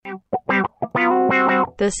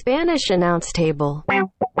The Spanish announce table.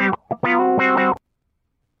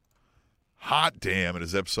 Hot damn, it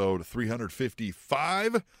is episode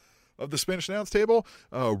 355 of the Spanish announce table.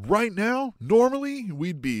 Right now, normally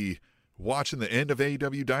we'd be watching the end of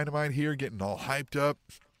AEW Dynamite here, getting all hyped up,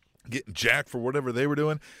 getting jacked for whatever they were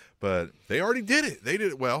doing, but they already did it. They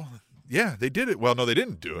did it well. Yeah, they did it. Well, no, they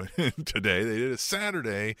didn't do it today. They did it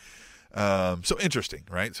Saturday. So interesting,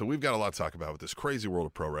 right? So we've got a lot to talk about with this crazy world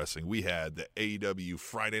of pro wrestling. We had the AEW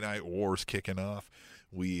Friday Night Wars kicking off.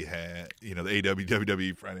 We had, the AEW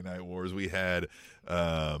WWE Friday Night Wars. We had,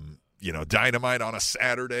 Dynamite on a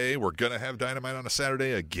Saturday. We're going to have Dynamite on a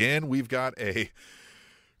Saturday again. We've got a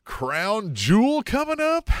Crown Jewel coming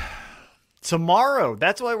up tomorrow.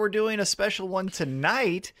 That's why we're doing a special one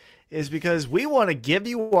tonight, is because we want to give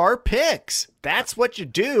you our picks. That's what you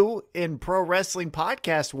do in pro wrestling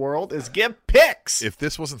podcast world, is give picks. If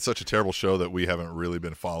this wasn't such a terrible show that we haven't really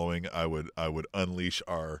been following, I would unleash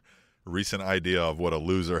our recent idea of what a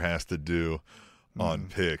loser has to do on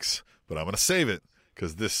picks. But I'm going to save it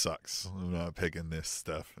because this sucks. I'm not picking this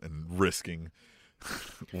stuff and risking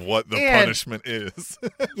what the punishment is.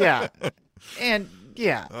 Yeah. And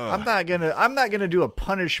yeah, I'm not gonna do a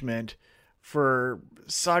punishment for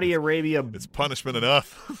Saudi Arabia. It's punishment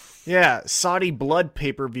enough. Yeah, Saudi blood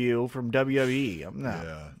pay-per-view from WWE. I'm not.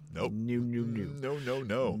 Yeah. Nope.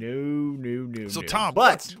 No. So Tom,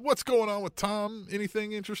 what's going on with Tom?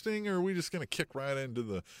 Anything interesting, or are we just gonna kick right into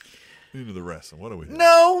the wrestling? What are we doing?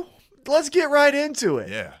 No, let's get right into it.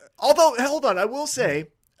 Yeah. Although, hold on, I will say,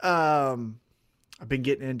 I've been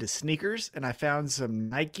getting into sneakers, and I found some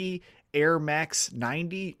Nike Air Max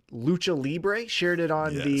 90 Lucha Libre, shared it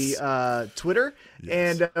on the Twitter,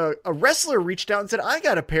 and a wrestler reached out and said, I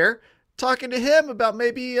got a pair. Talking to him about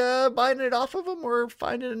maybe buying it off of him or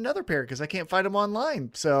finding another pair because I can't find them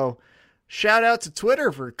online. So shout out to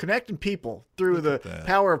Twitter for connecting people through the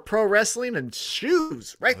power of pro wrestling and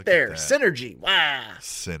shoes right there. Synergy. Wow.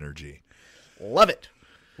 Synergy. Love it.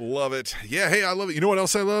 Love it. Yeah, hey, I love it. You know what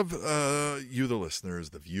else I love? You, the listeners,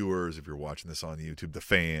 the viewers, if you're watching this on YouTube, the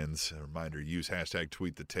fans. A reminder, use hashtag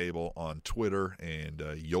 #TweetTheTable on Twitter, and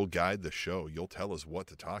you'll guide the show. You'll tell us what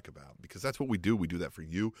to talk about, because that's what we do. We do that for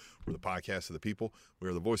you. We're the podcast of the people. We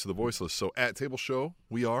are the voice of the voiceless. So at Table Show,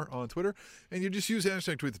 we are on Twitter, and you just use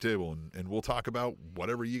hashtag #TweetTheTable, and we'll talk about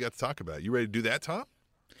whatever you got to talk about. You ready to do that, Tom?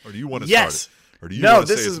 Or do you want to start it? Or do you want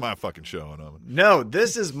to say it's my fucking show? No,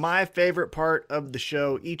 this is my favorite part of the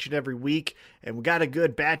show each and every week, and we got a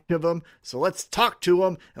good batch of them, so let's talk to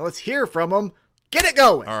them, and let's hear from them. Get it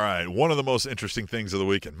going. All right. One of the most interesting things of the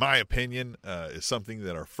week, in my opinion, is something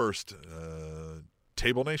that our first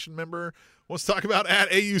Table Nation member wants to talk about. At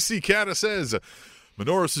AUC Kata says,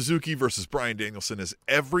 Minoru Suzuki versus Bryan Danielson is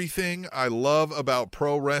everything I love about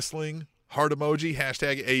pro wrestling. Heart emoji,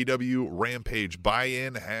 hashtag AEW Rampage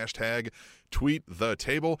buy-in, hashtag tweet the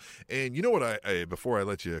table. And you know what, I before I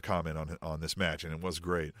let you comment on this match, and it was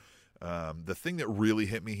great, the thing that really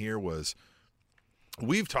hit me here was,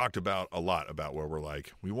 we've talked about a lot about where we're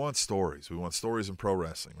like, we want stories in pro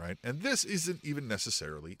wrestling, right? And this isn't even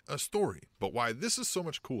necessarily a story, but why this is so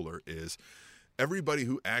much cooler is everybody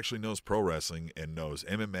who actually knows pro wrestling and knows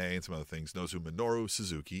MMA and some other things knows who Minoru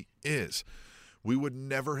Suzuki is. We would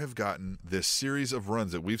never have gotten this series of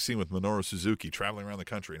runs that we've seen with Minoru Suzuki traveling around the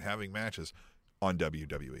country and having matches on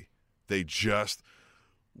WWE. They just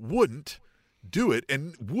wouldn't do it,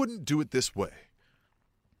 and wouldn't do it this way.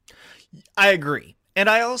 I agree. And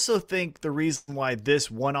I also think the reason why this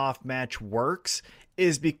one-off match works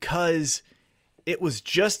is because it was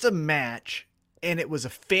just a match, and it was a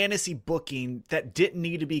fantasy booking that didn't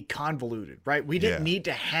need to be convoluted, right? We didn't need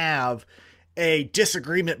to have a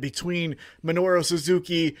disagreement between Minoru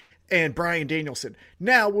Suzuki and Bryan Danielson.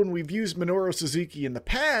 Now, when we've used Minoru Suzuki in the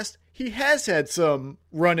past, he has had some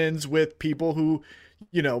run-ins with people who,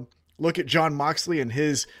 look at Jon Moxley and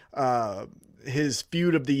his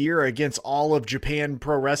feud of the year against all of Japan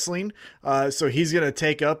Pro Wrestling. So he's going to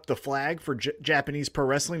take up the flag for Japanese Pro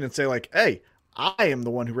Wrestling and say, like, hey, I am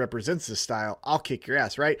the one who represents this style. I'll kick your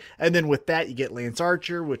ass, right? And then with that, you get Lance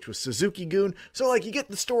Archer, which was Suzuki-gun. So, you get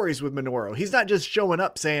the stories with Minoru. He's not just showing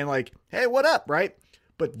up saying, like, hey, what up, right?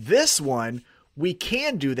 But this one, we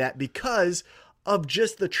can do that because of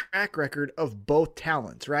just the track record of both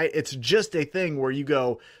talents, right? It's just a thing where you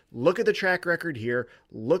go, look at the track record here,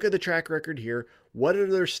 look at the track record here. What are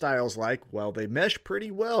their styles like? Well, they mesh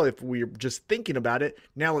pretty well if we're just thinking about it.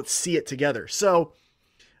 Now let's see it together. So,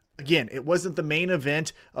 again, it wasn't the main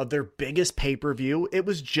event of their biggest pay-per-view. It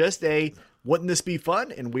was just wouldn't this be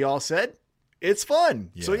fun? And we all said, it's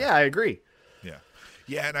fun. Yeah. So, yeah, I agree.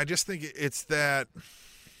 Yeah, and I just think it's that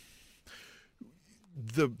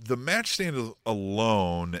the match stand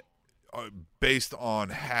alone, based on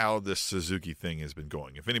how this Suzuki thing has been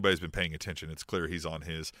going. If anybody's been paying attention, it's clear he's on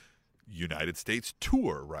his United States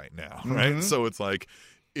tour right now, right? Mm-hmm. So it's like,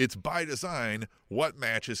 it's by design, what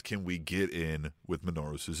matches can we get in with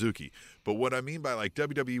Minoru Suzuki? But what I mean by like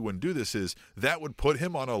WWE wouldn't do this is that would put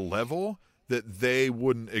him on a level that they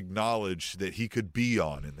wouldn't acknowledge that he could be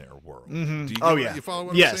on in their world. Mm-hmm. Do you you follow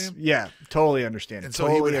what I'm saying? Yeah, totally understand. And so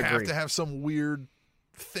totally he would agree. have to have some weird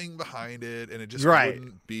thing behind it, and it just right.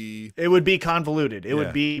 wouldn't be. It would be convoluted. It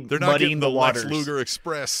would be They're not muddying the waters. Lex Luger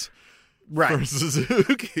Express. Right. For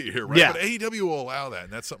Suzuki here, right? Yeah. But AEW will allow that,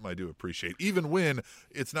 and that's something I do appreciate. Even when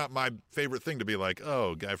it's not my favorite thing to be like,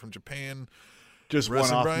 oh, guy from Japan just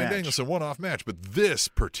wrestling one-off Bryan match. Danielson, one-off match. But this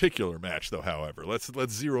particular match, though, however, let's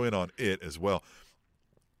zero in on it as well.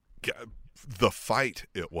 The fight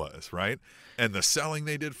it was, right? And the selling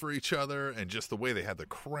they did for each other, and just the way they had the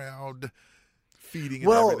crowd feeding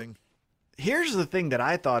and everything. Here's the thing that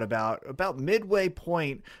I thought about midway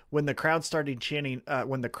point when the crowd started chanting,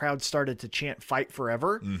 when the crowd started to chant "Fight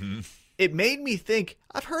Forever." Mm-hmm. It made me think,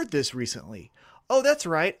 I've heard this recently. Oh, that's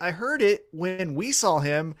right. I heard it when we saw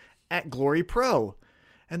him at Glory Pro.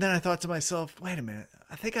 And then I thought to myself, wait a minute.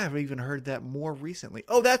 I think I've even heard that more recently.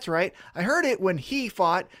 Oh, that's right. I heard it when he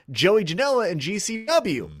fought Joey Janela in GCW.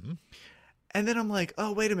 Mm-hmm. And then I'm like,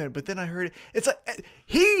 oh, wait a minute. But then I heard it. It's like,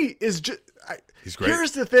 he is just... He's great.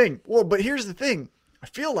 Here's the thing. Well, but here's the thing. I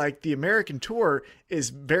feel like the American tour is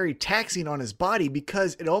very taxing on his body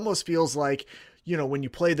because it almost feels like, you know, when you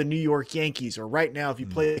play the New York Yankees or right now if you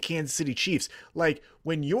play the Kansas City Chiefs, like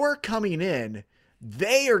when you're coming in,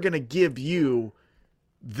 they are going to give you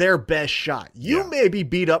their best shot. You may be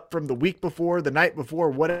beat up from the week before, the night before,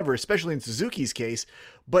 whatever, especially in Suzuki's case.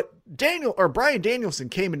 But Bryan Danielson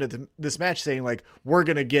came into this match saying like, we're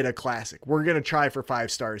going to get a classic. We're going to try for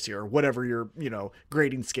 5 stars here or whatever your,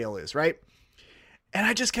 grading scale is. Right. And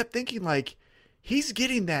I just kept thinking like, he's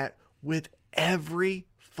getting that with every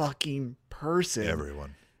fucking person.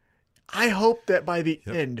 Everyone. I hope that by the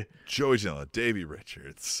end, Joey Janela, Davey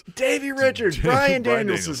Richards, Bryan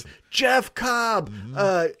Danielson, Jeff Cobb,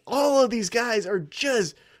 all of these guys are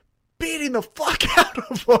just beating the fuck out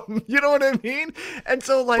of him. You know what I mean? And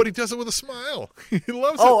so like, but he does it with a smile. He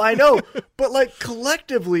loves it. Oh, I know. But like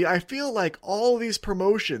collectively, I feel like all these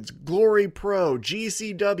promotions, Glory Pro,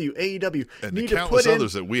 GCW, AEW, and need the countless to put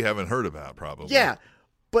others that we haven't heard about, probably. Yeah,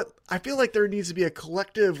 but I feel like there needs to be a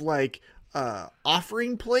collective like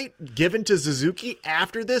offering plate given to Suzuki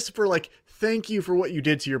after this for like, thank you for what you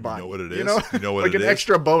did to your body. You know what it is? You know what like it an is?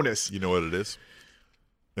 extra bonus. You know what it is?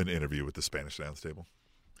 An interview with the Spanish Announce Table.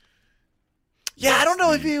 Yeah, I don't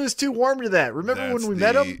know if he was too warm to that. Remember when we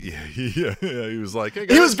met him? Yeah, he was like, hey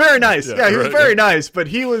guys. He was very nice. Yeah, he was right, very nice, but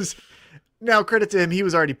he was, now credit to him, he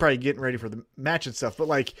was already probably getting ready for the match and stuff, but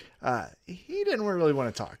like, he didn't really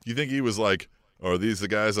want to talk. You think he was like, are these the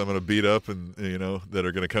guys I'm going to beat up and, that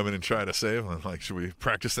are going to come in and try to save? I'm like, should we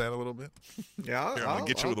practice that a little bit? Yeah. Here, I'm going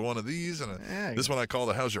to get you with one of these. And this one I call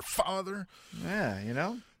the How's Your Father?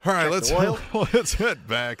 Yeah, All right, let's head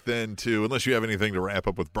back then to, unless you have anything to wrap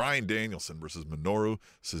up with, Bryan Danielson versus Minoru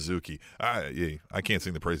Suzuki. I can't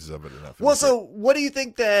sing the praises of it enough. Well, so what do you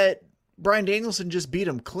think that Bryan Danielson just beat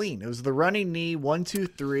him clean? It was the running knee, 1, 2,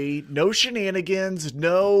 3, no shenanigans,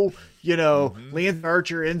 no, Lance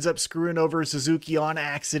Archer ends up screwing over Suzuki on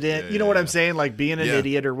accident. You know what I'm saying? Like being an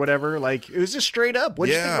idiot or whatever. Like it was just straight up. What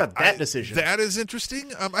do you think about that decision? That is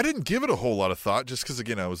interesting. I didn't give it a whole lot of thought just because,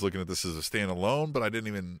 again, I was looking at this as a standalone, but I didn't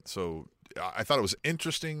even, so I thought it was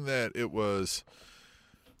interesting that it was,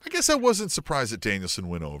 I guess I wasn't surprised that Danielson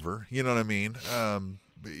went over. You know what I mean?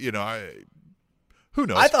 Who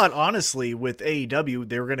knows? I thought, honestly, with AEW,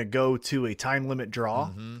 they were going to go to a time limit draw.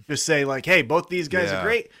 Mm-hmm. Just say, like, hey, both these guys are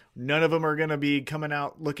great. None of them are going to be coming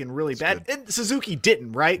out looking really bad. And Suzuki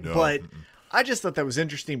didn't, right? No. But I just thought that was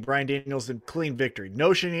interesting. Bryan Danielson, clean victory.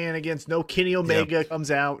 No shenanigans. No Kenny Omega comes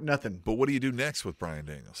out. Nothing. But what do you do next with Bryan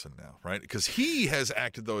Danielson now, right? Because he has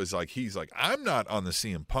acted, though, as like, he's like, I'm not on the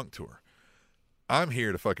CM Punk tour. I'm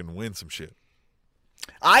here to fucking win some shit.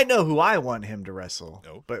 I know who I want him to wrestle.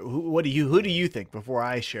 Nope. But who do you think before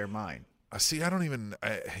I share mine? See, I don't even.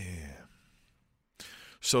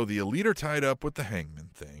 So the Elite are tied up with the Hangman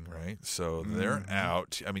thing, right? So they're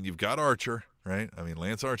out. I mean, you've got Archer, right? I mean,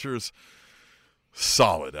 Lance Archer's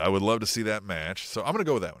solid. I would love to see that match. So I'm going to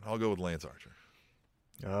go with that one. I'll go with Lance Archer.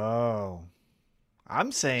 Oh,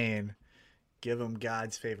 I'm saying give him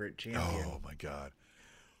God's favorite champion. Oh my God.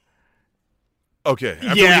 Okay, after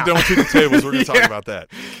we get done with the tables, we're going to talk about that.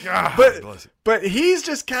 God, but he's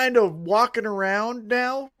just kind of walking around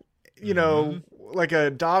now, like a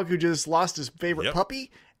dog who just lost his favorite puppy,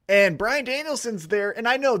 And Bryan Danielson's there, and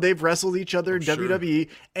I know they've wrestled each other in WWE,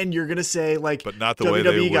 and you're gonna say like, but not the WWE way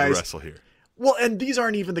they would guys wrestle here. Well, and these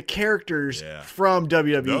aren't even the characters from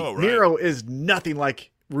WWE. No, right. Miro is nothing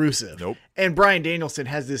like Rusev. Nope. And Bryan Danielson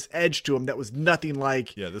has this edge to him that was nothing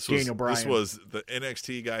like Daniel Bryan. This was the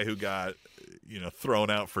NXT guy who got, thrown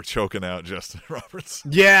out for choking out Justin Roberts.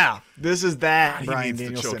 Yeah, this is that Bryan Bryan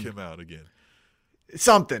Danielson. To choke him out again.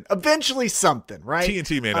 Something. Eventually something, right?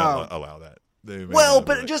 TNT may not allow that.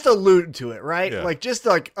 But just allude to it, right? Yeah. Like just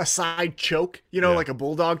like a side choke, like a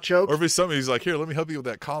bulldog choke. Or if it's something, he's like, here, let me help you with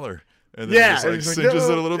that collar. And then just cinches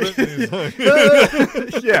it a little bit. And he's like,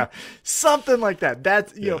 yeah, something like that.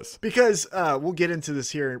 That's, because we'll get into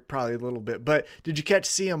this here probably a little bit, but did you catch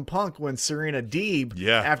CM Punk when Serena Deeb,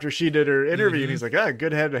 after she did her interview, and he's like,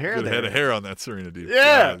 good head of hair there. Good head of hair on that Serena Deeb.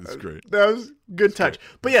 Yeah. That's great. That was good touch.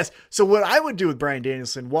 But yes, so what I would do with Bryan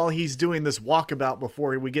Danielson while he's doing this walkabout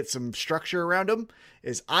before we get some structure around him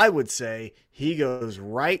is I would say he goes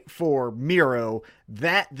right for Miro.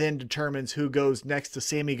 That then determines who goes next to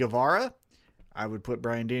Sammy Guevara. I would put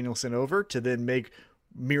Bryan Danielson over to then make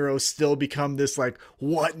Miro still become this like,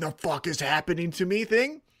 what in the fuck is happening to me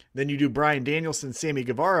thing. Then you do Bryan Danielson, Sammy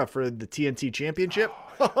Guevara for the TNT Championship.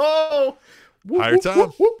 Oh, higher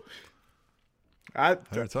time.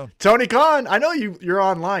 Tony Khan, I know you're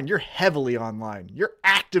online. You're heavily online. You're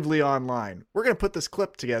actively online. We're going to put this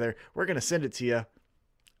clip together. We're going to send it to you.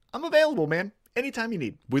 I'm available, man. Anytime you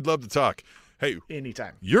need. We'd love to talk. Hey,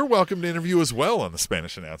 anytime. You're welcome to interview as well on the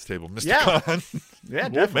Spanish Announce Table, Mr. Khan. Yeah,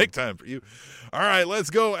 we'll make time for you. All right, let's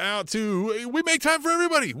go out to We Make Time for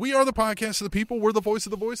Everybody. We are the podcast of the people. We're the voice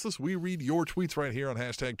of the voiceless. We read your tweets right here on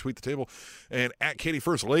 #TweetTheTable. And at Katie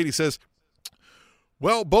First Lady says,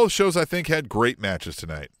 well, both shows I think had great matches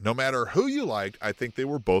tonight. No matter who you liked, I think they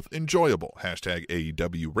were both enjoyable.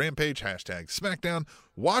 #AEW Rampage, #SmackDown.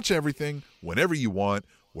 Watch everything whenever you want,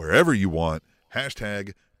 wherever you want.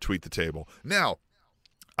 #TweetTheTable. Now,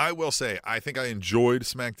 I will say, I think I enjoyed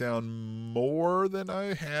SmackDown more than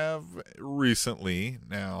I have recently.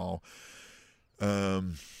 Now,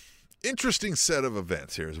 interesting set of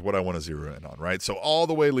events here is what I want to zero in on, right? So all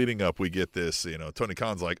the way leading up, we get this, Tony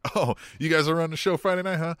Khan's like, oh, you guys are running a show Friday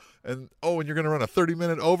night, huh? And you're going to run a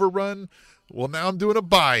 30-minute overrun? Well, now I'm doing a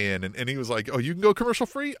buy-in. And he was like, oh, you can go commercial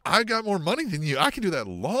free? I got more money than you. I can do that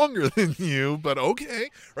longer than you, but okay.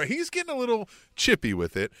 Right? He's getting a little chippy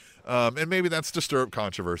with it. And maybe that's to stir up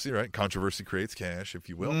controversy, right? Controversy creates cash, if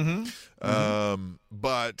you will.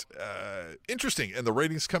 But interesting. And the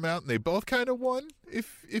ratings come out, and they both kind of won,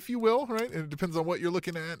 if you will, right? And it depends on what you're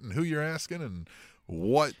looking at and who you're asking and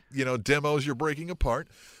what, demos you're breaking apart.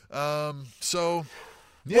 So,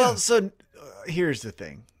 yeah. Well, so here's the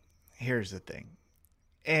thing.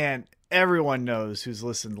 And everyone knows who's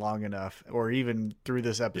listened long enough, or even through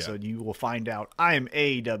this episode, you will find out I am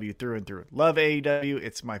AEW through and through. Love AEW.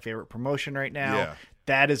 It's my favorite promotion right now. Yeah.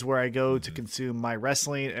 That is where I go to consume my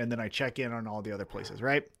wrestling, and then I check in on all the other places,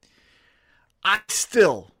 right? I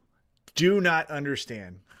still do not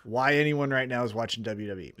understand why anyone right now is watching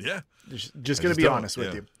WWE. Yeah. Just going to be honest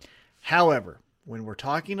with you. However, when we're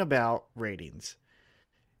talking about ratings,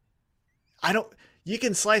 you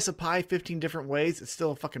can slice a pie 15 different ways. It's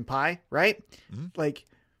still a fucking pie, right? Mm-hmm. Like,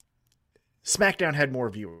 SmackDown had more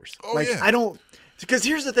viewers. Because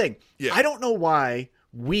here's the thing. Yeah. I don't know why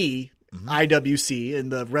we, IWC,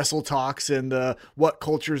 and the Wrestle Talks and the What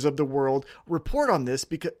Cultures of the World report on this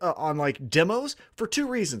because on like demos for two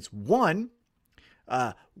reasons. One,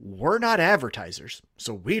 we're not advertisers,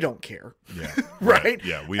 so we don't care. Yeah. Right?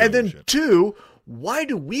 Yeah. And then two, why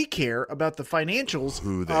do we care about the financials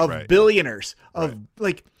of billionaires?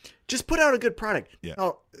 Just put out a good product.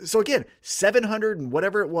 Yeah. So again, 700 and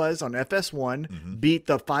whatever it was on FS1 beat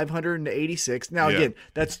the 586. Now again,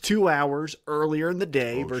 that's 2 hours earlier in the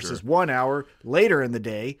day versus 1 hour later in the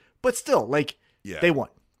day, but still, they won.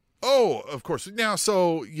 Oh, of course. Now,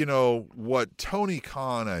 so, what Tony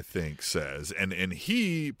Khan, I think, says, and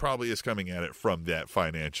he probably is coming at it from that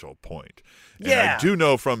financial point. And I do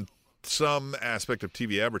know from some aspect of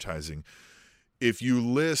TV advertising, if you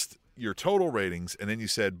list your total ratings and then you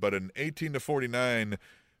said, but in 18 to 49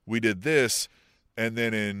 we did this, and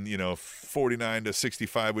then in 49 to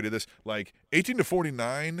 65 we did this, like 18 to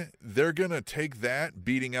 49, they're gonna take that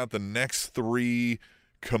beating out the next three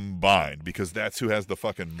combined, because that's who has the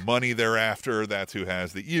fucking money thereafter. That's who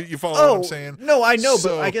has the you follow what I'm saying? No, I know,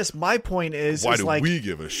 but I guess my point is why do we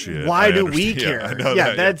give a shit? Why do we care? I know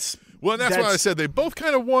that's why I said they both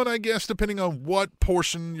kind of won, I guess, depending on what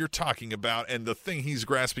portion you're talking about. And the thing he's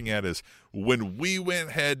grasping at is when we went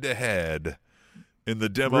head to head in the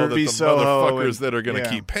demo, Ruby that the Soho motherfuckers that are going to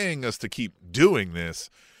keep paying us to keep doing this,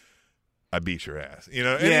 I beat your ass. And he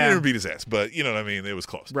Yeah. didn't beat his ass, but you know what I mean? It was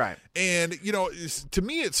close. Right. And, to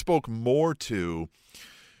me, it spoke more to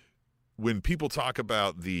when people talk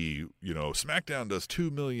about the, SmackDown does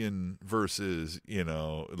 2 million versus,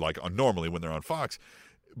 normally when they're on Fox.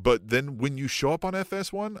 But then when you show up on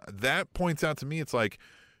FS1, that points out to me, it's like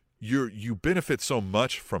you benefit so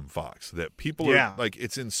much from Fox that people are like,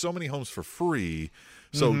 it's in so many homes for free.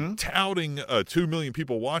 So touting 2 million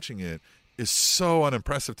people watching it is so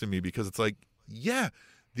unimpressive to me because it's like, yeah,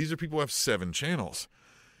 these are people who have 7 channels.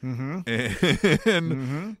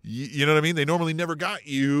 And you know what I mean? They normally never got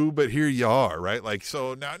you, but here you are, right? Like,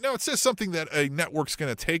 so now it says something that a network's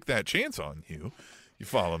going to take that chance on you. You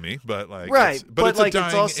follow me? But like, right. But it's like, a dying,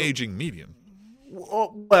 it's also, aging medium.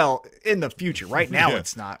 Well, in the future, right now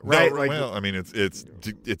it's not, right? No, well, I mean, it's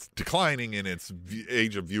declining in its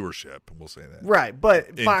age of viewership. We'll say that. Right,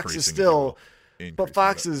 but Fox is Increasing, still. Increasing, But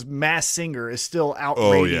Fox's Mass Singer is still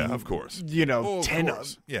outrating. Oh yeah, of course. 10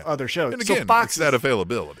 other shows. And again, so Fox it's that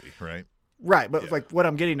availability, right? Right, but like what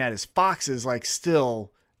I'm getting at is Fox is like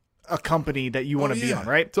still a company that you want to be on,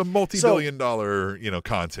 right? It's a multi-billion-dollar,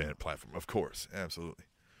 content platform, of course, absolutely.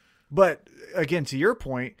 But again, to your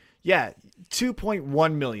point,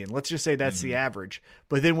 2.1 million. Let's just say that's the average.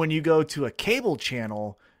 But then when you go to a cable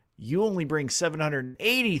channel, you only bring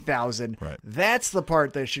 780,000. Right. That's the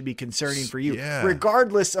part that should be concerning for you. Yeah.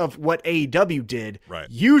 Regardless of what AEW did, right.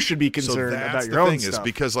 You should be concerned about your own stuff. Is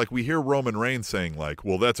because like we hear Roman Reigns saying like,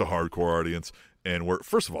 well, that's a hardcore audience. And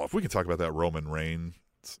first of all, if we can talk about that Roman Reigns,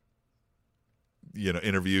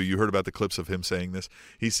 interview, you heard about the clips of him saying this.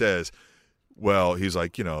 He says, well, he's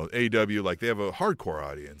like, AEW, like they have a hardcore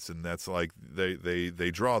audience, and that's like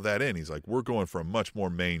they draw that in. He's like, we're going for a much more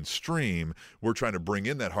mainstream. We're trying to bring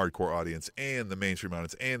in that hardcore audience and the mainstream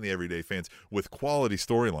audience and the everyday fans with quality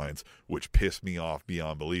storylines, which pissed me off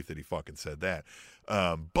beyond belief that he fucking said that.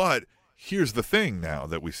 But here's the thing now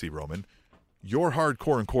that we see, Roman, your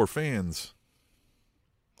hardcore and core fans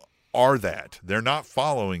are that. They're not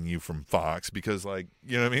following you from Fox because, like,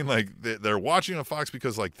 you know what I mean? Like, they're watching on Fox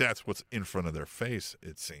because, like, that's what's in front of their face,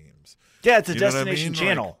 it seems. Yeah, it's a You know what I destination mean?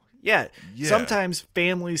 channel. Like, yeah. yeah. Sometimes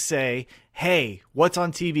families say, hey, what's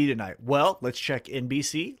on TV tonight? Well, let's check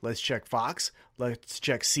NBC, let's check Fox, let's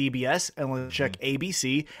check CBS, and let's check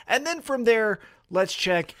ABC. And then from there, let's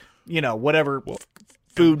check, whatever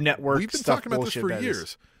Food Network We've been stuff talking about this bullshit for that years.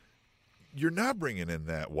 is. You're not bringing in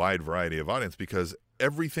that wide variety of audience because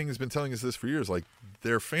everything has been telling us this for years. Like,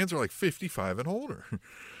 their fans are like 55 and older.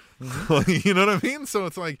 You know what I mean? So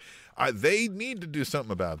it's like they need to do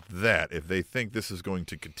something about that if they think this is going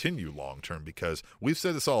to continue long term, because we've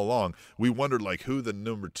said this all along. We wondered like who the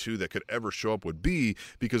number 2 that could ever show up would be,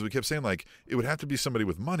 because we kept saying like it would have to be somebody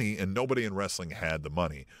with money, and nobody in wrestling had the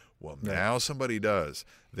money. Well, now somebody does.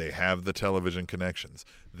 They have the television connections.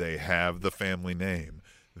 They have the family name.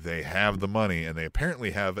 They have the money, and they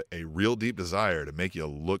apparently have a real deep desire to make you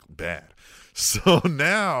look bad. So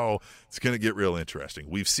now it's going to get real interesting.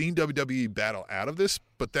 We've seen WWE battle out of this,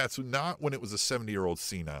 but that's not when it was a 70-year-old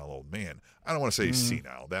senile old man. I don't want to say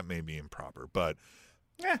senile. That may be improper, but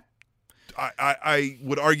I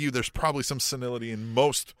would argue there's probably some senility in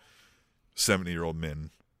most 70-year-old men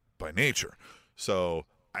by nature. So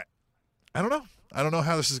I don't know. I don't know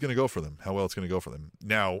how this is going to go for them, how well it's going to go for them.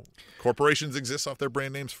 Now, corporations exist off their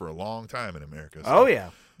brand names for a long time in America. So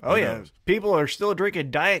Oh, yeah. People are still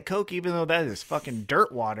drinking Diet Coke, even though that is fucking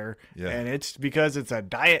dirt water. Yeah. And it's because it's a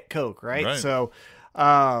Diet Coke, right? So,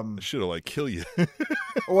 should have, like, kill you.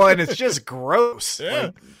 well, and it's just gross.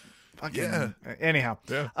 Yeah. Like, fucking, anyhow.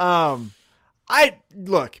 Yeah. I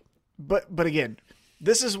look, but again,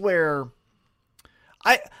 this is where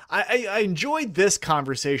I enjoyed this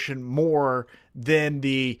conversation more than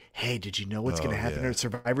the, hey, did you know what's going to happen in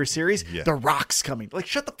Survivor Series? Yeah. The Rock's coming. Like,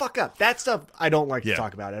 shut the fuck up. That stuff I don't like to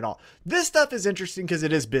talk about at all. This stuff is interesting because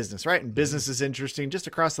it is business, right? And business is interesting just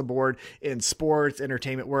across the board in sports,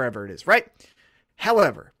 entertainment, wherever it is, right?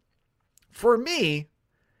 However, for me,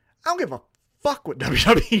 I don't give a fuck what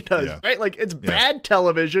WWE does, right? Like, it's bad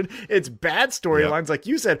television. It's bad storylines. Like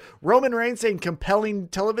you said, Roman Reigns saying compelling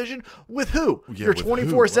television with who? Your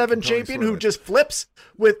 24/7 champion who just flips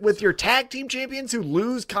with your tag team champions who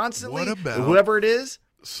lose constantly? What about whoever it is?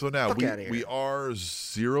 So now we are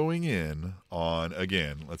zeroing in on,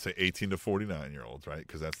 again, let's say 18 to 49-year-olds, right?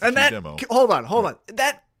 Because that's the key demo. Hold on.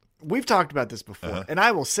 That we've talked about this before, and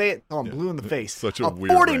I will say it until I'm blue in the face. Such a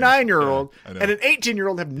weird 49-year-old and an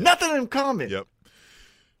 18-year-old have nothing in common. Yep.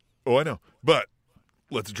 Oh, I know. But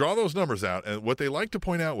let's draw those numbers out. And what they like to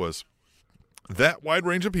point out was that wide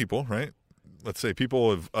range of people, right? Let's say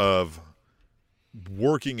people of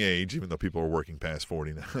working age, even though people are working past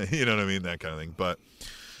 49. You know what I mean? That kind of thing. But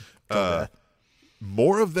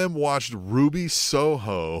More of them watched Ruby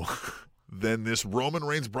Soho than this Roman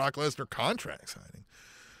Reigns Brock Lesnar contract signing.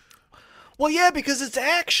 Well, yeah, because it's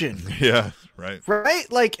action. Yeah, right.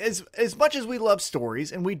 Right? Like, as much as we love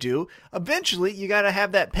stories, and we do, eventually you got to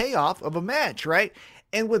have that payoff of a match, right?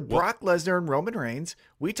 And with Brock Lesnar and Roman Reigns,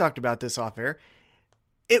 we talked about this off air,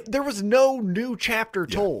 there was no new chapter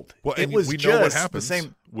told. Well, it and was we just know what happens the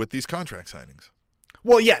same. with these contract signings.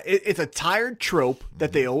 Well, yeah, it's a tired trope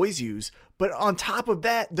that they always use. But on top of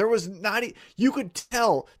that, there was not. You could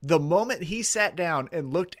tell the moment he sat down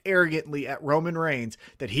and looked arrogantly at Roman Reigns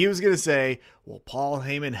that he was going to say, "Well, Paul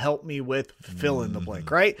Heyman helped me with fill in the blank,"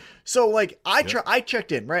 right? So, like, I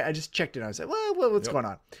checked in, right? I just checked in. I was like, "Well, what's going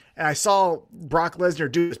on?" And I saw Brock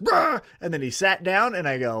Lesnar do this, and then he sat down, and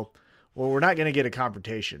I go, well, we're not going to get a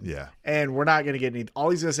confrontation. Yeah. And we're not going to get any. All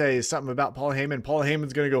he's going to say is something about Paul Heyman. Paul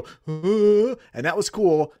Heyman's going to go, and that was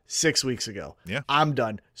cool 6 weeks ago. Yeah. I'm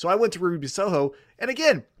done. So I went to Ruby Soho. And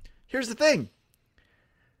again, here's the thing.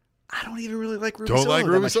 I don't even really like Ruby Soho. Don't like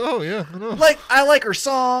Ruby Soho, yeah. I know. Like, I like her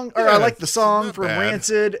song, or Yeah, I like the song not from bad.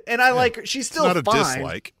 Rancid, and I like her. She's still It's not fine. a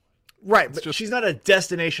dislike. Right, but she's not a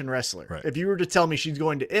destination wrestler. Right. If you were to tell me she's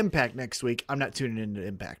going to Impact next week, I'm not tuning into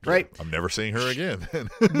Impact, right? I'm never seeing her again.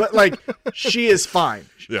 But like, she is fine.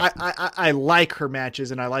 Yeah. I like her matches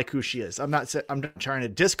and I like who she is. I'm not trying to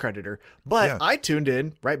discredit her, but I tuned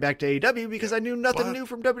in right back to AEW because I knew nothing new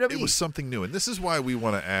from WWE. It was something new, and this is why we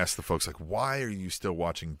want to ask the folks, like, why are you still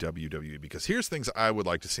watching WWE? Because here's things I would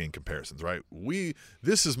like to see in comparisons, right?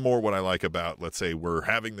 This is more what I like about, let's say, we're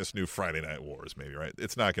having this new Friday Night Wars, maybe, right?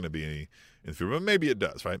 It's not going to be any but maybe it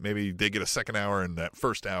does, right? Maybe they get a second hour, and that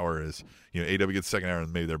first hour is, AEW gets a second hour,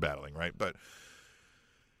 and maybe they're battling, right? But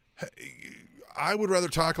I would rather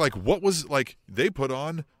talk like what was like they put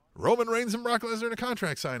on Roman Reigns and Brock Lesnar in a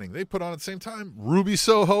contract signing. They put on at the same time Ruby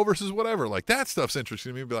Soho versus whatever. Like that stuff's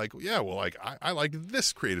interesting to me. Be like, yeah, well, like I like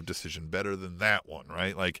this creative decision better than that one,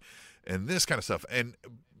 right? Like, and this kind of stuff. And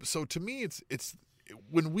so to me, it's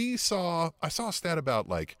when I saw a stat about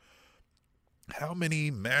like how many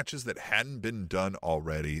matches that hadn't been done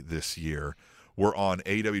already this year were on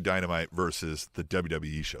AEW Dynamite versus the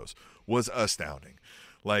WWE shows was astounding.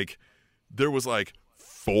 Like there was like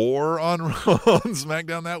 4 on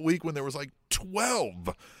SmackDown that week when there was like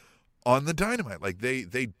 12 on the Dynamite. Like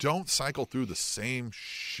they don't cycle through the same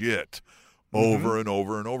shit over and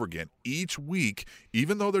over and over again each week,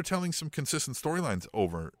 even though they're telling some consistent storylines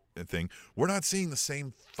over and thing. We're not seeing the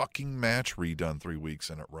same fucking match redone 3 weeks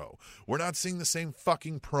in a row. We're not seeing the same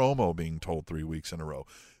fucking promo being told 3 weeks in a row.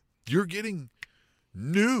 You're getting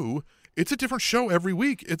new. It's a different show every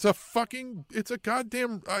week. It's a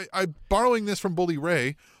goddamn. I'm borrowing this from Bully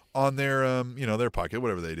Ray on their their pocket,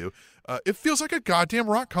 whatever they do. It feels like a goddamn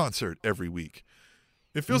rock concert every week.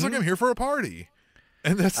 It feels like I'm here for a party.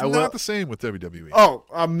 And that's not the same with WWE. Oh,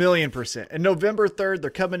 1,000,000%. And November 3rd, they're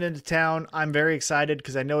coming into town. I'm very excited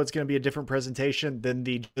because I know it's going to be a different presentation than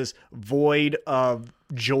the just void of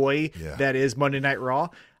joy that is Monday Night Raw.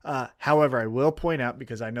 However, I will point out,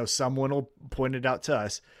 because I know someone will point it out to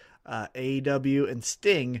us, AEW and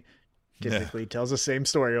Sting typically tells the same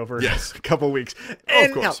story over a couple of weeks. And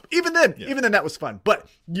of course. Even then that was fun. But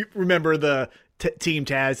you remember the Team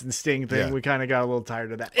Taz and Sting thing? Yeah. We kind of got a little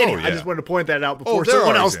tired of that. Anyway, I just wanted to point that out before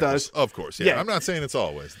someone else does. Of course, yeah. I'm not saying it's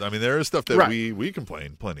always. I mean, there is stuff that we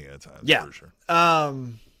complain plenty of times, for sure.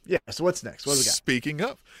 Yeah, so what's next? What do we got? Speaking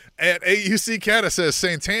of, at AUC Cata says,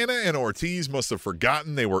 Santana and Ortiz must have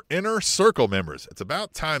forgotten they were Inner Circle members. It's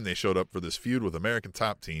about time they showed up for this feud with American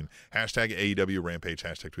Top Team. Hashtag AEW Rampage,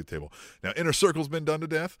 hashtag Tweet Table. Now, Inner Circle's been done to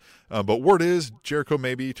death, but word is Jericho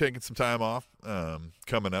may be taking some time off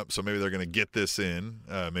coming up, so maybe they're going to get this in.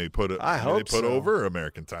 Maybe put over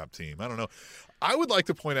American Top Team. I don't know. I would like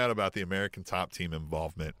to point out about the American Top Team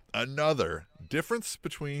involvement another difference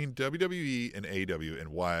between WWE and AEW and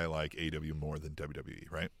why I like AEW more than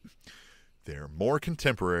WWE, right? They're more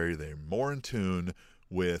contemporary. They're more in tune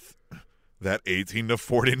with that 18 to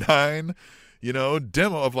 49,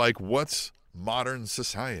 demo of like what's modern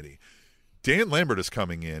society. Dan Lambert is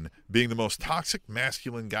coming in being the most toxic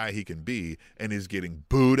masculine guy he can be and is getting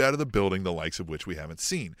booed out of the building, the likes of which we haven't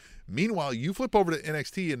seen. Meanwhile, you flip over to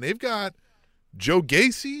NXT and they've got Joe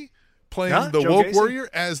Gacy playing the woke warrior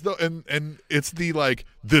as the and it's the like,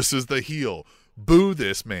 this is the heel. Boo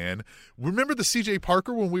this man. Remember the CJ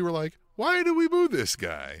Parker when we were like, why do we boo this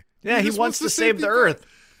guy? Yeah, he wants to save the earth.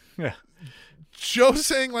 Yeah. Joe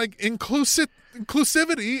saying like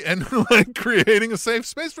inclusivity and like creating a safe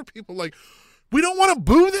space for people. Like, we don't want to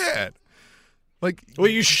boo that. Like, well,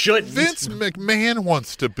 you shouldn't. Vince McMahon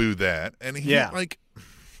wants to boo that, and he like.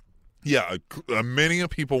 Yeah, many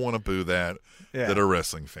people want to boo that Yeah. are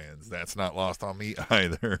wrestling fans. That's not lost on me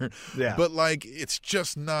either. Yeah. But like, it's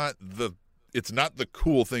just not the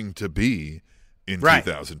cool thing to be in Right.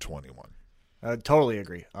 2021. I totally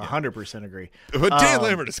agree. 100% agree. But Dan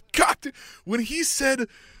Lambert is cocked when he said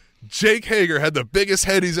Jake Hager had the biggest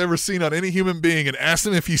head he's ever seen on any human being, and asked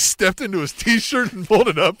him if he stepped into his T-shirt and pulled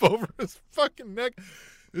it up over his fucking neck.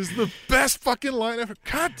 Is the best fucking line ever.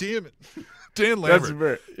 God damn it. Dan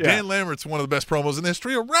Lambert. Dan Lambert's one of the best promos in the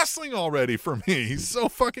history of wrestling already for me. He's so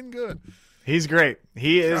fucking good. He's great.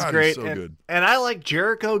 He is God, great. he's so good. And I like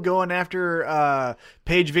Jericho going after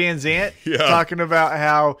Paige Van Zant, Yeah. talking about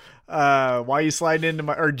how why you slide into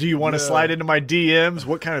my, or do you want to slide into my DMs?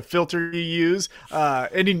 What kind of filter you use?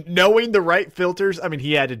 And knowing the right filters. I mean,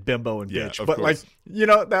 he added bimbo and bitch, but course.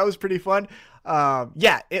 like, that was pretty fun.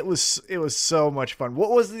 It was so much fun.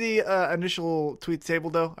 What was the initial tweet table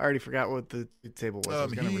though? I already forgot what the tweet table was. I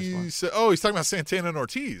was gonna respond. He's talking about Santana and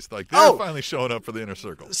Ortiz. Like they're finally showing up for the Inner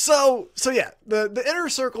Circle. So yeah, the Inner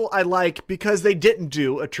Circle I like because they didn't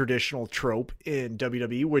do a traditional trope in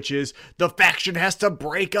WWE, which is the faction has to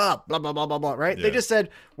break up, blah, blah, blah, blah, blah, right? Yeah. They just said,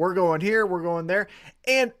 we're going here, we're going there.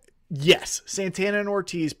 And yes, Santana and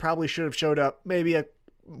Ortiz probably should have showed up maybe a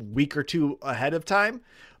week or two ahead of time,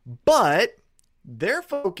 but they're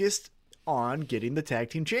focused on getting the tag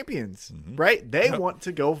team champions, right? They want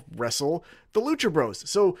to go wrestle the Lucha Bros.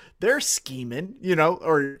 So they're scheming,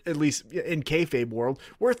 or at least in kayfabe world,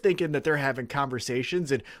 we're thinking that they're having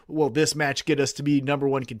conversations and will this match get us to be number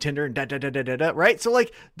one contender and da, right? So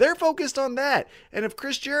like they're focused on that. And if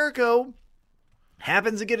Chris Jericho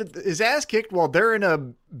happens to get his ass kicked while they're in a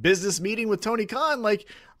business meeting with Tony Khan, like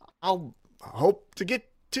I'll hope to get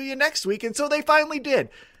to you next week. And so they finally did.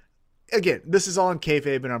 Again, this is all in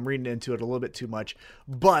kayfabe and I'm reading into it a little bit too much,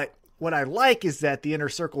 but what I like is that the Inner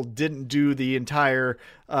Circle didn't do the entire,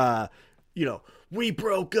 we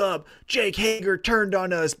broke up, Jake Hager turned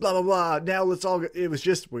on us, blah, blah, blah. Now let's all, it was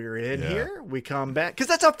just, we're in here, we come back. Cause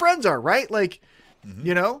that's how friends are, right? Like,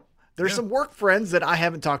 there's some work friends that I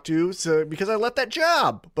haven't talked to. So because I left that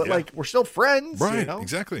job, but like, we're still friends, Right.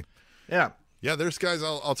 Exactly. Yeah. Yeah, there's guys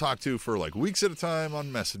I'll talk to for like weeks at a time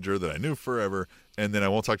on Messenger that I knew forever, and then I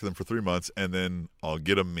won't talk to them for 3 months, and then I'll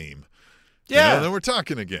get a meme. Yeah. And then we're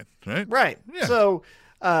talking again, right? Right. Yeah. So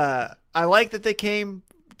I like that they came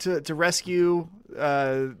to rescue,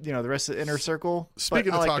 the rest of the Inner Circle.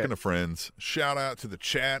 Speaking of talking to friends, shout out to the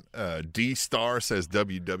chat. D Star says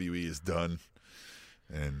WWE is done.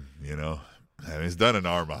 And, it's done in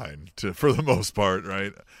our mind for the most part,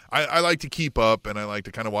 right? I like to keep up and I like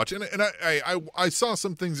to kind of watch. And I saw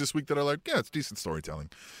some things this week that are like, yeah, it's decent storytelling.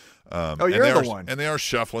 You're the one. And they are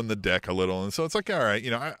shuffling the deck a little. And so it's like, all right,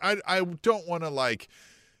 I don't want to like,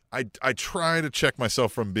 I try to check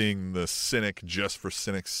myself from being the cynic just for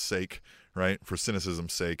cynic's sake, right? For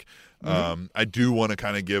cynicism's sake. I do want to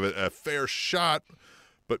kind of give it a fair shot,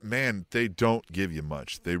 but man, they don't give you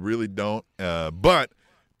much. They really don't. But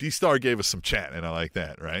D-Star gave us some chat, and I like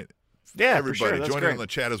that, right? Yeah, everybody for sure. join in on the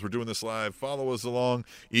chat as we're doing this live. Follow us along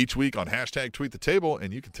each week on #TweetTheTable,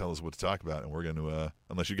 and you can tell us what to talk about. And we're going to,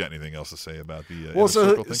 unless you got anything else to say about the Inner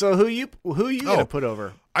Circle thing. So who you going to put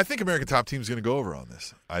over? I think American Top Team is going to go over on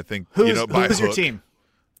this. I think who's by your hook. team?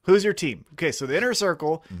 Who's your team? Okay, so the Inner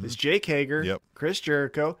Circle is Jake Hager, Chris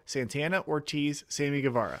Jericho, Santana, Ortiz, Sammy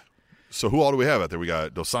Guevara. So who all do we have out there? We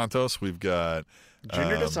got Dos Santos. We've got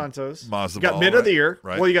Junior Dos Santos. Masvidal. You got Mid of the Year.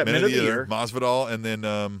 Right? Well, you got Mid of the Year. Masvidal, and then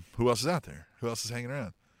who else is out there? Who else is hanging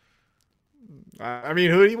around? I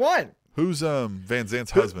mean, who do you want? Who's Van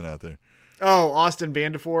Zant's husband out there? Oh, Austin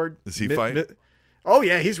Vandeford. Does he fight? Oh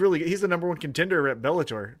yeah, he's the number one contender at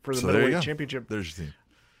Bellator for the middleweight championship. There's your team.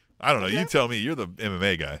 I don't know. You tell me. You're the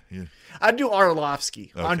MMA guy. I'd do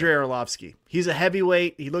Arlovsky, Andre Arlovsky. He's a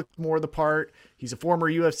heavyweight. He looked more the part. He's a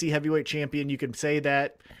former UFC heavyweight champion. You can say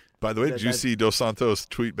that. By the way, did you see Dos Santos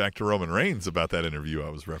tweet back to Roman Reigns about that interview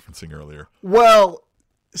I was referencing earlier? Well,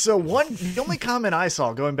 so the only comment I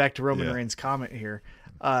saw, going back to Roman Reigns' comment here,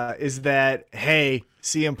 is that, hey,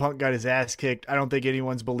 CM Punk got his ass kicked. I don't think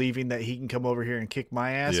anyone's believing that he can come over here and kick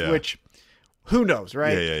my ass, which, who knows,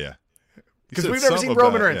 right? Yeah. Because we've never seen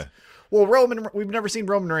Roman Reigns. Yeah. Well, we've never seen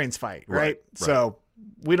Roman Reigns fight, right? So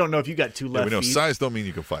we don't know if you got two left we know feet. size don't mean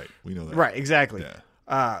you can fight. We know that. Right, exactly.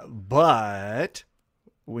 Yeah. But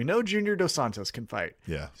we know Junior Dos Santos can fight.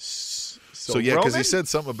 Yeah. So yeah, because he said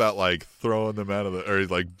something about like throwing them out of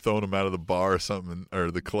the bar or something,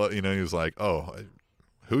 or the club. He was like, "Oh,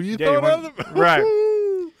 who you throwing out of the right?"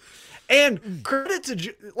 And credit to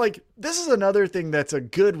this is another thing that's a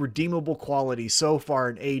good redeemable quality so far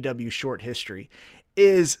in AEW short history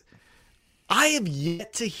is I have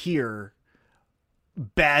yet to hear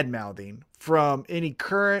bad mouthing from any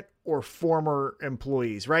current or former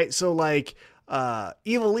employees, right? So like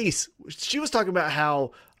Evilise, she was talking about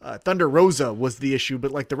how Thunder Rosa was the issue,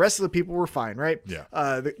 but like the rest of the people were fine, right? Yeah.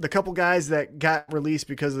 The couple guys that got released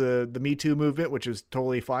because of the Me Too movement, which was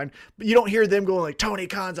totally fine, but you don't hear them going like, Tony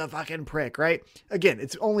Khan's a fucking prick, right? Again,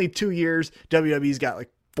 it's only 2 years. WWE's got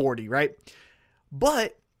like 40, right?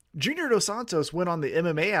 But Junior Dos Santos went on the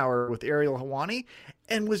MMA Hour with Ariel Helwani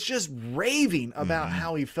and was just raving about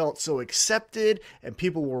how he felt so accepted and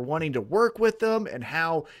people were wanting to work with him and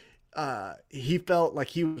how he felt like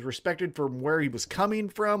he was respected from where he was coming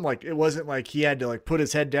from. Like it wasn't like he had to like put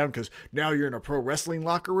his head down because now you're in a pro wrestling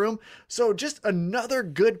locker room. So just another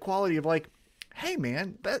good quality of like, hey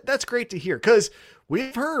man, that's great to hear. Cause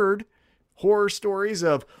we've heard horror stories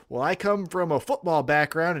of, well, I come from a football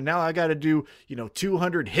background and now I got to do,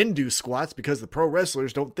 200 Hindu squats because the pro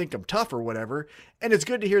wrestlers don't think I'm tough or whatever. And it's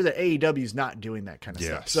good to hear that AEW is not doing that kind of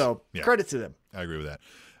stuff. So credit to them. I agree with that.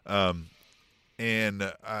 And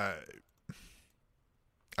I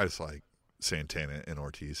just like Santana and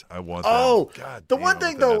Ortiz. I want them. God the damn,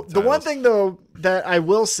 one thing though that I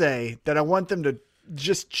will say that I want them to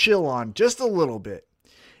just chill on just a little bit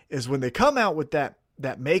is when they come out with that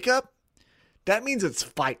makeup, that means it's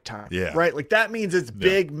fight time. Yeah. Right? Like that means it's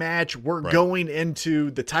big match. We're going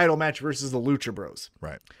into the title match versus the Lucha Bros.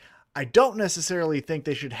 Right. I don't necessarily think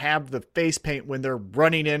they should have the face paint when they're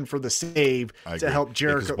running in for the save to help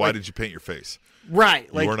Jericho. Because why did you paint your face? Right.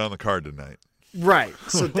 You weren't on the card tonight. Right.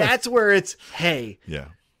 So that's where it's, hey. Yeah.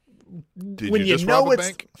 Did when you just rob a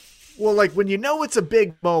bank? Well, like when you know it's a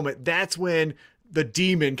big moment, that's when the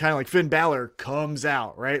demon, kind of like Finn Balor, comes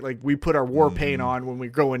out, right? Like we put our war paint on when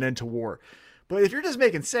we're going into war. But if you're just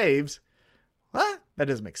making saves, that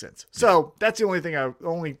doesn't make sense. So that's the only thing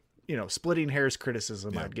splitting hairs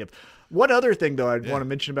criticism I'd give. One other thing, though, I'd want to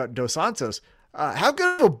mention about Dos Santos. How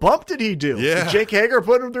good of a bump did he do? Yeah. Did Jake Hager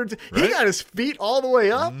put him through? Right? He got his feet all the way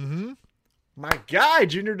up. Mm-hmm. My guy,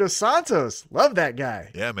 Junior Dos Santos. Love that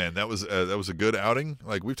guy. Yeah, man. That was a good outing.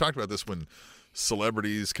 Like we've talked about this when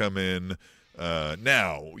celebrities come in.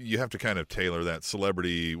 Now you have to kind of tailor that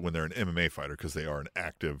celebrity when they're an MMA fighter because they are an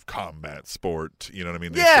active combat sport. You know what I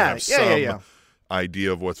mean? They have some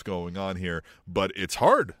idea of what's going on here, but it's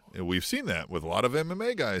hard. And we've seen that with a lot of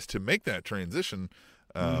MMA guys to make that transition,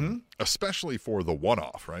 especially for the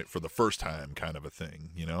one-off, right? For the first time kind of a thing.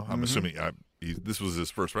 I'm assuming this was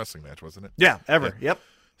his first wrestling match, wasn't it? Yeah, ever. Yep.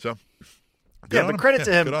 So, but credit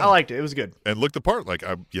to him. I liked it. It was good. And looked the part. Like,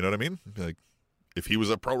 you know what I mean? Like, if he was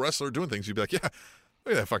a pro wrestler doing things, you'd be like, yeah,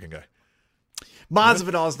 look at that fucking guy.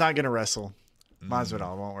 Masvidal is not going to wrestle.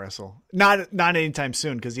 Masvidal won't wrestle. Not anytime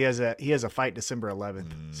soon because he has a fight December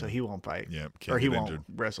 11th, so he won't fight. Yep, or he won't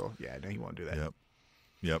wrestle. Yeah, no, he won't do that.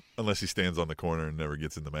 Yep. Unless he stands on the corner and never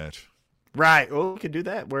gets in the match. Right. Well, we could do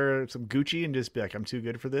that. Wear some Gucci and just be like, I'm too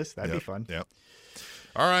good for this. That'd be fun. Yep.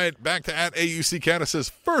 All right, back to at AUC Cat. It says,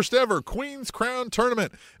 first ever Queen's Crown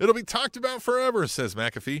tournament. It'll be talked about forever, says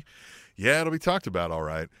McAfee. Yeah, it'll be talked about, all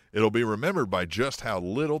right. It'll be remembered by just how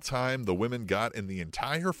little time the women got in the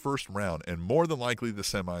entire first round, and more than likely the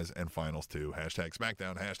semis and finals too. Hashtag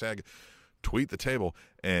SmackDown, hashtag tweet the table.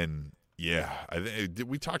 And yeah,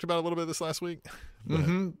 we talked about a little bit of this last week.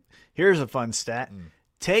 Here's a fun stat.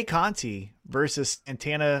 Tay Conti versus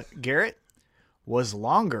Santana Garrett was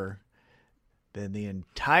longer than the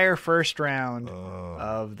entire first round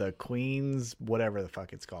of the Queen's, whatever the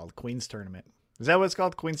fuck it's called, Queen's Tournament. Is that what it's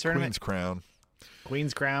called? Queen's Tournament? Queen's Crown.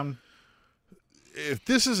 Queen's Crown. If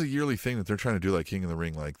this is a yearly thing that they're trying to do like King of the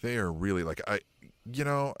Ring, like they are really like,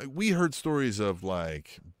 we heard stories of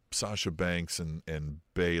like Sasha Banks and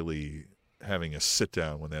Bailey having a sit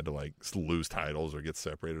down when they had to like lose titles or get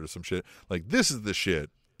separated or some shit. Like this is the shit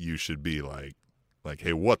you should be like,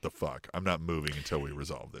 hey, what the fuck? I'm not moving until we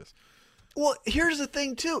resolve this. Well, here's the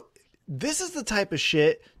thing too. This is the type of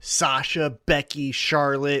shit Sasha, Becky,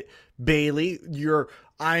 Charlotte, Bailey,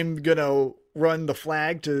 I'm going to run the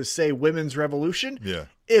flag to say women's revolution. Yeah.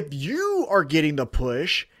 If you are getting the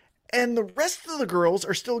push and the rest of the girls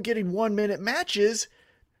are still getting 1 minute matches,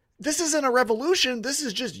 this isn't a revolution. This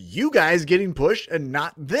is just you guys getting pushed and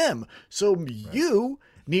not them. So you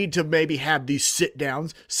need to maybe have these sit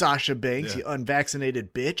downs. Sasha Banks, you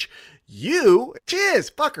unvaccinated bitch. She is.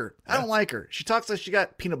 Fuck her. I don't like her. She talks like she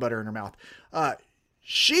got peanut butter in her mouth.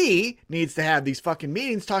 She needs to have these fucking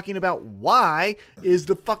meetings talking about why is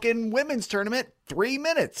the fucking women's tournament 3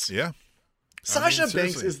 minutes. Yeah. Sasha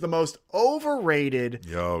Banks is the most overrated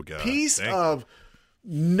piece of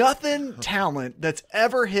nothing talent that's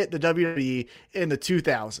ever hit the WWE in the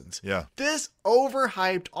 2000s. Yeah. This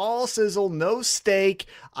overhyped, all sizzle, no steak.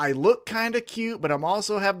 I look kind of cute, but I'm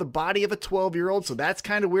also have the body of a 12-year-old, so that's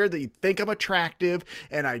kind of weird that you think I'm attractive,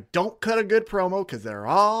 and I don't cut a good promo because they're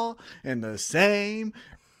all in the same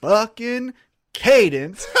fucking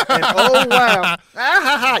cadence. And oh wow,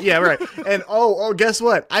 yeah, right. And oh, guess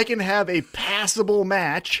what? I can have a passable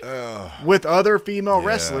match with other female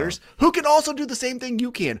wrestlers who can also do the same thing you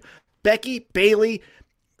can. Becky, Bayley,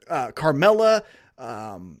 Carmella,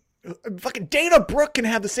 fucking Dana Brooke can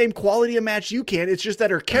have the same quality of match you can. It's just that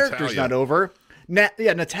her character's not over.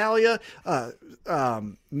 Natalia,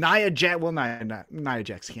 Nia Jax. Well, Nia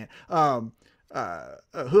Jax can't.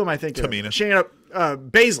 Who am I thinking? Tamina. Shayna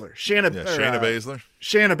Baszler. Shayna Baszler.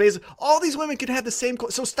 Shayna Baszler. All these women can have the same.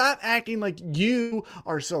 So stop acting like you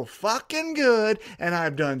are so fucking good. And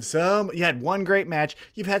I've done some. You had one great match.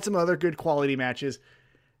 You've had some other good quality matches.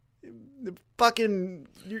 Fucking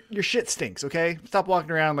your shit stinks. Okay, stop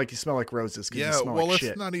walking around like you smell like roses. Yeah, you smell well, like it's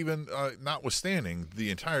shit. not even. Notwithstanding,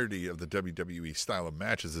 the entirety of the WWE style of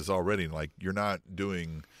matches is already like you're not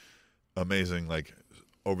doing amazing like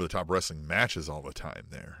over the top wrestling matches all the time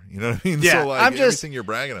there. You know what I mean? Yeah, so like everything you're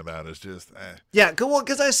bragging about is just Yeah, well,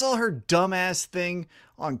 because I saw her dumbass thing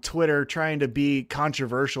on Twitter trying to be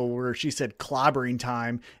controversial where she said clobbering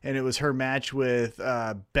time and it was her match with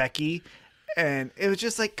Becky. And it was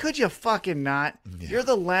just like, could you fucking not? Yeah. You're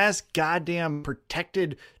the last goddamn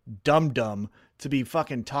protected dum-dum to be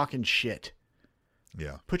fucking talking shit.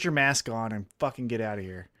 Yeah. Put your mask on and fucking get out of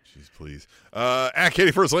here. Jeez, please. At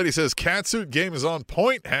Katie First Lady says, catsuit game is on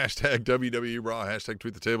point. Hashtag WWE Raw. Hashtag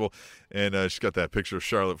tweet the table. And she's got that picture of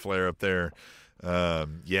Charlotte Flair up there.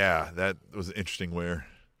 Yeah, that was an interesting wear.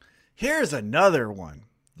 Here's another one.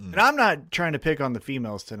 And I'm not trying to pick on the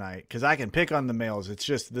females tonight because I can pick on the males. It's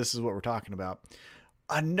just this is what we're talking about.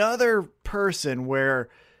 Another person where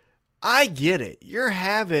I get it. You're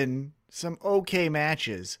having some okay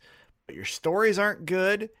matches, but your stories aren't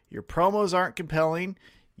good. Your promos aren't compelling.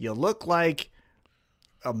 You look like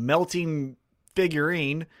a melting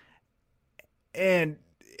figurine, and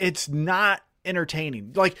it's not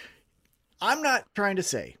entertaining. Like, I'm not trying to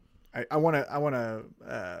say. I want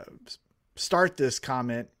to start this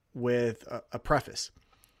comment with a preface.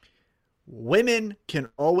 Women can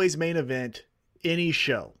always main event any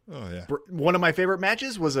show. Oh yeah. One of my favorite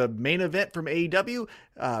matches was a main event from AEW,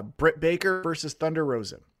 Britt Baker versus Thunder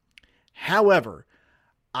Rosa. However,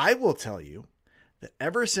 I will tell you that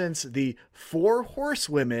ever since the 4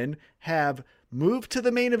 horsewomen have moved to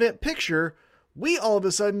the main event picture, we all of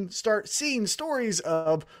a sudden start seeing stories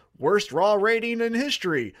of worst Raw rating in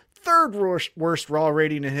history, third worst Raw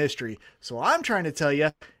rating in history. So I'm trying to tell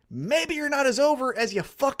you, maybe you're not as over as you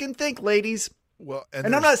fucking think, ladies. Well,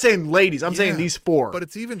 and I'm not saying ladies, I'm saying these 4. But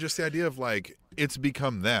it's even just the idea of like, it's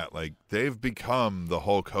become that. Like, they've become the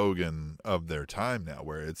Hulk Hogan of their time now,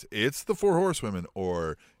 where it's the 4 horsewomen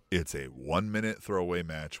or it's a 1-minute throwaway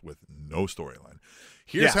match with no storyline.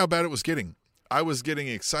 Here's how bad it was getting. I was getting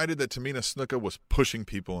excited that Tamina Snuka was pushing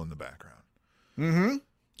people in the background. Mm-hmm.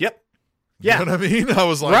 Yep. Yeah. You know what I mean? I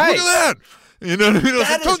was like, look at that. You know what I mean? I was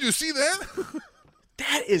like, don't you see that?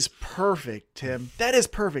 That is perfect, Tim. That is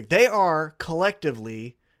perfect. They are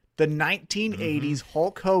collectively the 1980s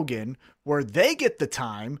Hulk Hogan, where they get the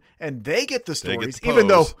time and they get the stories, even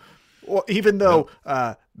though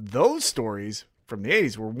those stories from the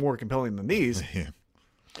 80s were more compelling than these. Yeah.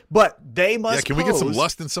 But they must. Yeah, can we get some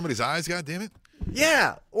lust in somebody's eyes? God damn it.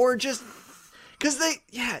 Yeah, or just because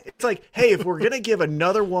it's like, hey, if we're gonna give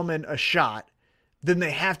another woman a shot, then they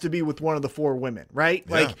have to be with one of the 4 women, right?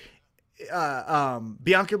 Yeah. Like.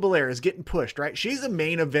 Bianca Belair is getting pushed, right? She's a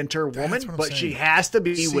main eventer woman, but she has to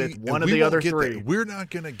be with one of the other 3. We're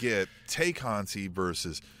not going to get Tay Conti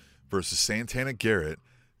versus Santana Garrett.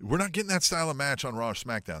 We're not getting that style of match on Raw or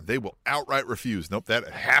SmackDown. They will outright refuse. Nope, that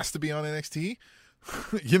has to be on NXT.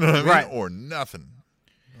 You know what I mean? Right. Or nothing.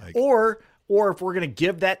 Like, or if we're going to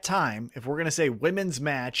give that time, if we're going to say women's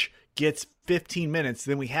match gets 15 minutes,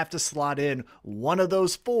 then we have to slot in one of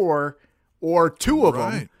those 4 or 2 of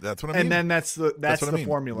them. That's what I mean. And then that's the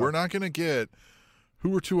formula. We're not going to get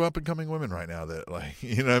who are 2 up and coming women right now that, like,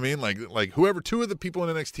 you know what I mean? Like whoever 2 of the people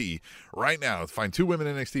in NXT right now, find 2 women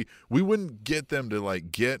in NXT, we wouldn't get them to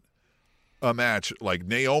like get a match like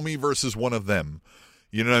Naomi versus one of them.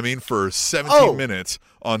 You know what I mean? For 17 minutes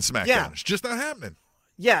on SmackDown. Yeah. It's just not happening.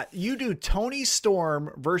 Yeah, you do Toni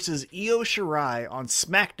Storm versus Io Shirai on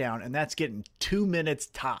SmackDown, and that's getting 2 minutes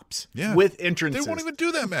tops with entrances. They won't even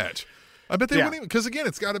do that match. I bet they won't even, because again,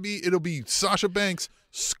 it'll be Sasha Banks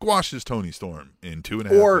squashes Toni Storm in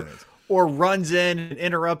 2.5 minutes. or runs in and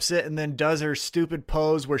interrupts it and then does her stupid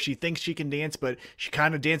pose where she thinks she can dance, but she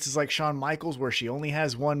kind of dances like Shawn Michaels where she only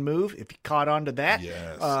has one move. If you caught on to that,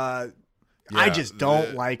 Yes. I just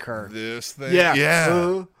don't like her. This thing. Yeah.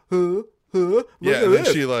 Yeah. Look Yeah. at And then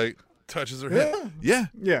this. she like touches her head. Yeah.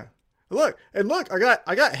 Yeah. Look, I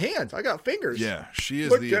got hands. I got fingers. Yeah. She is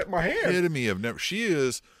Look the at my hand. epitome of never. She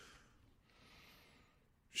is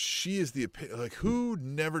the like who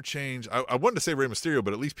never changed. I wanted to say Rey Mysterio,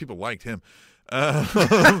 but at least people liked him. You know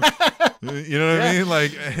what I mean?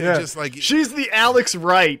 Like, just like she's the Alex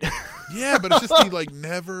Wright. yeah, but it's just the like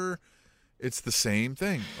never. It's the same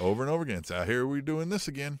thing over and over again. It's out here we're doing this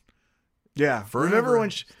again. Yeah. Forever. Remember when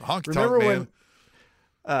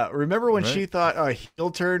remember when Right. she thought a heel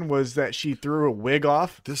turn was that she threw a wig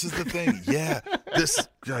off? This is the thing. Yeah.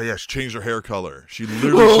 She changed her hair color. She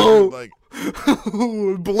literally like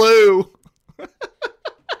blue.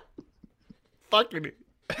 Fucking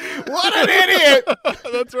what an idiot!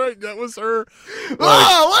 that's right. That was her. Like,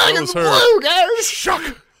 Oh, that look, was it's her. blue, guys. Shuck.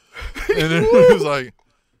 And then it was like,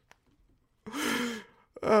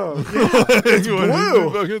 Oh, yeah. it's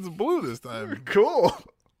blue. It's blue this time. Cool.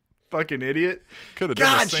 Fucking idiot. Could have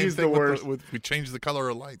done God, the same she's thing the worst. we changed the color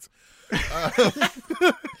of lights.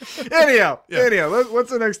 Anyhow, Yeah. what's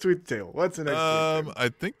the next tweet the table? What's the next tweet the table? I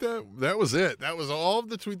think that was it. That was all of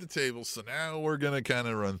the tweet the table. So now we're gonna kind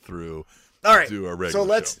of run through. All right. Do a regular So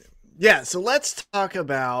let's show. let's talk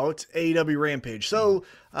about AEW Rampage. So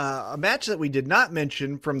a match that we did not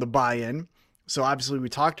mention from the buy-in. So obviously we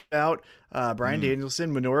talked about Bryan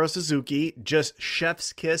Danielson, Minoru Suzuki, just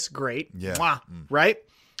chef's kiss, great. Yeah. Mwah, right?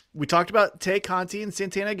 We talked about Tay Conti and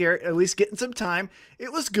Santana Garrett at least getting some time.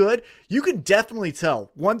 It was good. You can definitely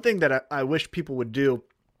tell. One thing that I wish people would do,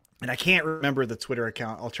 and I can't remember the Twitter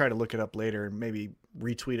account. I'll try to look it up later and maybe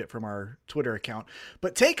retweet it from our Twitter account.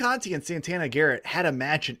 But Tay Conti and Santana Garrett had a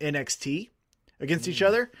match in NXT against each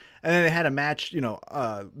other. And then they had a match,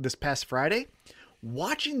 this past Friday.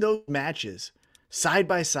 Watching those matches side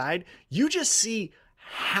by side, you just see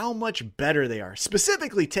how much better they are.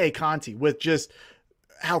 Specifically Tay Conti with just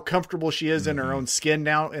how comfortable she is in her own skin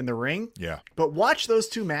now in the ring. Yeah. But watch those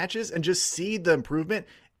two matches and just see the improvement.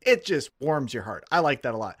 It just warms your heart. I like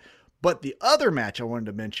that a lot. But the other match I wanted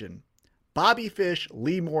to mention, Bobby Fish,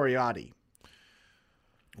 Lee Moriarty.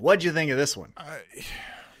 What'd you think of this one?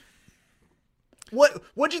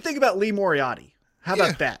 What'd you think about Lee Moriarty? How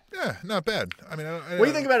about that? Yeah, not bad. I mean, What do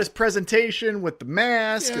you think about his presentation with the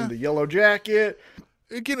mask and the yellow jacket?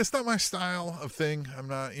 Again, it's not my style of thing. I'm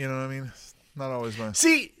not, you know what I mean? It's not always my.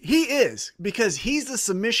 See, he is, because he's the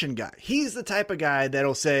submission guy. He's the type of guy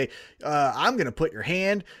that'll say, I'm going to put your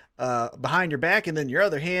hand behind your back and then your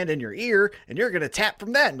other hand in your ear, and you're going to tap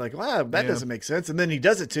from that. And like, wow, that doesn't make sense. And then he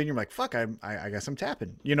does it to you, and you're like, fuck, I guess I'm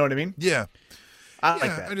tapping. You know what I mean? Yeah. I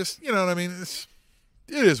like that. I just, you know what I mean?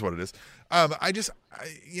 It is what it is.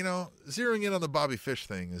 Zeroing in on the Bobby Fish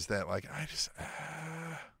thing is that, like,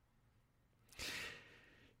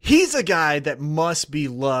 He's a guy that must be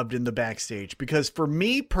loved in the backstage, because for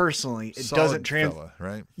me personally, it doesn't translate.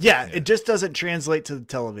 Right? Yeah, it just doesn't translate to the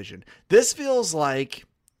television. This feels like,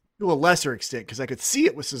 to a lesser extent, because I could see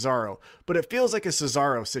it with Cesaro, but it feels like a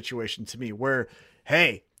Cesaro situation to me where,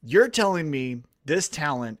 hey, you're telling me this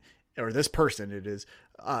talent, or this person it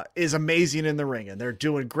is amazing in the ring and they're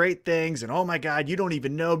doing great things. And oh my God, you don't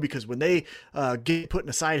even know, because when they get put in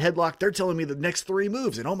a side headlock, they're telling me the next 3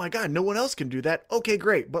 moves. And oh my God, no one else can do that. Okay,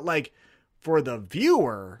 great. But like for the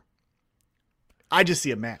viewer, I just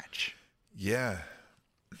see a match. Yeah.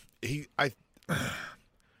 He's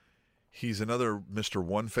another Mr.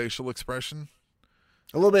 One facial expression.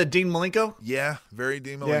 A little bit of Dean Malenko. Yeah. Very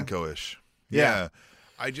Dean Malenko-ish. Yeah.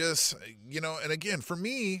 I just, and again, for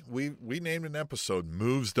me, we named an episode,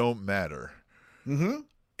 Moves Don't Matter. Mm-hmm.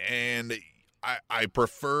 And I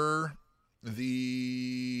prefer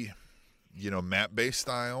the, map-based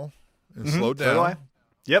style and slow down. So do I.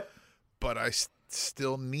 Yep. But I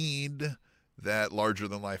still need that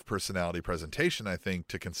larger-than-life personality presentation, I think,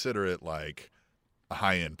 to consider it like a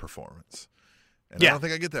high-end performance. And I don't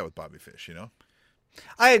think I get that with Bobby Fish,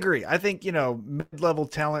 I agree. I think, mid-level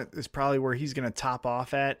talent is probably where he's going to top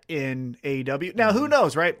off at in AEW. Now, who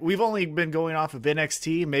knows, right? We've only been going off of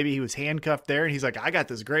NXT. Maybe he was handcuffed there and he's like, I got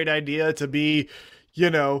this great idea to be,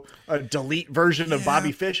 a delete version of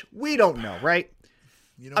Bobby Fish. We don't know, right?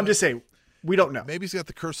 I'm just saying, we don't know. Maybe he's got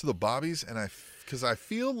the curse of the Bobbies, and because I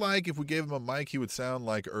feel like if we gave him a mic, he would sound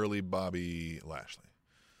like early Bobby Lashley.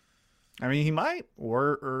 I mean, he might,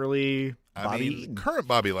 or early Bobby Eaton. Current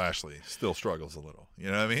Bobby Lashley still struggles a little.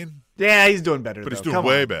 You know what I mean? Yeah, he's doing better. But he's doing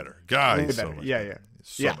way better. God, he's so much better. Yeah. He's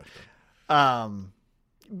so much better.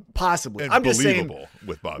 possibly. And I'm just believable saying,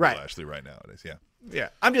 with Bobby right. Lashley right nowadays. Yeah. Yeah.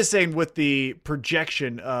 I'm just saying with the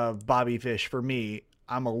projection of Bobby Fish, for me,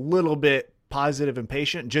 I'm a little bit positive and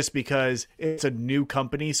patient just because it's a new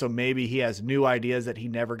company. So maybe he has new ideas that he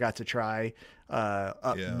never got to try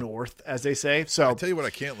up north, as they say. So I tell you what I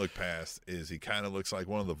can't look past is he kind of looks like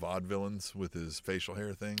one of the vaudevillains with his facial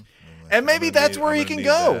hair thing. Like, and maybe that's where he can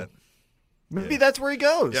go. That. Maybe that's where he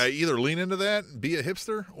goes. Yeah, either lean into that and be a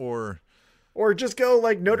hipster or just go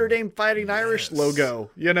like Notre Dame Fighting Irish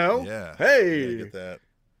logo, you know? Yeah. Hey. Yeah, get that.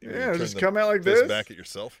 Yeah, just come out like this. Back at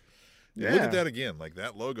yourself. Yeah. Look at that again. Like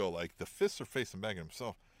that logo, like the fists are facing back at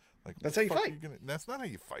himself. Like that's how you fight. That's not how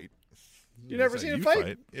you fight. You never seen him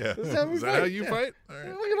fight? Yeah. That's how we Is that fight. how you fight? All right.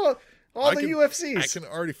 Look at all the UFCs. I can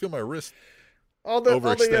already feel my wrist. All the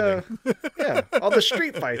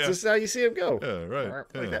street fights. Yeah. This is how you see him go. Yeah, right.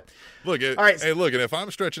 Like that. Look, all right. Hey, look, and if I'm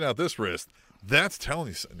stretching out this wrist, that's telling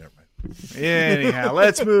you something. Never mind. Anyhow,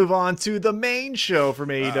 let's move on to the main show from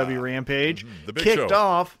AEW Rampage. The big kicked show.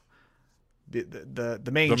 off the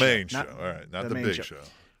main show. The main show. All right, not the big show.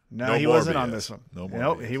 No, he wasn't on this one. No more.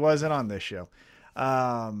 Nope, he wasn't on this show.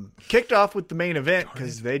 Kicked off with the main event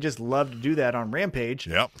because they just love to do that on Rampage.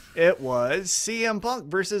 Yep. It was CM Punk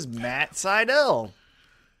versus Matt Sydal.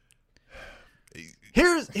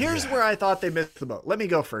 Here's where I thought they missed the boat. Let me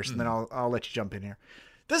go first, and then I'll let you jump in here.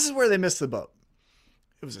 This is where they missed the boat.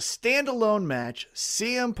 It was a standalone match,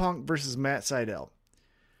 CM Punk versus Matt Sydal.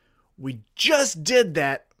 We just did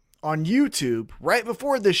that on YouTube right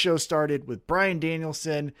before this show started with Bryan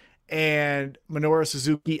Danielson and Minoru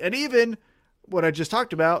Suzuki, and even what I just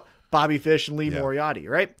talked about, Bobby Fish and Lee Moriarty,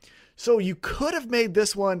 right? So you could have made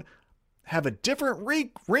this one have a different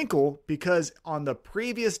wrinkle because on the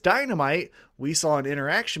previous Dynamite, we saw an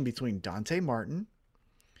interaction between Dante Martin,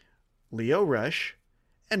 Lio Rush,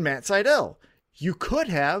 and Matt Sydal. You could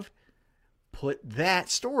have put that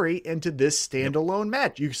story into this standalone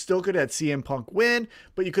match. You still could have had CM Punk win,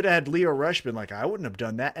 but you could have had Lio Rush been like, I wouldn't have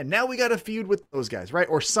done that. And now we got a feud with those guys, right?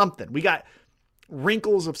 Or something. We got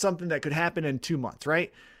wrinkles of something that could happen in 2 months,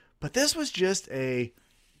 right? But this was just a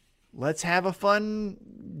let's have a fun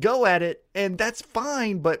go at it, and that's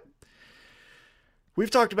fine. But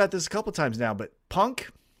we've talked about this a couple times now, but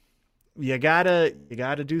Punk, you gotta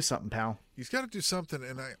do something, pal. He's got to do something,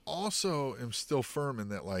 and I also am still firm in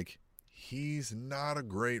that, like, he's not a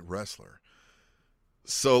great wrestler.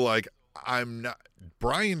 So, like, I'm not.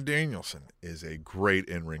 Bryan Danielson is a great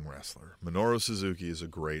in-ring wrestler. Minoru Suzuki is a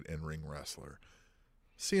great in-ring wrestler.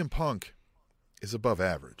 CM Punk is above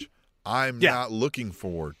average. I'm not looking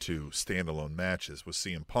forward to standalone matches with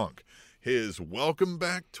CM Punk. His welcome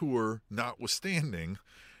back tour notwithstanding,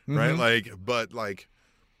 right? Like, but like,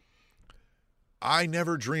 I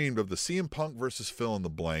never dreamed of the CM Punk versus fill in the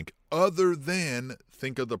blank other than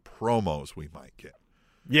think of the promos we might get.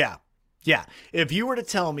 Yeah. Yeah. If you were to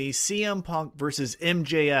tell me CM Punk versus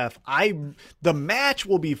MJF, the match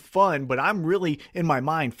will be fun, but I'm really in my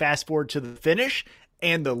mind fast forward to the finish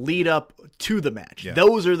and the lead up to the match. Yeah.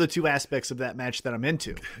 Those are the two aspects of that match that I'm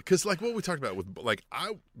into. Because like what we talked about with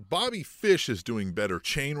Bobby Fish is doing better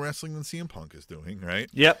chain wrestling than CM Punk is doing, right?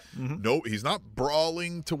 Yep. No, he's not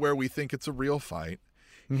brawling to where we think it's a real fight.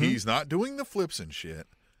 He's not doing the flips and shit.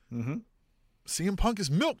 CM Punk is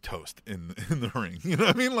milquetoast in the ring. You know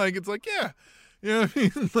what I mean? Like, it's like, yeah. You know what I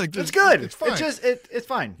mean? Like, it's good. It's fine. It's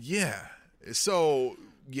fine. Yeah. So,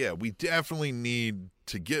 yeah, we definitely need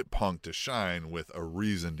to get Punk to shine with a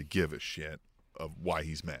reason to give a shit of why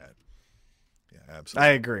he's mad. Yeah, absolutely.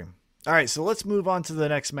 I agree. All right, so let's move on to the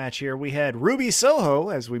next match here. We had Ruby Soho,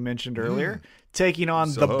 as we mentioned earlier, taking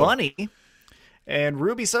on the Bunny. And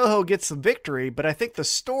Ruby Soho gets the victory, but I think the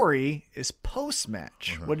story is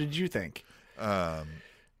post-match. What did you think?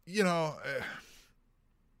 You know,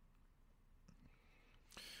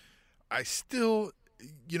 I still,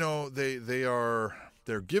 you know,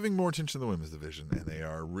 they're giving more attention to the women's division, and they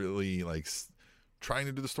are really like trying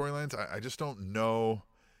to do the storylines. I just don't know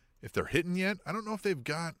if they're hitting yet. I don't know if they've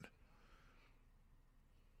got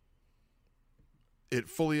it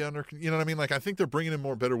fully under, you know what I mean? Like, I think they're bringing in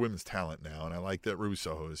more better women's talent now, and I like that Ruby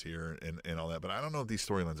Soho is here and all that, but I don't know if these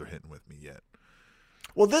storylines are hitting with me yet.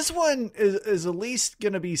 Well, this one is at least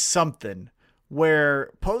going to be something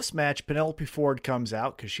where post-match Penelope Ford comes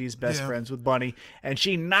out because she's best friends with Bunny, and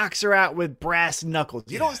she knocks her out with brass knuckles.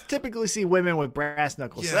 You don't typically see women with brass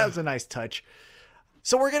knuckles, so that was a nice touch.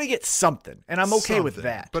 So we're going to get something, and I'm okay with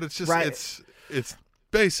that. But it's just, it's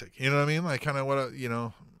basic. You know what I mean? Like, kind of what, you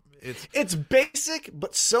know, it's basic,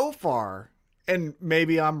 but so far, and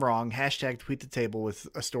maybe I'm wrong, hashtag tweet the table with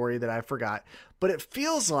a story that I forgot, but it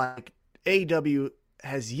feels like AEW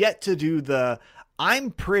has yet to do the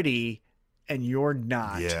I'm pretty and you're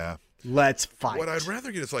not. Yeah. Let's fight. What I'd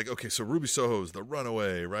rather get is like, okay, so Ruby Soho's the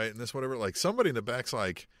runaway, right? And this, whatever. Like, somebody in the back's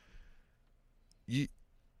like,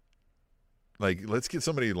 let's get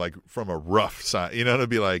somebody like from a rough side, to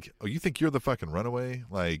be like, oh, you think you're the fucking runaway?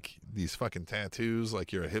 Like, these fucking tattoos,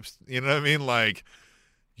 like you're a hipster, you know what I mean? Like,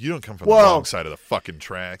 you don't come from the wrong side of the fucking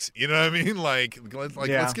tracks, you know what I mean? Like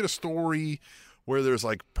let's get a story where there's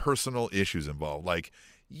like personal issues involved. Like,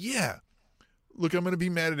 yeah, look, I'm going to be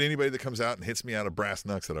mad at anybody that comes out and hits me out of brass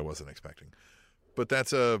knucks that I wasn't expecting. But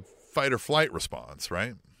that's a fight or flight response,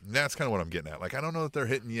 right? And that's kind of what I'm getting at. Like, I don't know that they're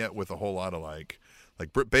hitting yet with a whole lot of like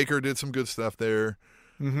Britt Baker did some good stuff there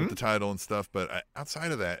with the title and stuff. But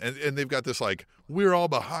outside of that, and they've got this like, we're all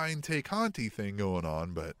behind Tay Conti thing going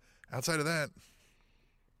on. But outside of that,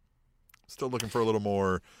 still looking for a little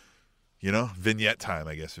more, vignette time,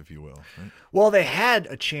 I guess, if you will. Right? Well, they had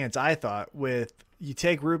a chance, I thought, with you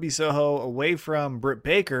take Ruby Soho away from Britt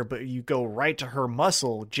Baker, but you go right to her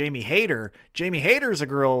muscle, Jamie Hayter. Jamie Hayter's a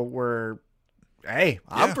girl where, hey,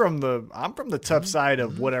 I'm from the tough side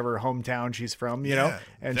of whatever hometown she's from, know,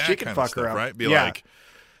 and she can fuck her up, right? Be like,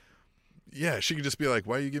 she could just be like,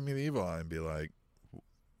 why are you giving me the evil eye? And be like,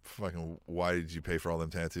 fucking, why did you pay for all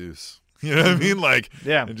them tattoos? You know what I mean? Like,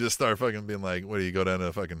 and just start fucking being like, what do you go down to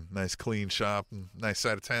a fucking nice clean shop and nice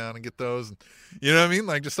side of town and get those? And, you know what I mean?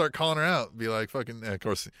 Like, just start calling her out. Be like, fucking, of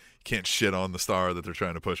course, you can't shit on the star that they're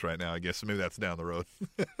trying to push right now, I guess. So maybe that's down the road.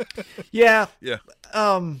 Yeah. Yeah.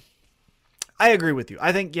 I agree with you.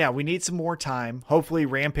 I think, we need some more time. Hopefully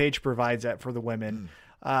Rampage provides that for the women.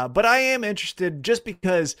 But I am interested just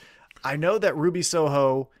because I know that Ruby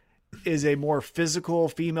Soho is a more physical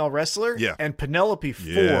female wrestler. Yeah. And Penelope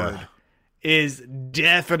Ford is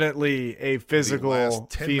definitely a physical the last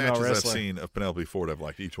 10 female matches wrestler. I've seen of Penelope Ford, I've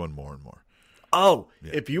liked each one more and more. Oh,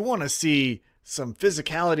 if you want to see some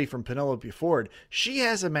physicality from Penelope Ford, she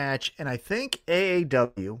has a match, and I think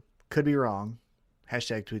AAW, could be wrong,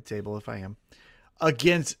 hashtag tweet table if I am,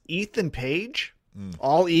 against Ethan Page,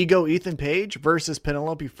 all ego Ethan Page versus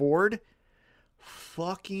Penelope Ford.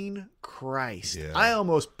 Fucking Christ. Yeah. I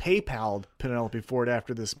almost PayPal'd Penelope Ford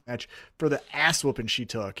after this match for the ass whooping she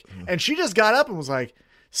took. And she just got up and was like,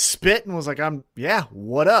 spit and was like,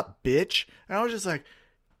 what up, bitch? And I was just like,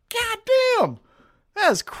 God damn,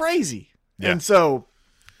 that is crazy. Yeah. And so,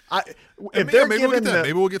 maybe we'll get that.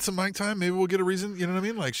 Maybe we'll get some mic time. Maybe we'll get a reason. You know what I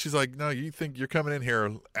mean? Like, she's like, no, you think you're coming in here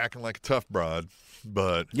acting like a tough broad,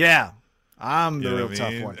 but I'm the real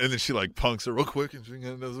tough one. And then she like punks her real quick, and she's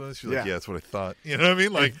like, that's what I thought. You know what I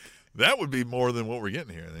mean? Like, that would be more than what we're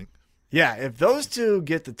getting here, I think. Yeah, if those two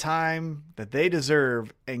get the time that they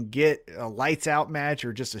deserve and get a lights out match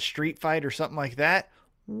or just a street fight or something like that,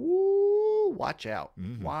 woo, watch out.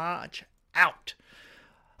 Watch out.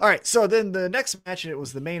 All right, so then the next match, and it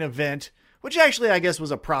was the main event, which actually I guess was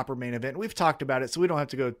a proper main event. We've talked about it, so we don't have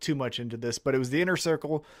to go too much into this, but it was the Inner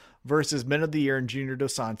Circle versus Men of the Year and Junior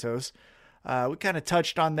Dos Santos. We kind of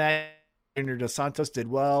touched on that. Junior Dos Santos did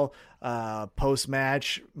well.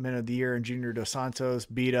 Post-match, Men of the Year and Junior Dos Santos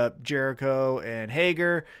beat up Jericho and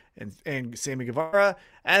Hager and Sammy Guevara.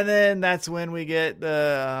 And then that's when we get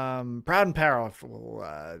the proud and powerful,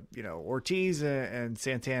 Ortiz and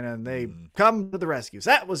Santana, and they come to the rescues.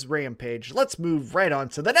 That was Rampage. Let's move right on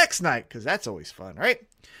to the next night, because that's always fun, right?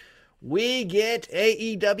 We get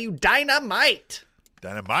AEW Dynamite.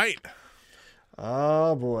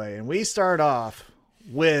 Oh, boy. And we start off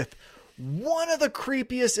with one of the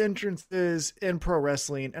creepiest entrances in pro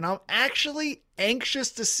wrestling, and I'm actually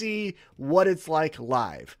anxious to see what it's like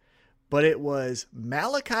live. But it was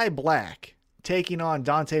Malachi Black taking on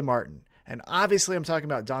Dante Martin. And obviously I'm talking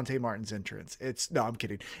about Dante Martin's entrance. I'm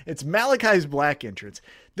kidding. It's Malachi's Black entrance.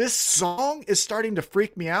 This song is starting to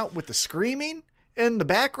freak me out with the screaming in the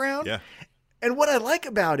background. Yeah. And what I like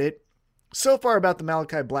about it so far about the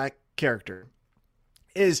Malachi Black character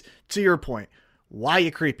is, to your point, why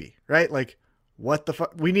you creepy, right? Like, what the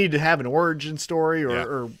fuck? We need to have an origin story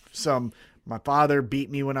or some, my father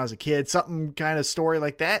beat me when I was a kid, something kind of story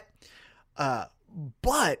like that.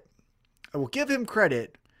 But I will give him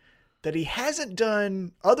credit that he hasn't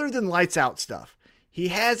done, other than lights out stuff, he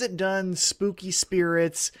hasn't done spooky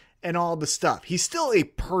spirits and all the stuff. He's still a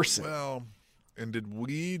person. Well, and did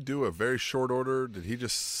we do a very short order? Did he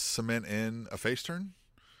just cement in a face turn?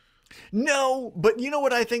 No, but you know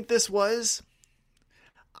what I think this was?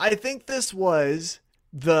 I think this was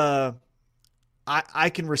the I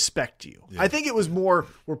can respect you. Yeah. I think it was more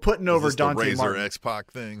we're putting over Dante Razor Martin.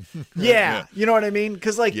 X-Pac thing. Yeah, you know what I mean?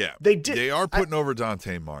 Because they are putting over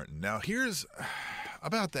Dante Martin. Now here's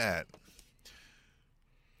about that.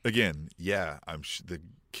 Again, the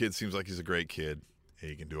kid seems like he's a great kid.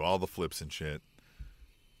 He can do all the flips and shit.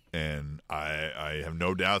 and I have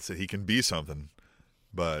no doubts that he can be something.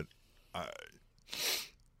 But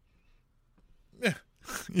yeah,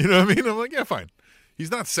 you know what I mean? I'm like, yeah, fine.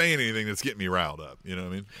 He's not saying anything that's getting me riled up. You know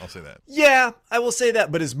what I mean? I'll say that. Yeah, I will say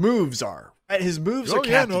that, but his moves are. Right? His moves are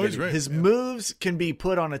captivating. He's great. His moves can be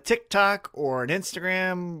put on a TikTok or an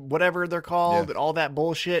Instagram, whatever they're called, and all that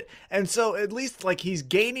bullshit. And so at least like he's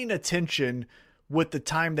gaining attention with the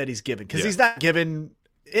time that he's given, because he's not given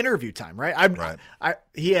interview time, right?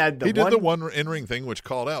 He did the one in-ring thing which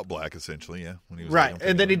called out Black essentially, when he was right,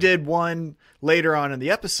 and then he did one later on in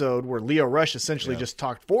the episode where Lio Rush essentially just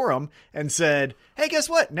talked for him and said, "Hey, guess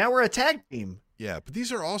what? Now we're a tag team." Yeah, but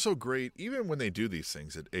these are also great, even when they do these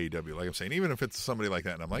things at AEW. Like I'm saying, even if it's somebody like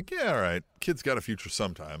that, and I'm like, yeah, all right, kid's got a future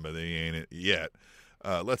sometime, but they ain't it yet.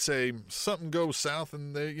 Let's say something goes south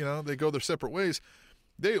and they go their separate ways.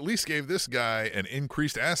 They at least gave this guy an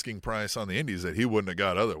increased asking price on the indies that he wouldn't have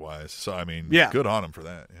got otherwise. So, I mean, good on him for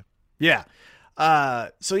that. Yeah.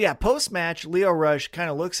 Post-match, Lio Rush kind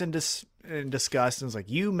of looks in disgust and is like,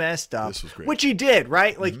 "You messed up," this was great. Which he did,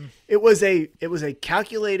 right? Like it was a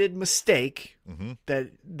calculated mistake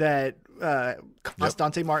that cost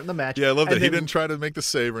Dante Martin the match. Yeah, I love that he didn't try to make the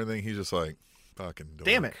save or anything. He's just like, fucking dork.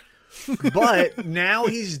 Damn it. But now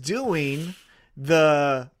he's doing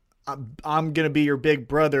the I'm going to be your big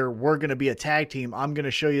brother. We're going to be a tag team. I'm going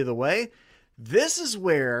to show you the way. This is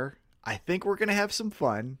where I think we're going to have some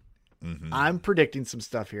fun. I'm predicting some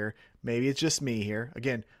stuff here. Maybe it's just me here.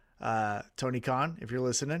 Again, Tony Khan, if you're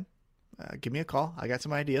listening, give me a call. I got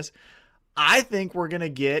some ideas. I think we're going to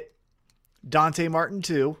get Dante Martin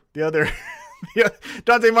too. The other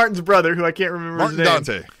Dante Martin's brother, who I can't remember his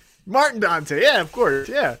name. Martin Dante. Yeah, of course.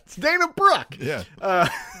 Yeah. It's Dana Brooke. Yeah.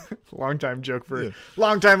 Long time joke for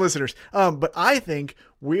long time listeners. But I think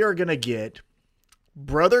we are going to get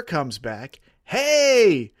brother comes back.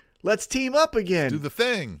 Hey, let's team up again. Do the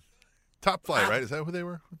thing. Top Flight, right? Is that who they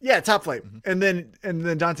were? Yeah, Top Flight. And then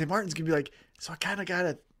Dante Martin's going to be like, so I kind of got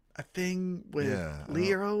a thing with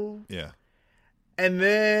Leo. Yeah. And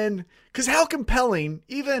then, because how compelling,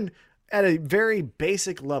 even at a very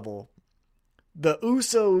basic level, the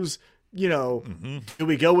Usos, do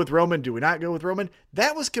we go with Roman? Do we not go with Roman?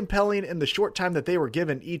 That was compelling in the short time that they were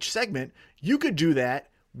given each segment. You could do that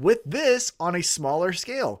with this on a smaller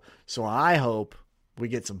scale. So I hope we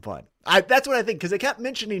get some fun. That's what I think, because they kept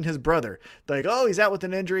mentioning his brother. Like, oh, he's out with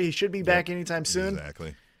an injury. He should be back anytime soon.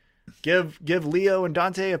 Exactly. Give Leo and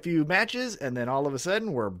Dante a few matches, and then all of a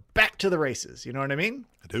sudden we're back to the races. You know what I mean?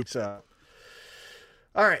 I do. So,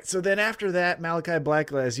 all right. So then after that, Malachi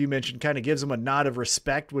Black, as you mentioned, kind of gives him a nod of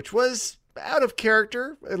respect, which was out of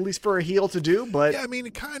character, at least for a heel to do. But yeah, I mean,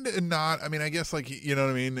 kind of not. I mean, I guess like, you know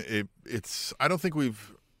what I mean? It's. I don't think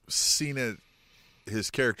we've seen his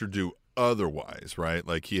character do otherwise, right?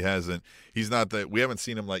 Like he's not that, we haven't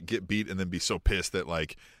seen him like get beat and then be so pissed that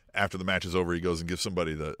like after the match is over he goes and gives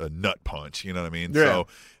somebody a nut punch, you know what I mean? So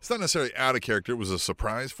it's not necessarily out of character. It was a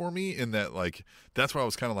surprise for me in that, like, that's why I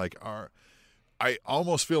was kind of like, I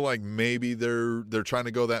almost feel like maybe they're trying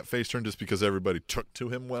to go that face turn just because everybody took to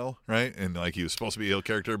him well, right? And like he was supposed to be a heel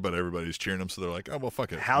character, but everybody's cheering him, so they're like, oh well,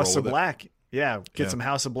 fuck it, House of Black. Get some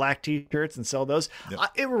House of Black t-shirts and sell those.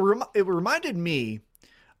 It reminded me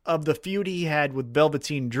of the feud he had with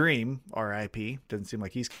Velveteen Dream, R.I.P. Doesn't seem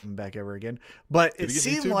like he's coming back ever again. But it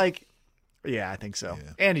seemed like, I think so.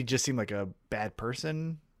 Yeah. And he just seemed like a bad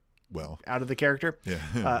person. Well, out of the character. Yeah.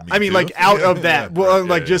 I mean, like out of that. Well,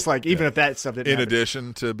 like just like even if that stuff didn't happen. In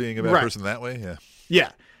addition to being a bad person that way. Yeah.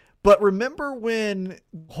 Yeah. But remember when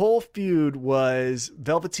the whole feud was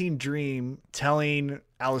Velveteen Dream telling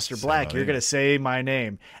Aleister Black, "You're going to say my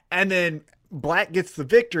name," and then Black gets the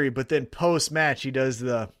victory, but then post-match he does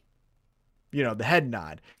the head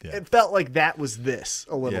nod. Yeah. It felt like that was this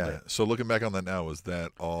a little bit. So looking back on that now, was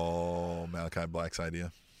that all Malachi Black's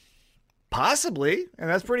idea? Possibly, and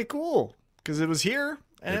that's pretty cool because it was here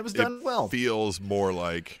and it was done well. Feels more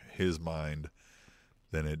like his mind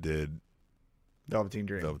than it did Velveteen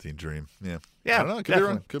Dream. Yeah. I don't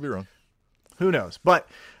know. Could be wrong. Who knows? But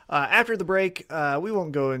after the break, we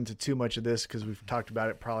won't go into too much of this because we've talked about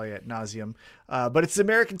it probably ad nauseum. But it's the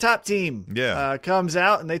American Top Team. Comes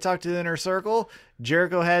out and they talk to the Inner Circle.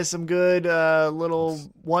 Jericho has some good little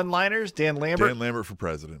one-liners. Dan Lambert for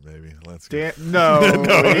president, maybe. Let's go. No,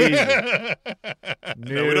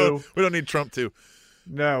 we don't need Trump too.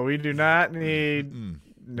 No, we do not need.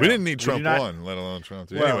 No, we didn't need Trump 1, let alone Trump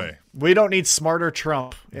 2. Well, anyway, we don't need smarter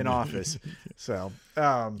Trump in office. So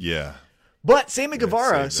yeah. But Sammy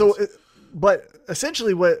Guevara, so But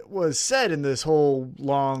essentially what was said in this whole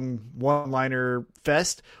long one-liner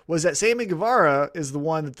fest was that Sammy Guevara is the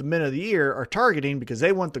one that the Men of the Year are targeting because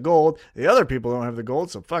they want the gold. The other people don't have the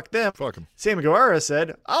gold, so fuck them. Fuck them. Sammy Guevara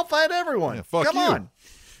said, I'll fight everyone. Yeah, fuck Come you. on.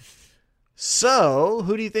 So,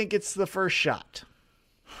 who do you think gets the first shot?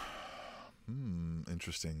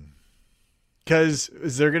 Interesting. Because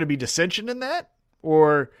is there going to be dissension in that?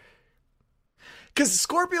 Or... Because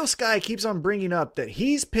Scorpio Sky keeps on bringing up that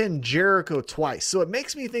he's pinned Jericho twice. So it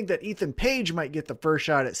makes me think that Ethan Page might get the first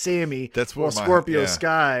shot at Sammy. That's where while Scorpio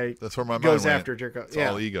Sky That's where my mind goes went. after Jericho. It's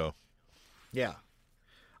all ego. Yeah.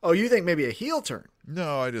 Oh, you think maybe a heel turn?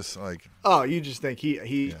 No, I just like... Oh, you just think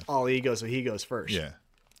he all ego, so he goes first. Yeah.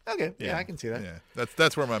 Okay. Yeah, I can see that. Yeah.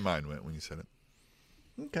 That's where my mind went when you said it.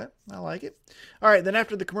 Okay, I like it. All right, then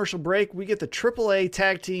after the commercial break, we get the AAA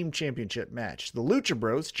Tag Team Championship match. The Lucha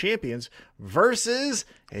Bros champions versus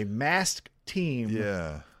a masked team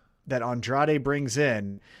that Andrade brings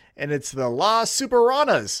in, and it's the Las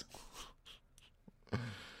Superanas.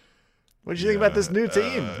 What did you think about this new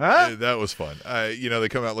team? Huh? That was fun. They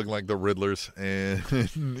come out looking like the Riddlers,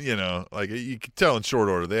 and like you can tell in short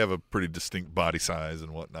order they have a pretty distinct body size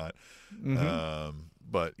and whatnot. Mm-hmm.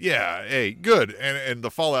 But yeah, hey, good, and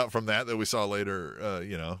the fallout from that we saw later.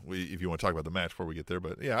 If you want to talk about the match before we get there,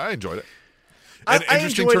 but yeah, I enjoyed it. An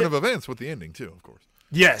interesting turn of events with the ending too, of course.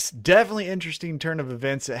 Yes, definitely interesting turn of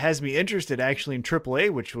events. It has me interested actually in AAA,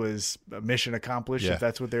 which was a mission accomplished. If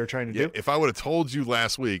that's what they were trying to do. If I would have told you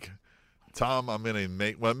last week, Tom, I'm going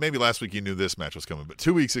to maybe last week you knew this match was coming, but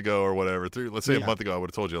 2 weeks ago or whatever, let's say a month ago, I would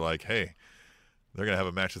have told you like, hey, they're going to have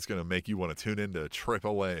a match that's going to make you want to tune into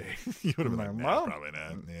AAA. You would have been like, nah, probably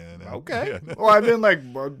not. Yeah, no. Okay. Well, I've been like,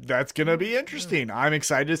 well, that's going to be interesting. I'm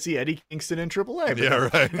excited to see Eddie Kingston in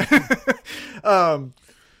AAA. Right.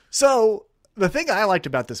 So the thing I liked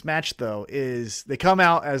about this match, though, is they come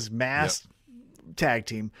out as masked tag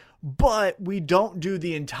team, but we don't do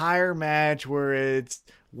the entire match where it's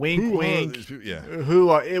wink, wink.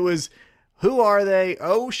 Who are they?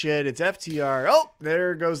 Oh, shit, it's FTR. Oh,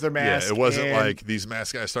 there goes their mask. Yeah, it wasn't like these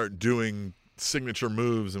masked guys start doing signature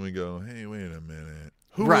moves and we go, hey, wait a minute.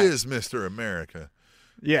 Who is Mr. America?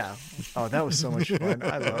 Yeah. Oh, that was so much fun.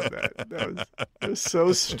 I love that. That was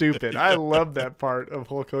so stupid. I love that part of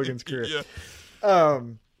Hulk Hogan's career. Yeah.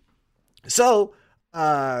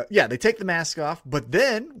 They take the mask off, but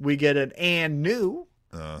then we get an new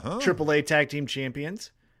AAA Tag Team Champions,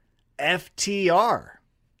 FTR.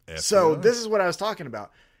 So this is what I was talking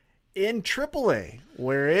about. In AAA,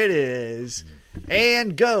 where it is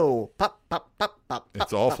and go. Pop, pop, pop, pop.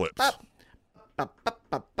 It's all flips. Pop, pop, pop,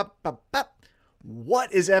 pop, pop, pop, pop.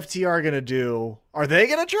 What is FTR going to do? Are they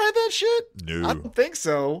going to try that shit? No. I don't think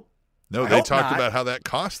so. No, they talked about how that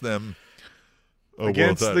cost them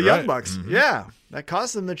against the Young Bucks. Mm-hmm. Yeah, that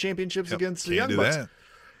cost them the championships against the Young Bucks.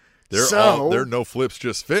 That. They're no flips,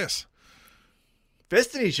 just fists.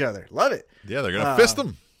 Fisting each other. Love it. Yeah, they're going to fist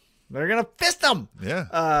them. They're going to fist them. Yeah.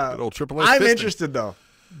 Good old AAA I'm fisting. interested, though.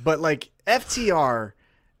 But, like, FTR,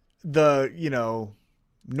 the,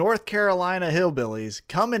 North Carolina hillbillies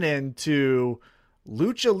coming into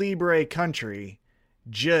Lucha Libre country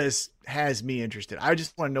just has me interested. I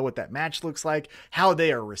just want to know what that match looks like, how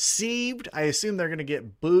they are received. I assume they're going to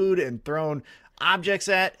get booed and thrown objects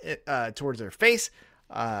towards their face.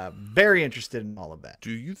 Very interested in all of that.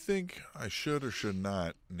 Do you think I should or should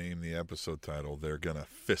not name the episode title They're Gonna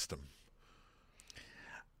Fist Them?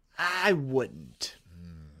 I wouldn't.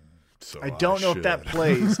 So I don't know if that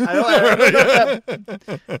plays. I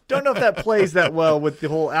don't know if that plays that well with the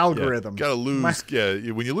whole algorithm. Gotta lose.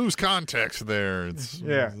 When you lose context there, it's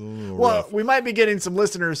a little rough. We might be getting some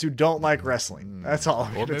listeners who don't like wrestling. That's all.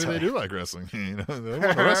 Or maybe they do like wrestling. They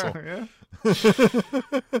want to wrestle.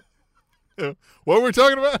 What were we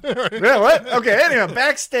talking about? Yeah, what? Okay, anyway,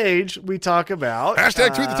 backstage we talk about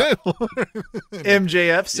hashtag tweet the table.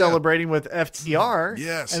 MJF celebrating with FTR.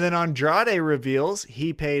 Yes. And then Andrade reveals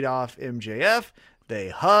he paid off MJF. They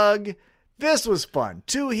hug. This was fun.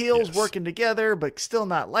 Two heels working together, but still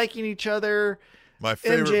not liking each other. My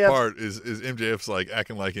favorite part is MJF's like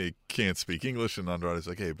acting like he can't speak English, and Andrade's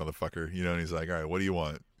like, hey, motherfucker. And he's like, all right, what do you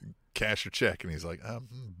want? Cash or check? And he's like,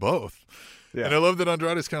 both. Yeah. And I love that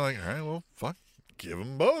Andrade's kind of like, all right, well, fuck, give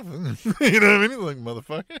them both. You know what I mean? He's like,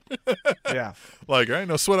 motherfucker. Yeah. Like, all right,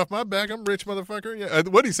 no sweat off my back. I'm rich, motherfucker. Yeah.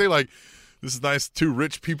 What do you say? Like, this is nice. Two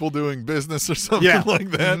rich people doing business or something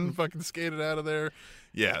like that, and fucking skated out of there.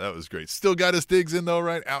 Yeah, that was great. Still got his digs in though,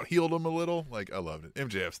 right? Out-heeled him a little. Like, I loved it.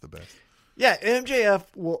 MJF's the best. Yeah, MJF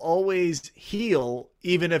will always heel,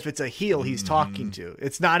 even if it's a heel he's talking to.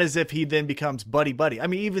 It's not as if he then becomes buddy-buddy. I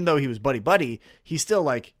mean, even though he was buddy-buddy, he's still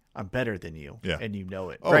like, I'm better than you, and you know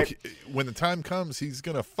it. Oh, right? When the time comes, he's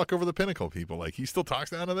gonna fuck over the Pinnacle people. Like he still talks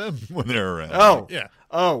down to them when they're around. Oh, yeah.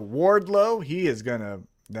 Oh, Wardlow, he is gonna.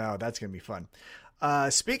 No, that's gonna be fun.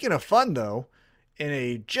 Speaking of fun, though, in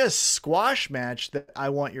a just squash match that I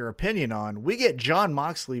want your opinion on, we get Jon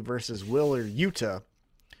Moxley versus Wheeler Yuta.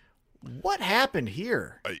 What happened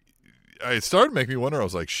here? I started making me wonder. I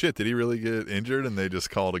was like, shit, did he really get injured and they just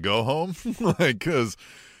called a go home? Like, because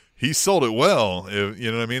he sold it well,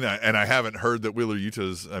 you know what I mean? And I haven't heard that Wheeler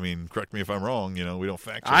Yuta's, I mean, correct me if I'm wrong, you know, we don't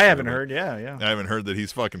fact check. I haven't heard, yeah. I haven't heard that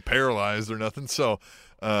he's fucking paralyzed or nothing. So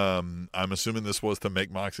I'm assuming this was to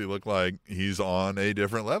make Moxley look like he's on a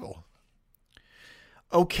different level.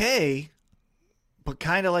 Okay, but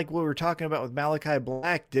kind of like what we were talking about with Malachi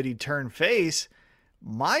Black, did he turn face?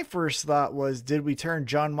 My first thought was, did we turn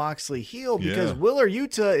Jon Moxley heel? Because Wheeler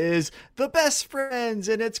Yuta is the best friends,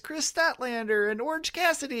 and it's Chris Statlander and Orange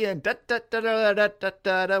Cassidy, and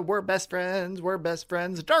we're best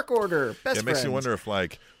friends, Dark Order, best friends. It makes me wonder if,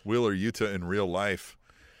 like, Wheeler Yuta in real life,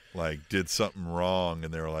 like, did something wrong,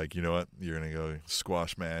 and they were like, you know what, you're going to go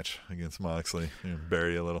squash match against Moxley and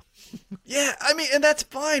bury you a little. Yeah, I mean, and that's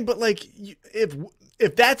fine, but, like, if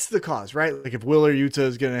that's the cause, right? Like if Wheeler Yuta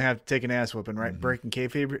is going to have to take an ass whooping, right? Mm-hmm. Breaking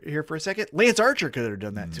kayfabe here for a second. Lance Archer could have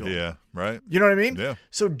done that to him. Yeah, right. You know what I mean? Yeah.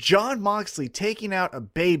 So Jon Moxley taking out a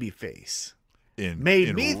baby face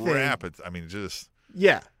made me think.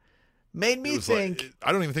 Yeah. Made me think. Like,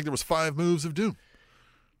 I don't even think there was 5 moves of Doom.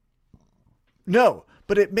 No,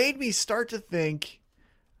 but it made me start to think,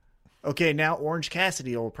 okay, now Orange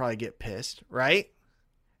Cassidy will probably get pissed, right?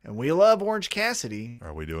 And we love Orange Cassidy.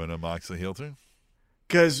 Are we doing a Moxley heel turn?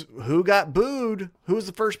 Because who got booed? Who was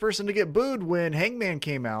the first person to get booed when Hangman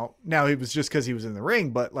came out? Now, it was just because he was in the ring,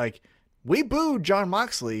 but like we booed Jon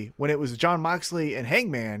Moxley when it was Jon Moxley and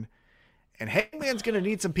Hangman, and Hangman's going to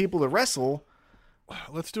need some people to wrestle.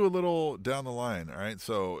 Let's do a little down the line, all right?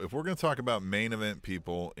 So if we're going to talk about main event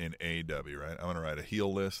people in AEW, right, I'm going to write a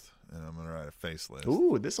heel list, and I'm going to write a face list.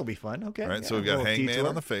 Ooh, this will be fun. Okay. All right, so we've got Hangman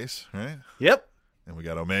on the face, right? Yep. And we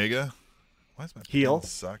got Omega. Why does my heel pen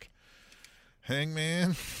suck?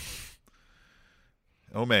 Hangman,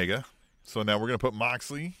 Omega. So now we're going to put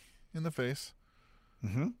Moxley in the face.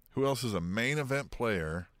 Mm-hmm. Who else is a main event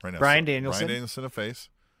player right now? Bryan Danielson. Bryan Danielson, a face.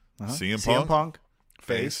 Uh-huh. CM Punk,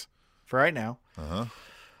 face. For right now.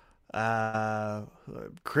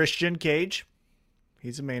 Christian Cage.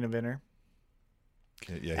 He's a main eventer.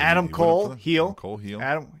 Okay, yeah, Adam Cole, heel. Adam Cole, heel.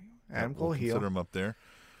 Adam Cole, heel. Consider him up there.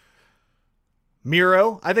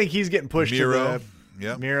 Miro. I think he's getting pushed to the...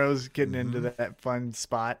 Yep. Miro's getting into that fun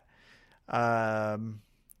spot.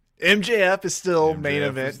 MJF is still main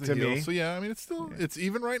event to me. So yeah, I mean it's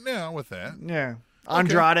even right now with that. Yeah.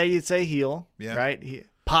 Andrade, okay. You'd say heel. Yeah. Right?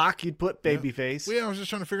 Pac, you'd put babyface. Well, yeah, I was just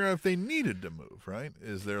trying to figure out if they needed to move, right?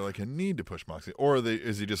 Is there like a need to push Moxley? Or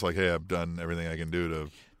is he just like, hey, I've done everything I can do to...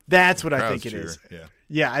 That's what I think it is. Yeah.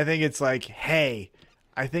 Yeah, I think it's like, hey,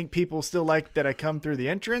 I think people still like that I come through the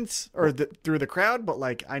entrance or through the crowd, but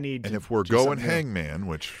like I need. And if we're going Hangman,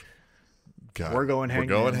 which we're going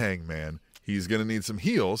Hangman, he's going to need some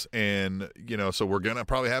heels, and so we're going to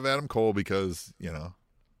probably have Adam Cole because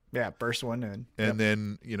burst one in, and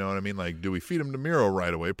then you know what I mean. Like, do we feed him to Miro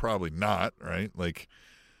right away? Probably not, right? Like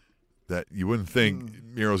that you wouldn't think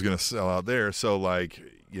Miro's going to sell out there. So like.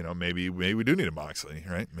 Maybe we do need a Moxley,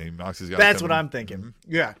 right? Maybe Moxley's got. That's what I'm thinking.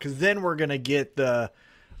 Mm-hmm. Yeah, because then we're gonna get the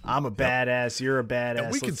I'm a badass, you're a badass.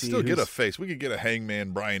 And we can still get a face. We could get a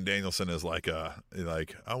Hangman Bryan Danielson as like I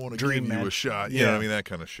want to give you a shot. You know what I mean? That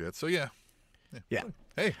kind of shit. So yeah.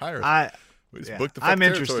 Hey, hire us. I'm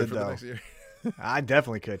interested though. Next year. I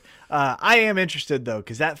definitely could. I am interested though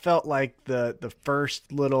because that felt like the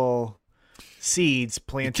first little seeds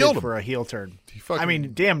planted for a heel turn. I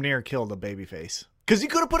mean, damn near killed a babyface. Because you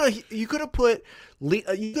could have put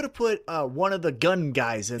one of the gun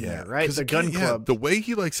guys in there, right? The gun club. The way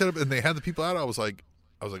he like set up and they had the people out, I was like,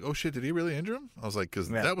 oh shit, did he really injure him? I was like, because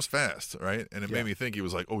that was fast, right? And it made me think he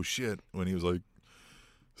was like, oh shit, when he was like,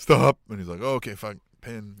 stop, and he's like, oh, okay, fuck,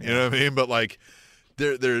 pin, you know what I mean? But like,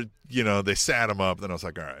 they're they sat him up. Then I was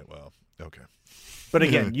like, all right, well, okay. But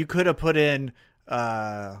again, you could have put in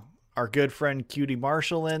our good friend Cutie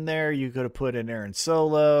Marshall in there. You could have put in Aaron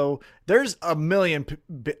Solo. There's a million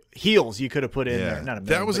heels you could have put in there. Not a million.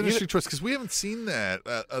 That was an interesting choice because we haven't seen that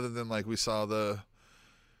other than like we saw the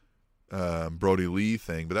Brody Lee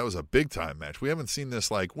thing, but that was a big time match. We haven't seen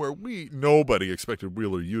this like where nobody expected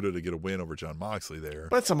Wheeler Yuta to get a win over John Moxley there.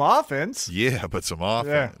 But some offense. Yeah, but some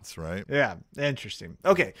offense, right? Yeah, interesting.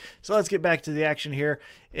 Okay, so let's get back to the action here.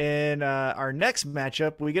 In our next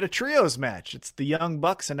matchup, we get a trios match. It's the Young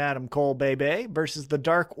Bucks and Adam Cole Bebe versus the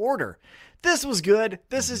Dark Order. This was good.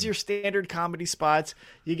 This is your standard comedy spots.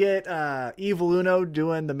 You get Evil Uno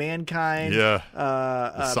doing the Mankind,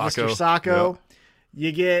 Mr. Sacco. Yeah.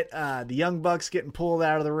 You get the Young Bucks getting pulled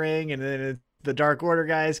out of the ring, and then the Dark Order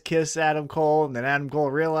guys kiss Adam Cole, and then Adam Cole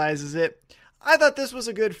realizes it. I thought this was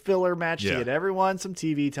a good filler match to get everyone some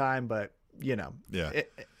TV time, but, you know. Yeah.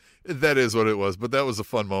 That is what it was, but that was a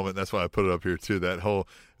fun moment. That's why I put it up here, too. That whole,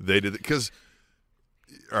 they did it. Because,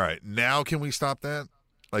 all right, now can we stop that?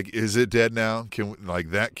 Like, is it dead now? Can we,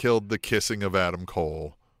 like, that killed the kissing of Adam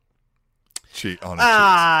Cole.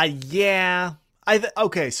 Yeah.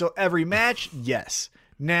 Okay, so every match, yes.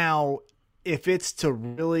 Now, if it's to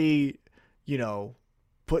really, you know,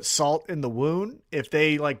 put salt in the wound, if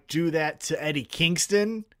they like do that to Eddie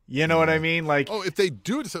Kingston, you know what I mean? Like, if they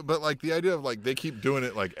do it, but like the idea of like they keep doing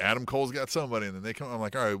it, like Adam Cole's got somebody, and then they come. I'm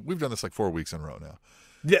like, all right, we've done this like 4 weeks in a row now.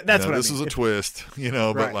 Yeah, that's what I mean. This is a twist, you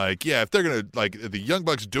know. But like, yeah, if they're gonna like the Young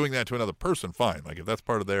Bucks doing that to another person, fine. Like if that's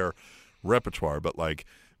part of their repertoire, but like.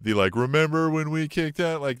 The like, remember when we kicked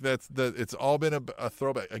out? Like it's all been a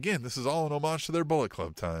throwback. Again, this is all an homage to their Bullet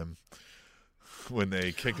Club time when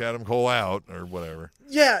they kicked Adam Cole out or whatever.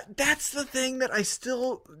 Yeah, that's the thing that I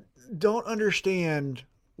still don't understand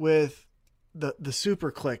with the Super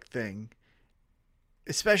Click thing,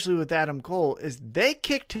 especially with Adam Cole, is they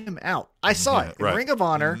kicked him out. I saw it in Ring of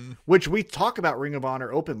Honor, which we talk about Ring of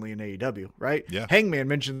Honor openly in AEW, right? Yeah. Hangman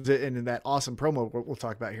mentions it in that awesome promo we'll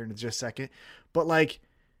talk about here in just a second. But like,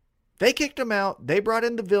 they kicked him out. They brought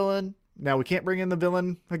in the villain. Now, we can't bring in the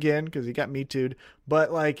villain again because he got Me Too'd.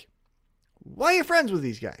 But, like, why are you friends with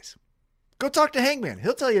these guys? Go talk to Hangman.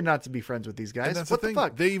 He'll tell you not to be friends with these guys. And that's what the thing.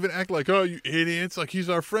 fuck? They even act like, oh, you idiots. Like, he's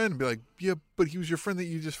our friend. Be like, yeah, but he was your friend that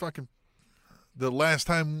you just fucking... The last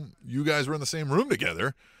time you guys were in the same room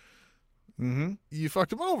together, you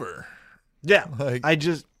fucked him over. Yeah. Like,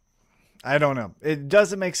 I don't know. It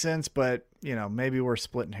doesn't make sense, but, you know, maybe we're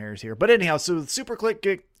splitting hairs here. But anyhow, so the Super Click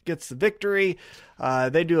gets the victory.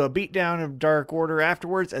 They do a beatdown of Dark Order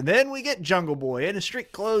afterwards, and then we get Jungle Boy in his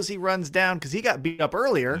street clothes. He runs down because he got beat up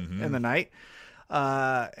earlier in the night,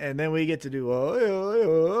 and then we get to do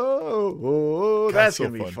that's so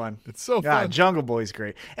gonna be fun. It's so fun. Jungle Boy's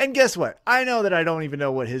great. And guess what? I know that I don't even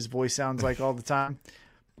know what his voice sounds like all the time,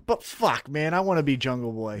 but fuck, man, I want to be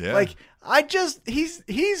Jungle Boy. Yeah. Like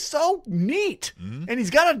he's so neat, and he's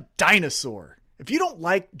got a dinosaur. If you don't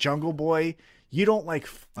like Jungle Boy, you don't like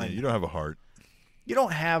fun. Yeah, you don't have a heart. You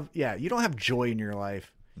don't have joy in your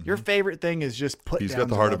life. Your favorite thing is just put down He's got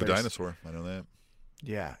the heart of a others. dinosaur. I know that.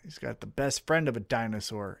 Yeah, he's got the best friend of a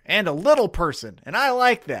dinosaur and a little person, and I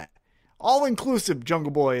like that. All-inclusive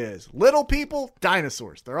Jungle Boy is. Little people,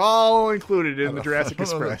 dinosaurs. They're all included in the Jurassic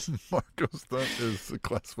Express. Marco Stunt is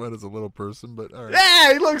classified as a little person, but all right.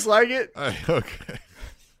 Yeah, he looks like it. Okay.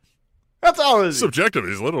 That's all it is. Subjective.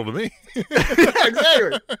 He's little to me.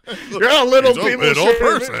 Exactly. You're a little people. He's a little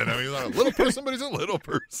person. I mean, he's not a little person, but he's a little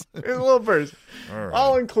person. He's a little person. All right.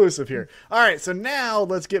 All inclusive here. All right, so now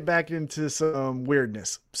let's get back into some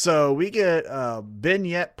weirdness. So we get a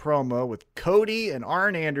vignette promo with Cody and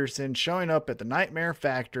Arn Anderson showing up at the Nightmare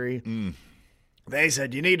Factory. They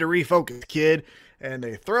said, you need to refocus, kid. And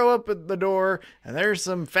they throw up at the door, and there's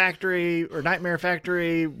some Nightmare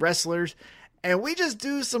Factory wrestlers. And we just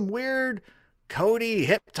do some weird Cody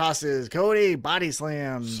hip tosses, Cody body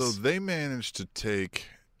slams. So they managed to take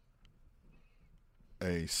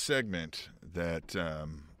a segment that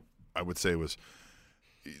I would say was,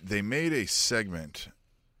 they made a segment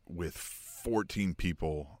with 14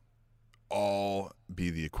 people all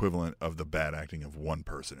be the equivalent of the bad acting of one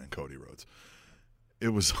person in Cody Rhodes. It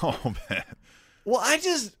was all bad. Well,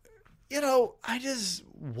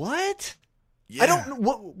 what? Yeah. I don't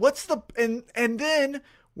know what's the and then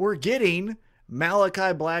we're getting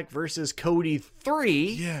Malachi Black versus Cody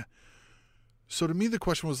 3. Yeah. So to me, the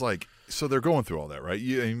question was like, so they're going through all that, right?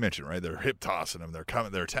 You mentioned, right? They're hip tossing him, they're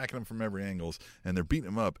attacking him from every angles, and they're beating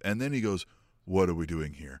him up. And then he goes, "What are we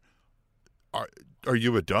doing here? Are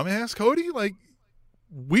you a dumbass, Cody? Like,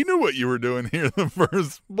 we knew what you were doing here the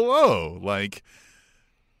first blow. Like,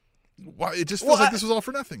 why? It just feels like this was all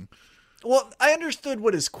for nothing." Well, I understood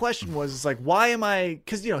what his question was. It's like, why am I?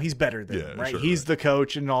 Because he's better than him, right? Sure, he's the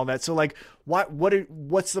coach and all that. So like,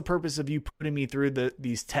 what's the purpose of you putting me through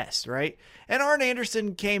these tests, right? And Arn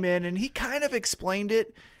Anderson came in and he kind of explained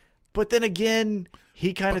it, but then again,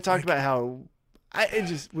 he kind of talked about how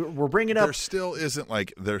we're bringing up. There still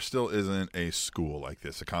isn't a school like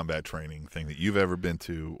this, a combat training thing that you've ever been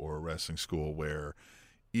to, or a wrestling school where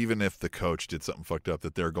even if the coach did something fucked up,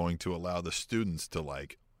 that they're going to allow the students to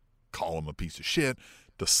like call him a piece of shit,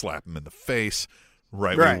 to slap him in the face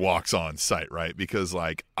when he walks on site, right? Because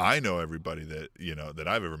like I know everybody that that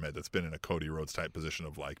I've ever met that's been in a Cody Rhodes type position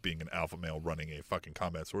of like being an alpha male running a fucking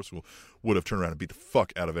combat sports school would have turned around and beat the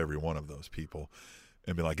fuck out of every one of those people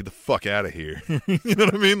and be like, get the fuck out of here. You know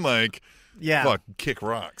what I mean? Like, fuck, kick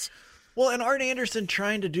rocks. Well, and Arn Anderson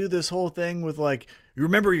trying to do this whole thing with like, you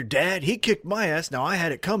remember your dad? He kicked my ass. Now I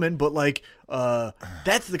had it coming, but like,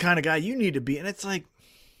 that's the kind of guy you need to be. And it's like,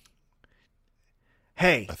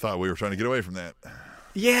 hey, I thought we were trying to get away from that.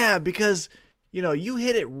 Yeah, because, you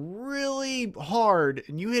hit it really hard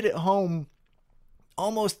and you hit it home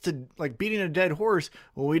almost to like beating a dead horse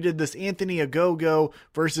when we did this Anthony Ogogo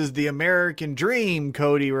versus the American Dream,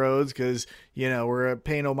 Cody Rhodes, because, we're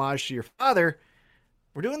paying homage to your father.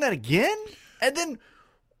 We're doing that again? And then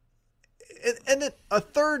a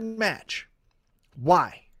third match.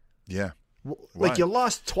 Why? Yeah. Like you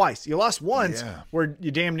lost twice. You lost once where you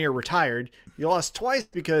damn near retired. You lost twice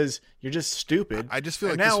because you're just stupid. I just feel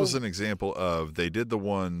like this was an example of, they did the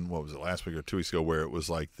one, what was it, last week or 2 weeks ago, where it was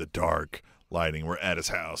like the dark lighting. We're at his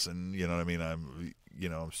house and you know what I mean? I'm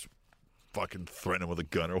fucking threatening with a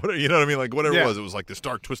gun or whatever. You know what I mean? Like whatever it was like this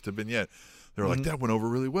dark twisted vignette. They were like, that went over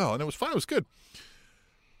really well. And it was fine. It was good.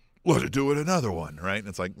 Let's do it another one, right? And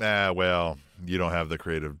it's like, well, you don't have the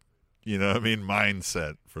creative,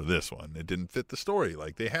 mindset for this one. It didn't fit the story.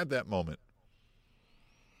 Like they had that moment.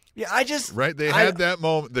 Yeah, They had that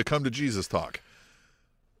moment, the come to Jesus talk.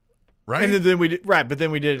 Right? And then we did, but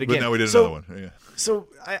then we did it again. But now we did another one. Yeah. So,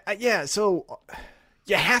 so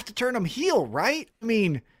you have to turn him heel, right? I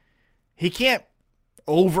mean, he can't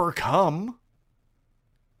overcome.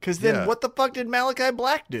 Because then what the fuck did Malachi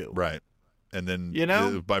Black do? Right. And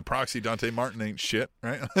then, by proxy, Dante Martin ain't shit,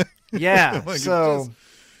 right? Yeah. Like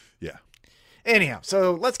yeah. Anyhow,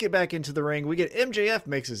 so let's get back into the ring. We get MJF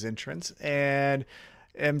makes his entrance, and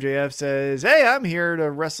MJF says, hey, I'm here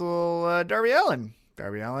to wrestle Darby Allin.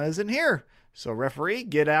 Darby Allin isn't here. So referee,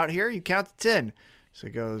 get out here. You count to 10. So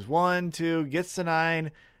it goes 1, 2, gets to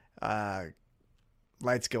 9.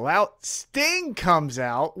 Lights go out. Sting comes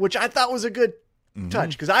out, which I thought was a good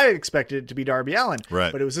touch because I expected it to be Darby Allin,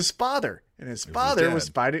 right? But it was his father, and his father was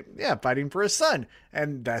fighting for his son,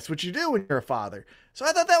 and that's what you do when you're a father. So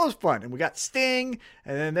I thought that was fun, and we got Sting,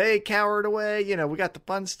 and then they cowered away. We got the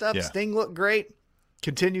fun stuff. Yeah. Sting looked great.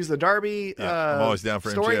 Continues the Darby. I'm always down for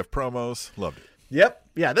story. MJF promos. Loved it. Yep.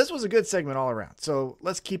 Yeah, this was a good segment all around. So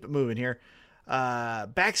let's keep it moving here.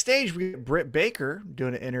 Backstage, we get Britt Baker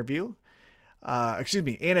doing an interview.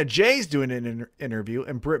 Anna Jay's doing an interview,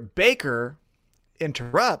 and Britt Baker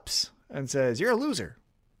interrupts and says, you're a loser.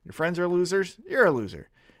 Your friends are losers. You're a loser.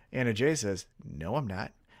 Anna Jay says, no, I'm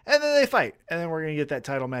not. And then they fight. And then we're going to get that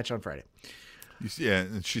title match on Friday.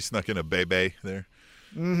 And she snuck in a Bebe there.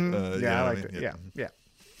 Mm-hmm. I liked it. Yeah.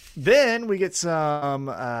 Then we get some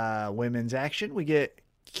women's action. We get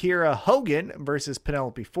Kiera Hogan versus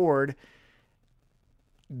Penelope Ford.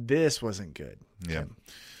 This wasn't good. Yeah.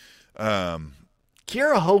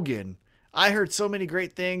 Kiera Hogan, I heard so many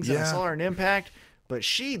great things, and I saw her in Impact, but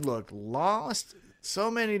she looked lost so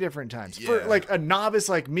many different times. Yeah. For like a novice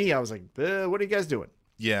like me, I was like, what are you guys doing?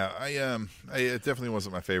 Yeah, it definitely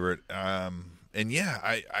wasn't my favorite. I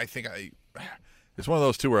think it's one of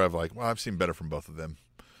those two where I've seen better from both of them.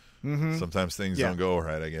 Mm-hmm. Sometimes things don't go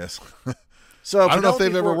right, I guess. So I don't know if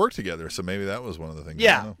they've ever worked together, so maybe that was one of the things.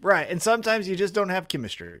 Yeah, right. And sometimes you just don't have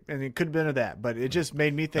chemistry, and it could have been of that, but it just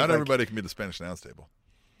made me think. Not everybody can be the Spanish announce table.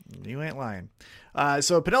 You ain't lying.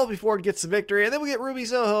 So Penelope Ford gets the victory, and then we get Ruby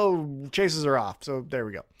Soho chases her off. So there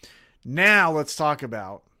we go. Now let's talk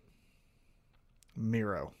about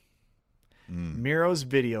Miro. Miro's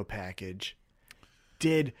video package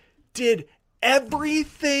did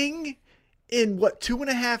everything in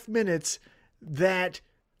 2.5 minutes that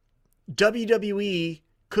WWE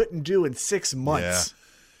couldn't do in 6 months. Yeah.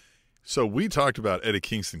 So we talked about Eddie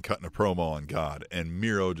Kingston cutting a promo on God, and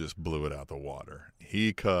Miro just blew it out the water.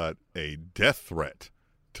 He cut a death threat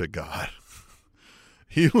to God.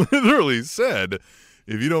 He literally said,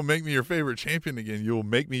 if you don't make me your favorite champion again, you'll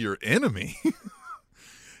make me your enemy.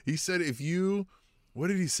 He said, if you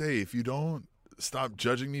don't stop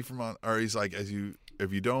judging me from on, or he's like, if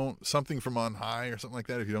you don't something from on high or something like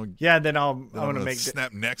that, if you don't, then I'm gonna make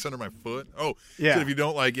snap necks under my foot. Oh, yeah. If you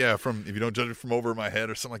don't if you don't judge it from over my head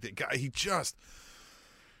or something like that, guy, he just.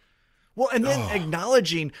 Well, and then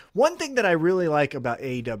acknowledging one thing that I really like about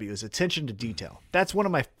AEW is attention to detail. That's one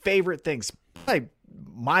of my favorite things.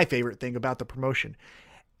 my favorite thing about the promotion.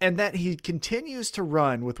 And that he continues to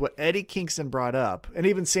run with what Eddie Kingston brought up, and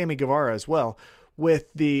even Sammy Guevara as well,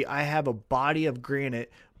 with the I have a body of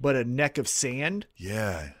granite but a neck of sand.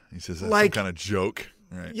 Yeah. He says that's some kind of joke.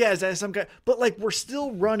 Right. Yeah, is that some kind? But like we're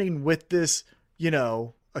still running with this,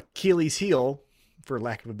 Achilles heel, for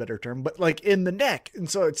lack of a better term, but like in the neck. And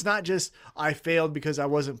so it's not just I failed because I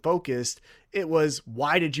wasn't focused. It was,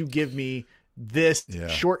 why did you give me this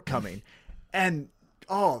shortcoming? And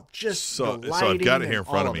just so I've got it here in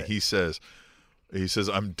front of me. He says,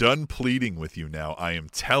 I'm done pleading with you now. I am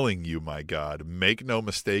telling you, my God, make no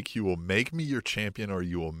mistake. You will make me your champion or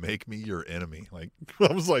you will make me your enemy. Like,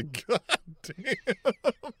 I was like, God damn.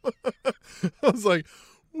 I was like,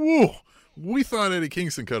 whoa. We thought Eddie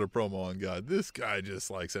Kingston cut a promo on God. This guy just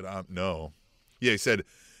like said, no. Yeah, he said,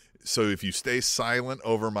 so if you stay silent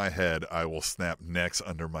over my head, I will snap necks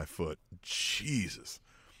under my foot. Jesus.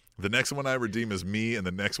 The next one I redeem is me, and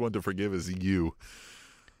the next one to forgive is you.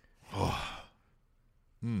 Oh.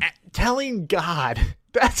 Telling God,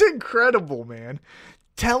 that's incredible, man.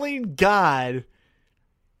 Telling God,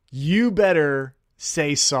 you better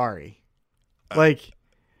say sorry. Like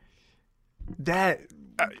that.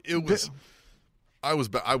 I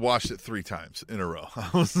watched it 3 times in a row.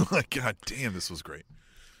 I was like, God damn, this was great.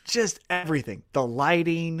 Just everything, the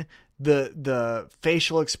lighting, the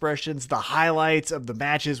facial expressions, the highlights of the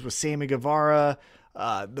matches with Sammy Guevara,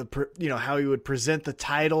 how he would present the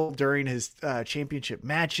title during his championship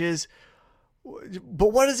matches. But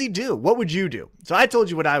what does he do? What would you do? So I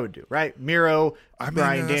told you what I would do, right? Miro,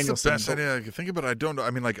 Bryan Danielson. That's the best idea I can think of, but I don't know.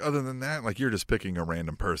 I mean, like, other than that, like, you're just picking a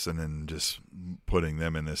random person and just putting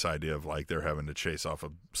them in this idea of, like, they're having to chase off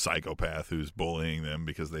a psychopath who's bullying them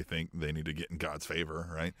because they think they need to get in God's favor,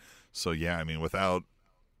 right? So, yeah, I mean, without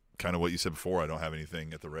kind of what you said before, I don't have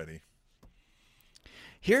anything at the ready.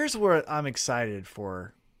 Here's what I'm excited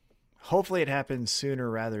for. Hopefully it happens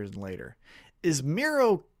sooner rather than later. Is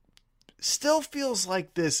Miro still feels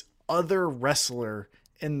like this other wrestler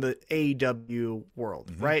in the AEW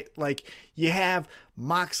world, right? Like you have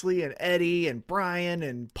Moxley and Eddie and Bryan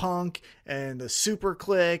and Punk and the Super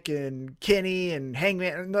Click and Kenny and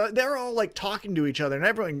Hangman. And they're all like talking to each other, and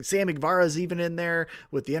everyone, Sammy Guevara's even in there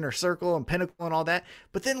with the Inner Circle and Pinnacle and all that.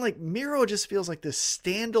 But then like Miro just feels like this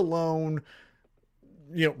standalone,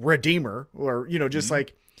 redeemer, or, just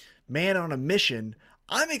like man on a mission.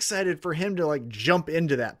 I'm excited for him to like jump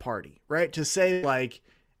into that party, right? To say like,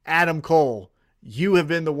 Adam Cole, you have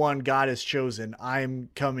been the one God has chosen. I'm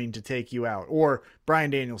coming to take you out. Or Bryan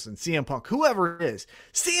Danielson, CM Punk, whoever it is.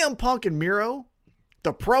 CM Punk and Miro,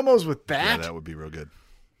 the promos with that. Yeah, that would be real good.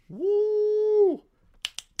 Woo!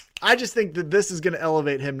 I just think that this is going to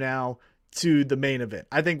elevate him now to the main event.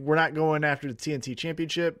 I think we're not going after the TNT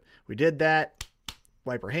Championship. We did that.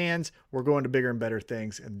 Wipe our hands. We're going to bigger and better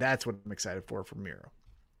things. And that's what I'm excited for Miro.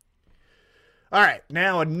 All right,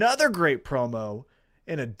 now another great promo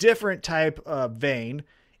in a different type of vein.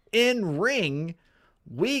 In ring,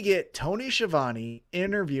 we get Tony Schiavone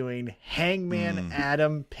interviewing Hangman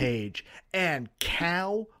Adam Page. And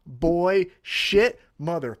cowboy shit,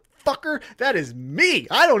 motherfucker, that is me.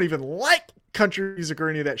 I don't even like country music or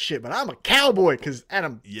any of that shit, but I'm a cowboy because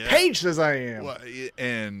Adam Page says I am. Well,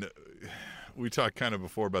 and we talked kind of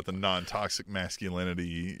before about the non-toxic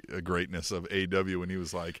masculinity greatness of AEW, and he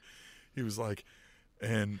was like,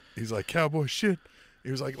 and he's like, cowboy shit.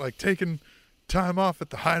 He was like taking time off at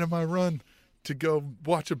the height of my run to go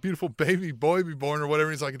watch a beautiful baby boy be born or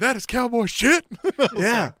whatever. He's like, that is cowboy shit.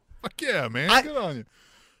 Yeah. Like, fuck yeah, man. Good on you.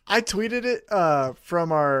 I tweeted it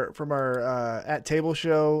from our at Table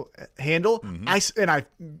Show handle. Mm-hmm. I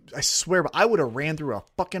swear, but I would have ran through a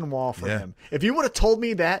fucking wall for him. If you would have told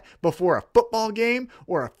me that before a football game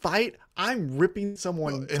or a fight, I'm ripping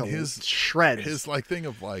someone to shreds. His like thing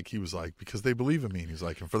of like, he was like, because they believe in me. And he's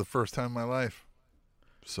like, and for the first time in my life,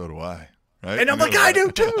 so do I. Right? And I'm like, I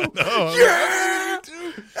do too. Yeah,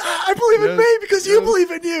 I believe in me because you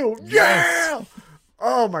believe in you. Yes. Yeah.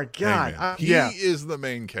 Oh my God. He is the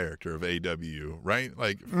main character of AEW, right?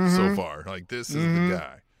 Like so far, like this is the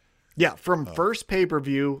guy. Yeah. From first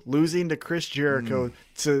pay-per-view, losing to Chris Jericho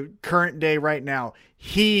to current day right now,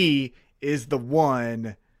 he is the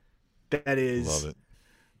one that is love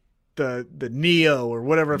it. The Neo or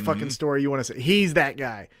whatever fucking story you want to say. He's that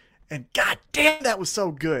guy. And God damn, that was so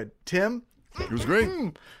good. Tim? It was great.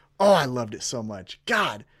 Oh, I loved it so much.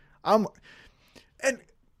 God. And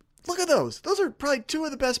look at those. Those are probably two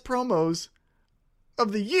of the best promos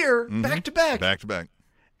of the year, back to back. Back to back.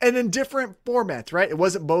 And in different formats, right? It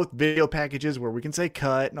wasn't both video packages where we can say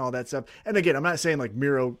cut and all that stuff. And again, I'm not saying like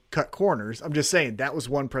Miro cut corners. I'm just saying that was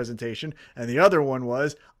one presentation. And the other one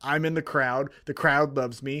was, I'm in the crowd. The crowd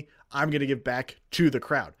loves me. I'm going to give back to the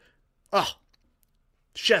crowd. Oh,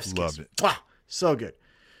 chef's Loved kiss. it. Wow, so good.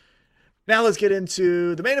 Now let's get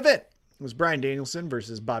into the main event. It was Bryan Danielson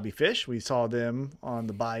versus Bobby Fish. We saw them on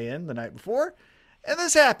the buy-in the night before. And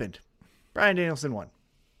this happened. Bryan Danielson won.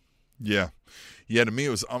 Yeah. Yeah, to me it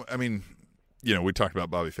was, I mean, you know, we talked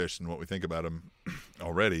about Bobby Fish and what we think about him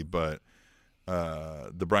already, but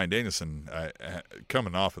the Bryan Danielson,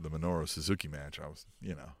 coming off of the Minoru Suzuki match, I was,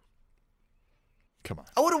 you know, come on.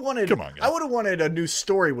 I would have wanted, Come on, guys. I would have wanted a new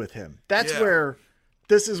story with him. That's Yeah. where,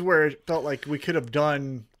 this is where it felt like we could have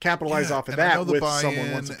capitalized off of and I know that the with buy-in,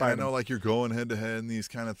 someone wants to fight I know him. like you're going head to head in these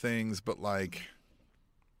kind of things, but like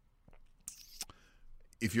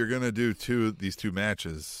if you're going to do these two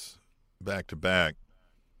matches back to back,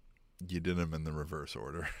 you did them in the reverse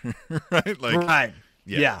order, right? Like, Right.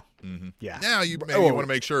 yeah. Yeah. Mm-hmm. Yeah. Now you want to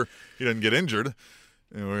make sure he doesn't get injured,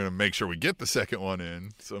 and we're going to make sure we get the second one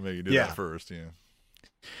in. So maybe you do that first. Yeah.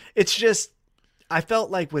 It's just, I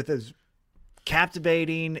felt like with as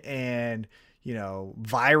captivating and, you know,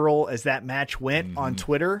 viral as that match went on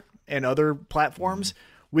Twitter and other platforms,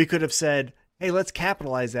 we could have said, hey, let's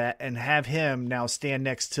capitalize that and have him now stand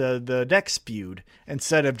next to the next feud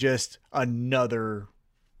instead of just another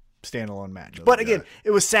standalone match. But again,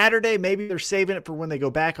 it was Saturday. Maybe they're saving it for when they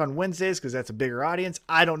go back on Wednesdays because that's a bigger audience.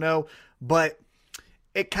 I don't know. But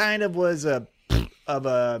it kind of was a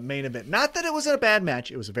main event. Not that it wasn't a bad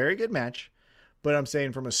match. It was a very good match. But I'm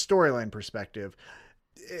saying from a storyline perspective,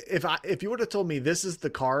 if you would have told me this is the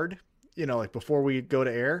card, you know, like before we go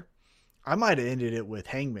to air, I might have ended it with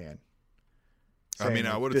Hangman. I mean,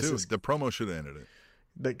 I would have too. Is, the promo should have ended it.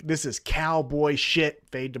 this is cowboy shit,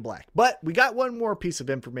 fade to black. But we got one more piece of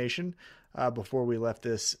information before we left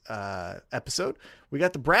this episode. We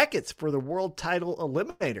got the brackets for the world title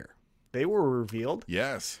eliminator. They were revealed.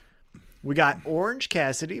 Yes. We got Orange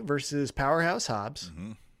Cassidy versus Powerhouse Hobbs.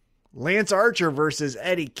 Mm-hmm. Lance Archer versus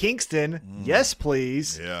Eddie Kingston. Yes,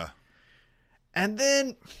 please. Yeah. And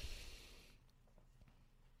then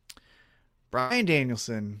Bryan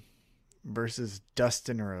Danielson versus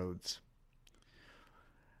Dustin Rhodes.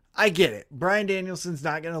 I get it. Bryan Danielson's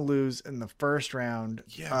not going to lose in the first round.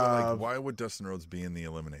 Yeah, but like, why would Dustin Rhodes be in the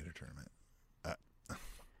Eliminator tournament?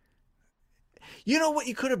 You know what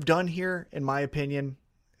you could have done here, in my opinion?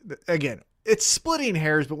 Again, it's splitting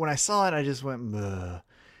hairs, but when I saw it, I just went, ugh.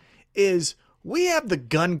 Is we have the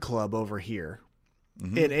Gun Club over here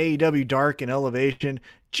in AEW Dark and Elevation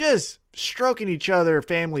just stroking each other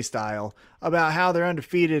family style about how they're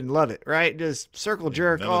undefeated and love it, right? Just circle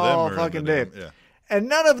jerk all fucking day. Yeah. And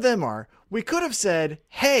none of them are. We could have said,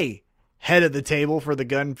 hey, head of the table for the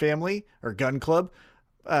Gun family or Gun Club,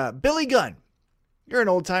 Billy Gunn. You're an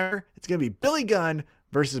old timer. It's going to be Billy Gunn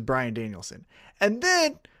versus Bryan Danielson. And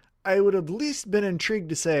then I would have at least been intrigued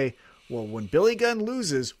to say, well, when Billy Gunn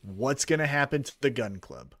loses, what's going to happen to the Gun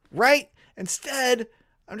Club? Right? Instead,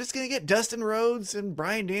 I'm just going to get Dustin Rhodes and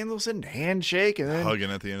Bryan Danielson handshake and then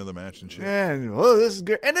hugging at the end of the match and shit. And, oh, this is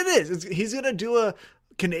good. And it is. He's going to do a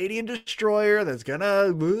Canadian Destroyer that's going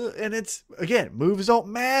to, and it's, again, moves don't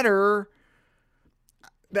matter.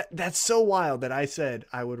 That's so wild that I said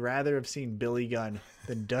I would rather have seen Billy Gunn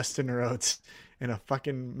than Dustin Rhodes in a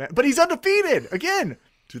fucking match. But he's undefeated. Again.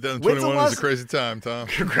 2021 is a crazy time, Tom.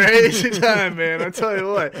 Crazy time, man. I tell you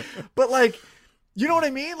what. But like, you know what I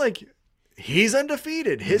mean? Like, he's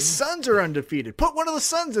undefeated. His sons are undefeated. Put one of the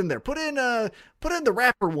sons in there. Put in the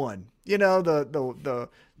rapper one. You know, the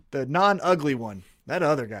non-ugly one. That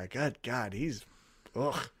other guy. Good God, he's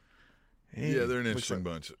ugh. Yeah, they're an interesting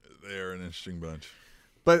bunch. They are an interesting bunch.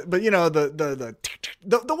 But you know, the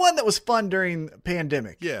one that was fun during the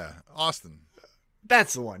pandemic. Yeah, Austin.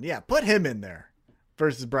 That's the one. Yeah, put him in there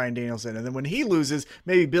versus Bryan Danielson. And then when he loses,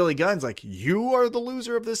 maybe Billy Gunn's like, you are the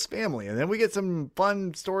loser of this family. And then we get some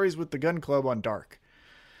fun stories with the Gun Club on Dark.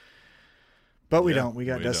 But we don't. We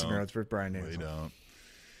got Dustin Rhodes versus Bryan Danielson. We don't.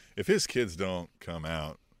 If his kids don't come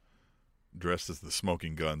out dressed as the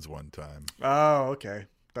Smoking Guns one time. Oh, okay.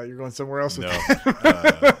 Thought you were going somewhere else with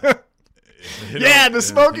that. Yeah, the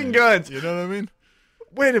Smoking Guns. You know what I mean?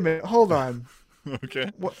 Wait a minute. Hold on.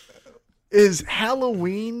 Okay. What is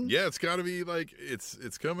Halloween? Yeah, it's got to be like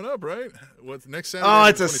it's coming up, right? What's next Saturday? Oh,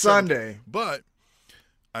 it's a Sunday. But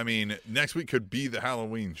I mean, next week could be the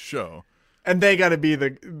Halloween show, and they got to be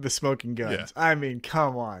the Smoking Guns. Yeah. I mean,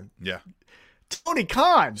 come on. Yeah. Tony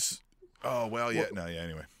Khan. Oh well, yeah, no, yeah.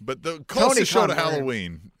 Anyway, but the closest show to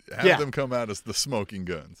Halloween, have them come out as the Smoking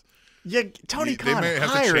Guns. Yeah, Tony Khan. They may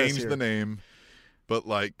have to change the name, but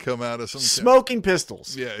like come out of some smoking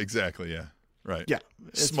pistols. Yeah, exactly. Yeah, right. Yeah,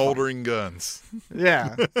 smoldering guns.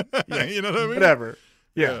 Yeah. Yeah, you know what I mean. Whatever.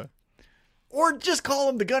 Yeah. Or just call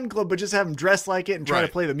them the Gun Club, but just have them dress like it and try to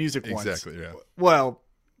play the music once. Exactly. Yeah. Well,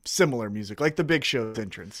 similar music, like the Big Show's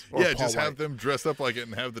entrance. Or Yeah, Paul just White. have them dressed up like it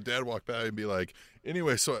and have the dad walk by and be like,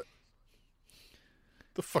 anyway, so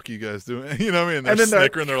the fuck are you guys doing? You know what I mean? And they're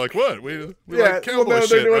snickering. They're like, what? We like cowboy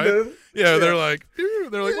shit, right? They're like,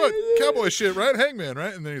 what? Cowboy shit, right? Hangman,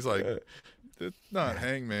 right? And then he's like, it's not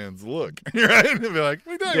Hangman's look. Right? And they'll be like,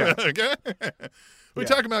 what are you talking about, guy? What are you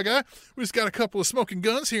talking about, guy? We just got a couple of smoking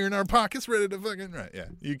guns here in our pockets ready to fucking, right? Yeah,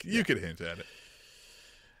 you could hint at it.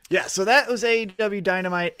 Yeah, so that was AEW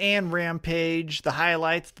Dynamite and Rampage, the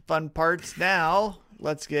highlights, the fun parts. Now,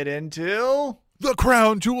 let's get into the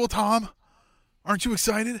crown jewel, Tom. Aren't you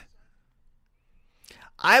excited?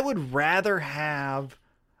 I would rather have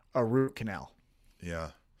a root canal.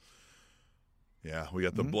 Yeah. Yeah, we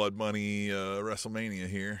got the Blood Money WrestleMania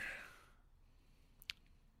here.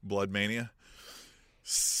 Blood Mania.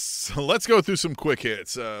 So let's go through some quick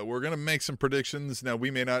hits. We're going to make some predictions. Now, we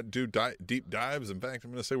may not do deep dives. In fact, I'm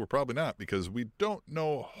going to say we're probably not because we don't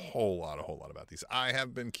know a whole lot about these. I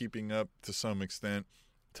have been keeping up to some extent.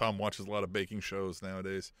 Tom watches a lot of baking shows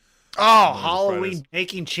nowadays. Oh, Halloween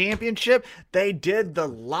Baking Championship. They did the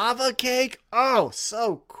lava cake. Oh,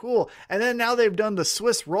 so cool. And then now they've done the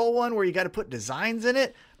Swiss roll one where you got to put designs in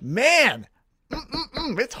it. Man,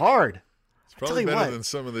 it's hard. Probably better than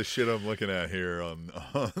some of the shit I'm looking at here on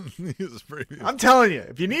these previous. I'm telling you,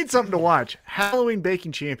 if you need something to watch, Halloween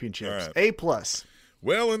Baking Championships, right. A+.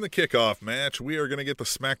 Well, in the kickoff match, we are going to get the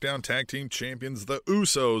SmackDown Tag Team Champions, the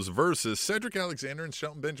Usos, versus Cedric Alexander and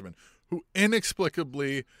Shelton Benjamin, who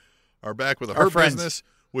inexplicably are back with a Hurt Business,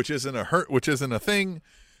 which isn't a thing,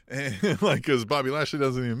 and like because Bobby Lashley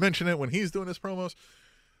doesn't even mention it when he's doing his promos.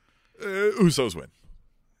 Usos win.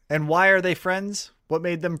 And why are they friends? What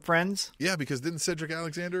made them friends? Yeah, because didn't Cedric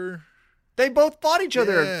Alexander... They both fought each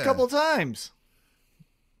other a couple times.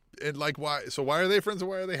 And like, why? So why are they friends and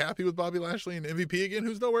why are they happy with Bobby Lashley and MVP again,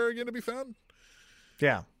 who's nowhere again to be found?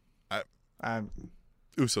 Yeah.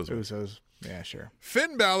 Usos. Usos. Yeah, sure.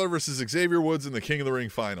 Finn Balor versus Xavier Woods in the King of the Ring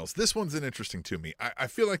finals. This one's an interesting to me. I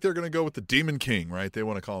feel like they're going to go with the Demon King, right? They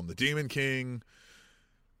want to call him the Demon King.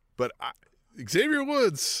 But Xavier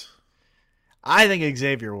Woods... I think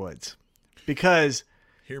Xavier Woods, because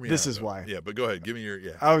this is why. Yeah, but go ahead. Give me your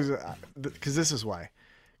because this is why.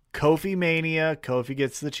 Kofi Mania, Kofi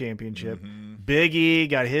gets the championship. Big E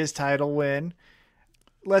got his title win.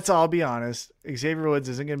 Let's all be honest. Xavier Woods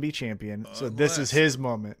isn't going to be champion, so this is his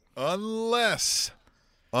moment. Unless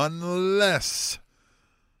I'm going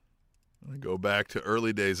to go back to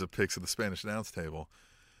early days of picks at the Spanish announce table,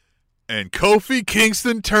 and Kofi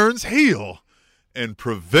Kingston turns heel and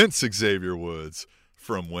prevents Xavier Woods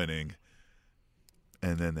from winning.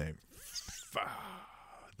 And then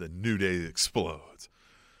the New Day explodes.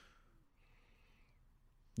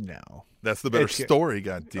 No. That's the better story,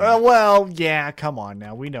 goddamn. Well, yeah, come on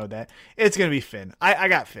now. We know that. It's going to be Finn. I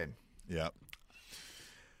got Finn. Yeah.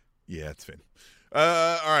 Yeah, it's Finn. All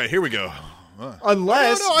right, here we go.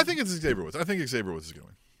 Unless... No, I think it's Xavier Woods. I think Xavier Woods is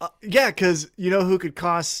going. Yeah, because you know who could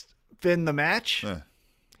cost Finn the match?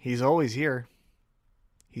 He's always here.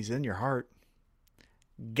 He's in your heart.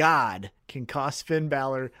 God can cost Finn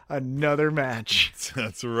Balor another match.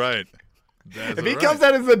 That's right. If he comes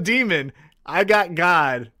out as a demon, I got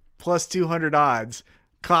God plus 200 odds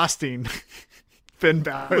costing Finn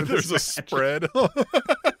Balor. There's a spread.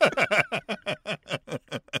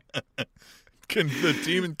 Can the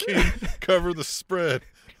Demon King cover the spread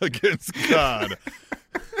against God?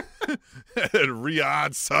 At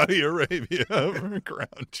Riyadh, Saudi Arabia, for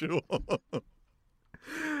Crown Jewel.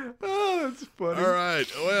 Oh, that's funny. All right.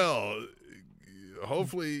 Well,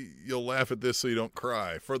 hopefully you'll laugh at this so you don't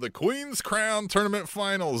cry. For the Queen's Crown Tournament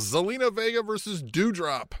Finals, Zelina Vega versus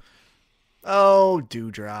Doudrop. Oh,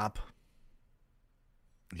 Doudrop.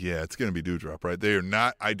 Yeah, it's going to be Doudrop, right? They are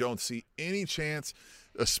not. I don't see any chance,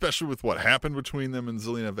 especially with what happened between them and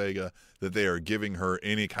Zelina Vega, that they are giving her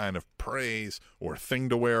any kind of praise or thing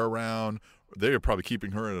to wear around. They are probably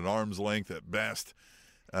keeping her at an arm's length at best.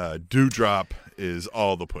 Doudrop is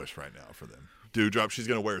all the push right now for them. Doudrop, she's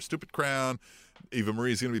going to wear a stupid crown. Eva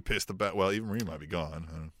Marie's going to be pissed about. Well, Eva Marie might be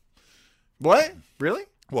gone. What? Really?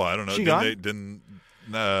 Well, I don't know. Didn't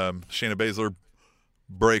Shayna Baszler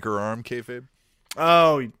break her arm, kayfabe?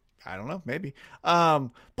 Oh, I don't know. Maybe.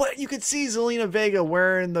 But you could see Zelina Vega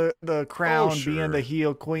wearing the crown, being the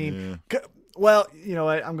heel queen. Yeah. Well, you know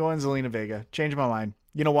what? I'm going Zelina Vega. Change my mind.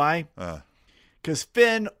 You know why? Because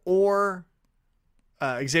Finn or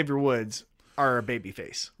Xavier Woods are a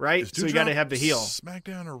babyface, right? Is So you got to have the heel.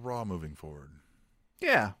 SmackDown or Raw moving forward?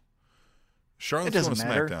 Yeah. Charlotte's going to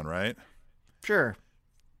SmackDown, right? Sure.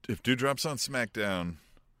 If Doudrop's on SmackDown,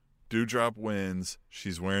 Doudrop wins.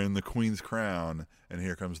 She's wearing the Queen's crown, and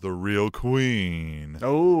here comes the real Queen.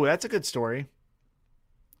 Oh, that's a good story.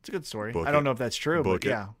 It's a good story. Book I don't it. know if that's true, Book but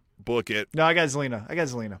it. yeah. Book it. No, I got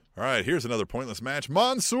Zelina. All right, here's another pointless match.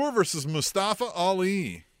 Mansoor versus Mustafa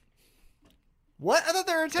Ali. What? I thought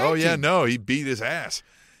they were a tag Oh, yeah, team. no, he beat his ass.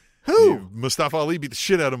 Who? Mustafa Ali beat the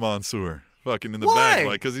shit out of Mansoor. Fucking in the Why? back,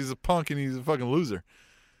 like, because he's a punk and he's a fucking loser.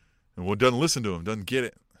 And doesn't listen to him, doesn't get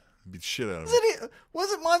it. Beat the shit out of him.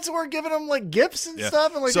 Wasn't Mansoor giving him like gifts and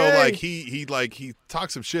stuff? And like, so hey. like he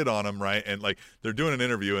talks some shit on him, right? And like they're doing an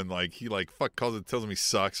interview and like he like tells him he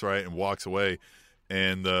sucks, right? And walks away.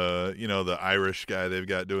 And the Irish guy they've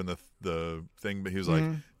got doing the thing, but he was like,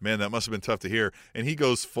 man, that must have been tough to hear. And he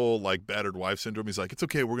goes full like battered wife syndrome. He's like, it's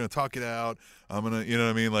okay, we're gonna talk it out. I'm gonna, you know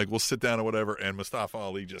what I mean? Like we'll sit down or whatever. And Mustafa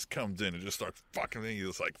Ali just comes in and just starts fucking thing.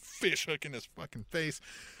 He's like fish hooking his fucking face,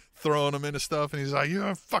 throwing him into stuff, and he's like, you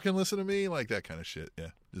don't fucking listen to me, like that kind of shit.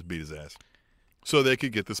 Yeah, just beat his ass so they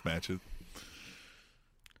could get this match.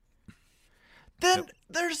 Then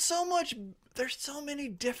there's so many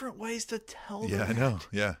different ways to tell Yeah, that. I know.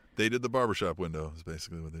 Yeah, they did the barbershop window is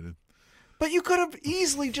basically what they did. But you could have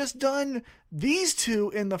easily just done these two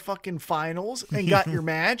in the fucking finals and got your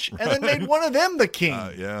match and then made one of them the king.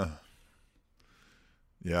 Yeah.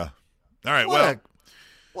 All right,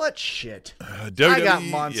 What shit? WWE, I got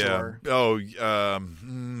Mansoor. Yeah. Oh,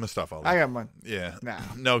 Mustafa Ali. I got one. Yeah. Nah.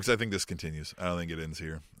 No, because I think this continues. I don't think it ends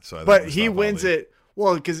here. So I think But he Mustafa wins Ali. it.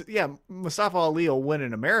 Well, because, Mustafa Ali will win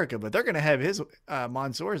in America, but they're going to have his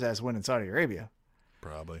Mansoor's ass win in Saudi Arabia.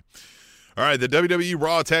 Probably. All right, the WWE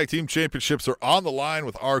Raw Tag Team Championships are on the line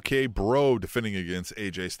with RK Bro defending against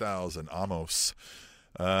AJ Styles and Amos.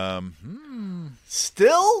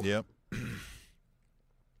 Still? Yep.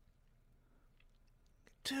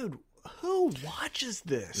 Dude, who watches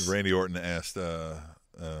this? Randy Orton asked Matt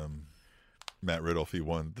Riddle if he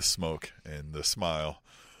wanted the smoke, and the smile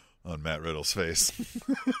on Matt Riddle's face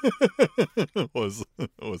was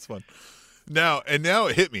fun. Now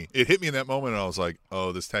it hit me. It hit me in that moment, and I was like,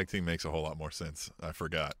 "Oh, this tag team makes a whole lot more sense." I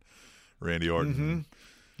forgot Randy Orton. Mm-hmm.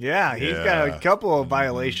 Yeah, he's got a couple of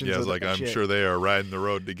violations. Yeah, I was with like, that I'm shit. sure they are riding the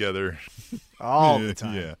road together all the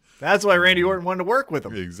time. Yeah, That's why Randy Orton wanted to work with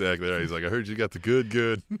him. exactly. Right. He's like, I heard you got the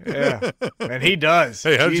good. Yeah, and he does.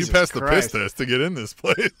 Hey, how did you Jesus pass the piss Christ. test to get in this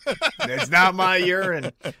place? It's not my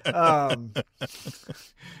urine.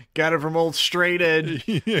 Got it from old Straight Edge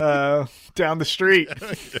down the street.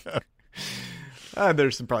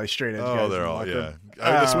 There's some probably straight edge guys. Oh, in they're the all, locker yeah. room.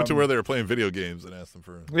 I just went to where they were playing video games and asked them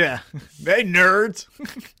for. Yeah, they nerds.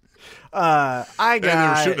 I And they were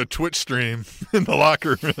got. shooting a Twitch stream in the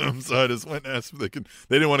locker room, so I just went and asked if they could.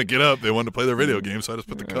 They didn't want to get up; they wanted to play their video game, so I just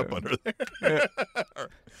put the cup under there.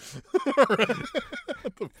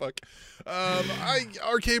 What the fuck?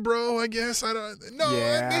 RK Bro, I guess I don't. No,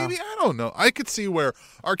 Yeah. maybe I don't know. I could see where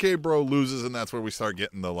RK Bro loses, and that's where we start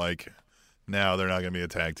getting the like. Now they're not going to be a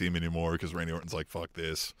tag team anymore because Randy Orton's like, "Fuck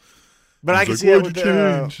this." But I He's can like, see that "Why'd with you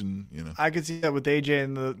change?" And, you know. I could see that with AJ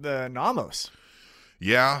and the Namos.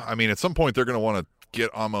 Yeah, I mean, at some point they're going to want to get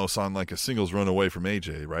Amos on like a singles run away from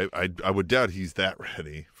AJ, right? I would doubt he's that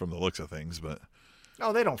ready from the looks of things, but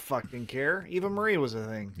Oh, they don't fucking care. Eva Marie was a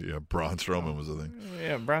thing. yeah, Braun Strowman was a thing.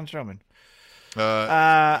 Yeah, Braun Strowman.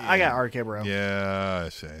 Yeah. I got RK Bro. Yeah, I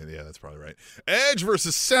say, yeah, that's probably right. Edge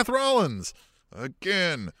versus Seth Rollins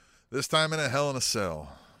again. This time in a Hell in a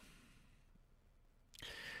Cell.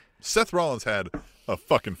 Seth Rollins had a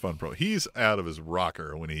fucking fun pro. He's out of his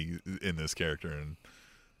rocker when he in this character, and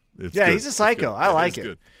it's Yeah, good. he's a It's psycho. good. I like it's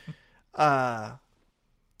it. Good.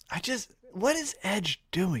 What is Edge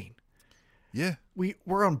doing? Yeah.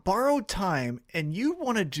 We're on borrowed time, and you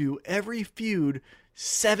want to do every feud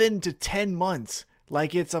 7 to 10 months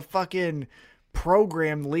like it's a fucking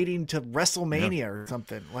program leading to WrestleMania or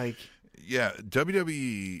something. Like, Yeah,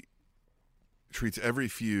 WWE treats every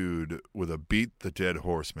feud with a beat the dead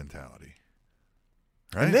horse mentality.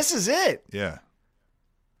 Right? and this is it. Yeah.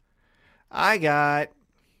 I got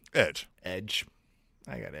Edge. Edge.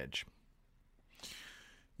 I got Edge.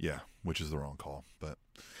 Yeah, which is the wrong call, but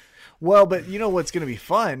Well, but you know what's going to be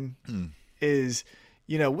fun is,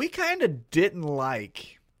 we kind of didn't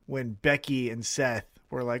like when Becky and Seth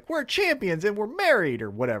were like, we're champions and we're married or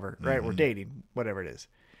whatever, right? We're dating, whatever it is.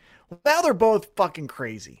 Now they're both fucking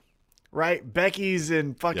crazy, right? Becky's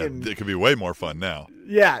in fucking, it could be way more fun now.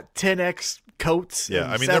 10X coats. Yeah,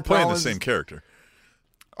 and I mean, Seth they're playing Rollins. the same character.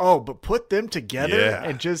 Oh, but put them together Yeah.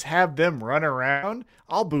 and just have them run around.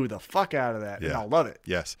 I'll boo the fuck out of that, and Yeah. I'll love it.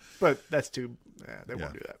 Yes. But that's too. They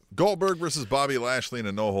won't do that. Goldberg versus Bobby Lashley in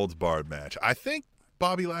a no-holds-barred match. I think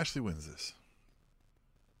Bobby Lashley wins this.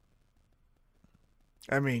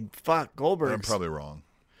 I mean, fuck Goldberg. I'm probably wrong.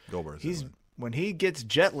 Goldberg's when he gets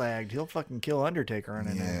jet lagged, he'll fucking kill Undertaker on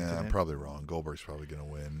an Yeah, I'm probably wrong. Goldberg's probably going to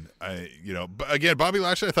win. But again, Bobby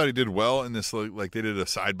Lashley, I thought he did well in this. Like they did a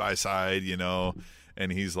side by side,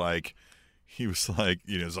 and he was like,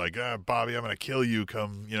 Bobby, I'm going to kill you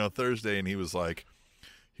come, Thursday, and he was like,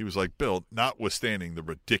 Bill, notwithstanding the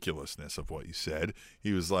ridiculousness of what you said,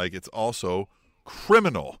 he was like, it's also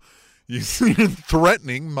criminal. You're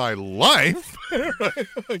threatening my life.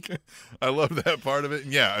 Like, I love that part of it.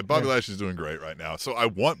 And yeah, Bobby Lashley's doing great right now. So I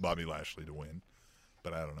want Bobby Lashley to win,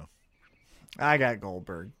 but I don't know. I got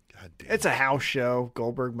Goldberg. God damn. It's a house show.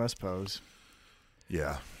 Goldberg must pose.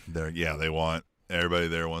 Yeah, they want everybody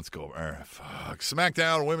there wants Goldberg. Fuck.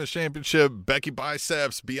 SmackDown Women's Championship: Becky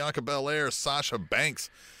Biceps, Bianca Belair, Sasha Banks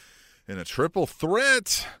in a triple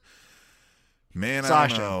threat. Man,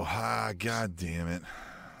 Sasha. I don't know. God damn it.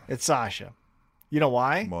 It's Sasha. You know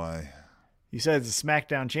why? Why? You said it's a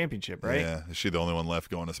SmackDown championship, right? Yeah. Is she the only one left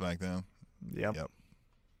going to SmackDown? Yep.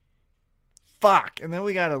 Fuck. And then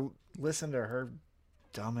we got to listen to her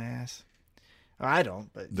dumbass. I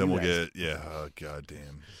don't, but Then you we'll guys. get, god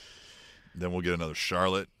damn. Then we'll get another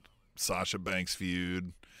Charlotte, Sasha Banks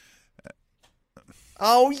feud.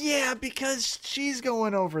 Oh, yeah, because she's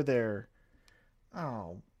going over there.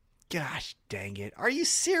 Oh, gosh dang it. Are you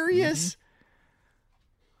serious?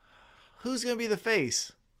 Who's going to be the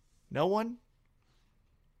face? No one?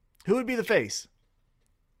 Who would be the face?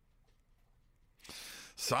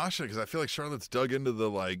 Sasha, because I feel like Charlotte's dug into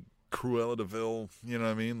the, Cruella de Vil, you know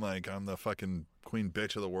what I mean? Like, I'm the fucking queen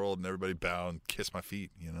bitch of the world, and everybody bow and kiss my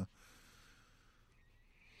feet,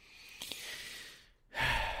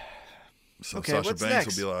 So Okay, Sasha what's Banks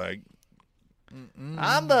next? will be like,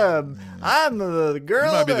 I'm the girl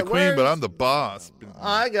you might be the that queen, wears- but I'm the boss.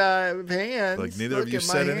 I got hands. Like, neither Look of you at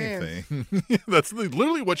my said hands. anything. That's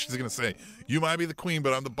literally what she's going to say. You might be the queen,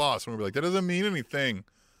 but I'm the boss. And we'll be like, that doesn't mean anything.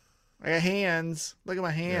 I got hands. Look at my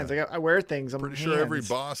hands. Yeah. I wear things. I'm Pretty hands. sure every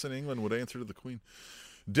boss in England would answer to the queen.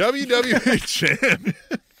 WWE champ.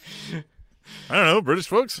 I don't know, British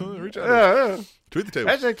folks. Reach out. Tweet the table.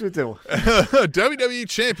 Hashtag tweet the table. WWE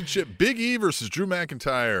Championship, Big E versus Drew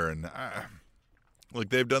McIntyre. And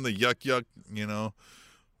they've done the yuck,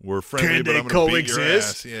 we're friendly, Can but they I'm going to beat your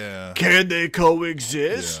coexist? ass. Yeah. Can they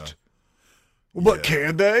coexist? But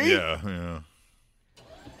can they? Yeah.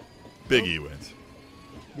 Big E wins.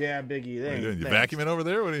 Yeah, Biggie. What are you doing? You thanks. vacuuming over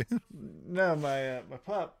there? What are you? No, my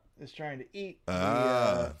pup is trying to eat.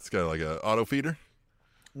 It's got like a auto feeder.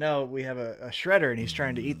 No, we have a shredder, and he's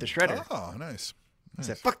trying to eat the shredder. Oh, nice. He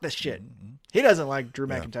said, "Fuck this shit." He doesn't like Drew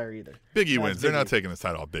McIntyre either. Big E No, wins. it's They're Big not E. taking this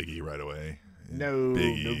title off Big E right away. No,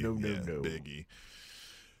 Big E. no. Big E.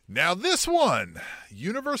 Now this one,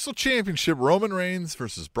 Universal Championship, Roman Reigns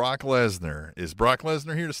versus Brock Lesnar. Is Brock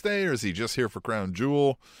Lesnar here to stay, or is he just here for Crown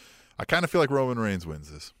Jewel? I kind of feel like Roman Reigns wins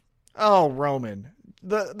this. Oh, Roman.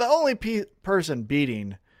 The only person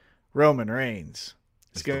beating Roman Reigns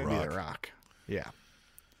is It's going to The be Rock. The Rock. Yeah.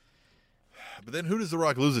 But then who does The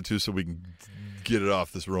Rock lose it to so we can get it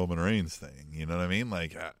off this Roman Reigns thing? You know what I mean?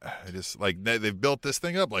 Like, I just, they've built this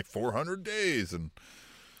thing up 400 days. And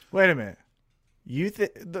Wait a minute.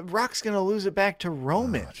 The Rock's going to lose it back to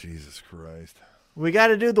Roman. oh, Jesus Christ. We got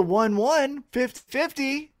to do the 1-1,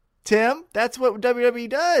 50-50, Tim. That's what WWE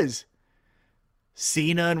does.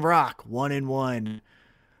 Cena and Rock, 1-1.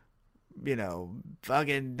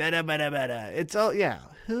 Fucking da-da-ba-da-ba-da. It's all, yeah.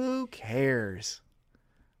 Who cares?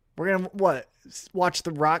 We're going to, watch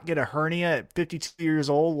The Rock get a hernia at 52 years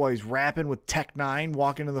old while he's rapping with Tech 9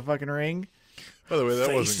 walking to the fucking ring? By the way, that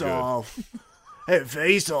Face wasn't good. off. Hey,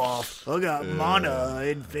 face off. I got mana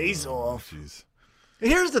and face off. Jeez.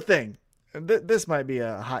 Here's the thing. This might be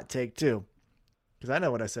a hot take too, because I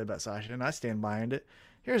know what I said about Sasha and I stand behind it.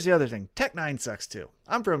 Here's the other thing. Tech 9 sucks too.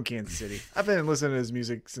 I'm from Kansas City. I've been listening to his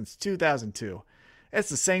music since 2002. It's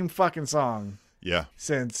the same fucking song Yeah.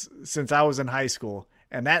 since I was in high school,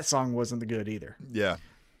 and that song wasn't good either. Yeah.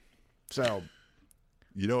 So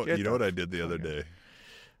You know Get the what I did the other fuck day?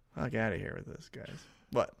 fuck out of here with this, guys.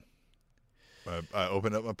 What? I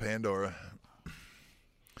opened up my Pandora,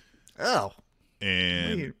 Oh,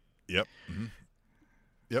 and Weird. yep,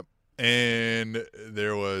 yep, and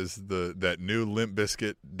there was that new Limp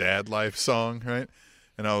Bizkit "Dad Life" song, right?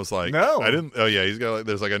 And I was like, No. I didn't. Oh yeah, he's got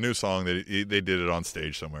there's a new song that they did it on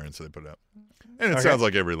stage somewhere, and so they put it out, and it Okay. sounds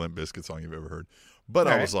like every Limp Bizkit song you've ever heard. But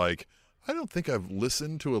All I right. was like, I don't think I've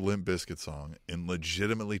listened to a Limp Bizkit song in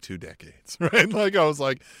legitimately 2 decades, right? Like, I was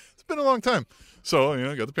like, it's been a long time. So,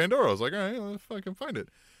 I got the Pandora. I was like, all right, let's fucking find it.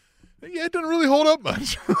 And yeah, it doesn't really hold up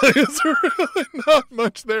much. It's really not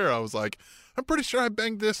much there. I was like, I'm pretty sure I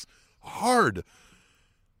banged this hard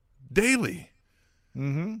daily.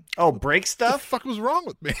 Mm-hmm. Oh, break What stuff? the fuck was wrong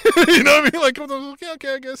with me? You know what I mean? Like, I was like,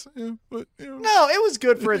 okay, I guess. Yeah, but, No, it was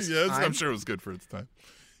good for its yeah, time. I'm sure it was good for its time.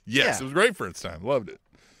 Yes, Yeah. It was great for its time. Loved it.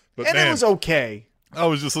 But And man, it was okay. I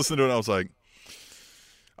was just listening to it and I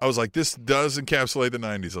was like, this does encapsulate the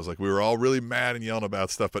 90s. I was like, we were all really mad and yelling about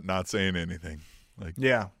stuff but not saying anything. Like,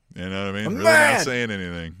 Yeah. you know what I mean? I'm really mad. not saying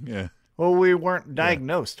anything. Yeah. Well, we weren't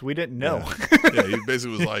diagnosed. We didn't know. Yeah, he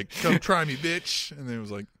basically was like, come try me, bitch. And then it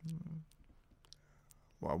was like,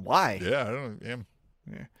 Well, why? yeah, I don't know.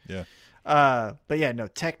 Yeah. But yeah, no,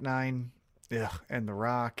 Tech 9 and The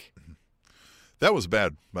Rock. That was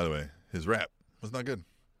bad, by the way. His rap was not good.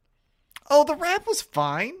 Oh, the rap was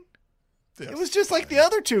fine. Yeah, It was just like the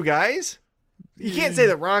other two guys. You can't say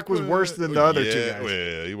that Rock was worse than the other two guys. Well,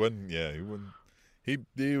 yeah, he wasn't. Yeah, he wasn't.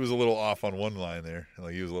 He was a little off on one line there.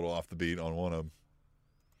 Like, he was a little off the beat on one of them.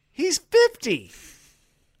 He's 50.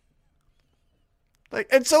 Like,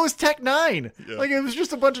 and so is Tech 9. Yeah. Like, it was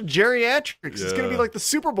just a bunch of geriatrics. It's going to be Yeah. like the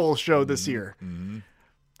Super Bowl show this year. Mm-hmm.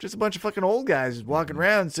 Just a bunch of fucking old guys walking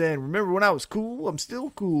around saying, remember when I was cool? I'm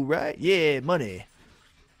still cool, right? Yeah, money.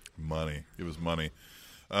 Money. It was money.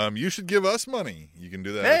 You should give us money. You can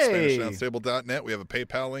do that Hey. at SpanishAnnounceTable.net. We have a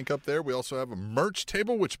PayPal link up there. We also have a merch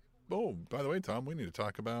table, which, oh, by the way, Tom, we need to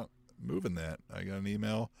talk about moving that. I got an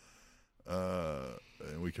email.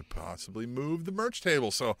 And we could possibly move the merch table.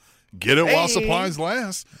 So get it while supplies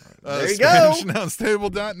last. There you go.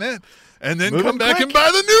 SpanishAnnounceTable.net. And then Move come it back quick. and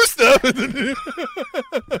buy the new stuff.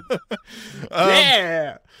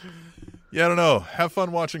 Yeah. Yeah, I don't know. Have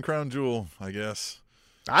fun watching Crown Jewel, I guess.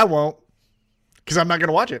 I won't. Because I'm not going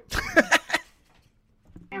to watch it.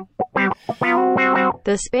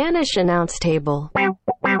 The Spanish Announce Table.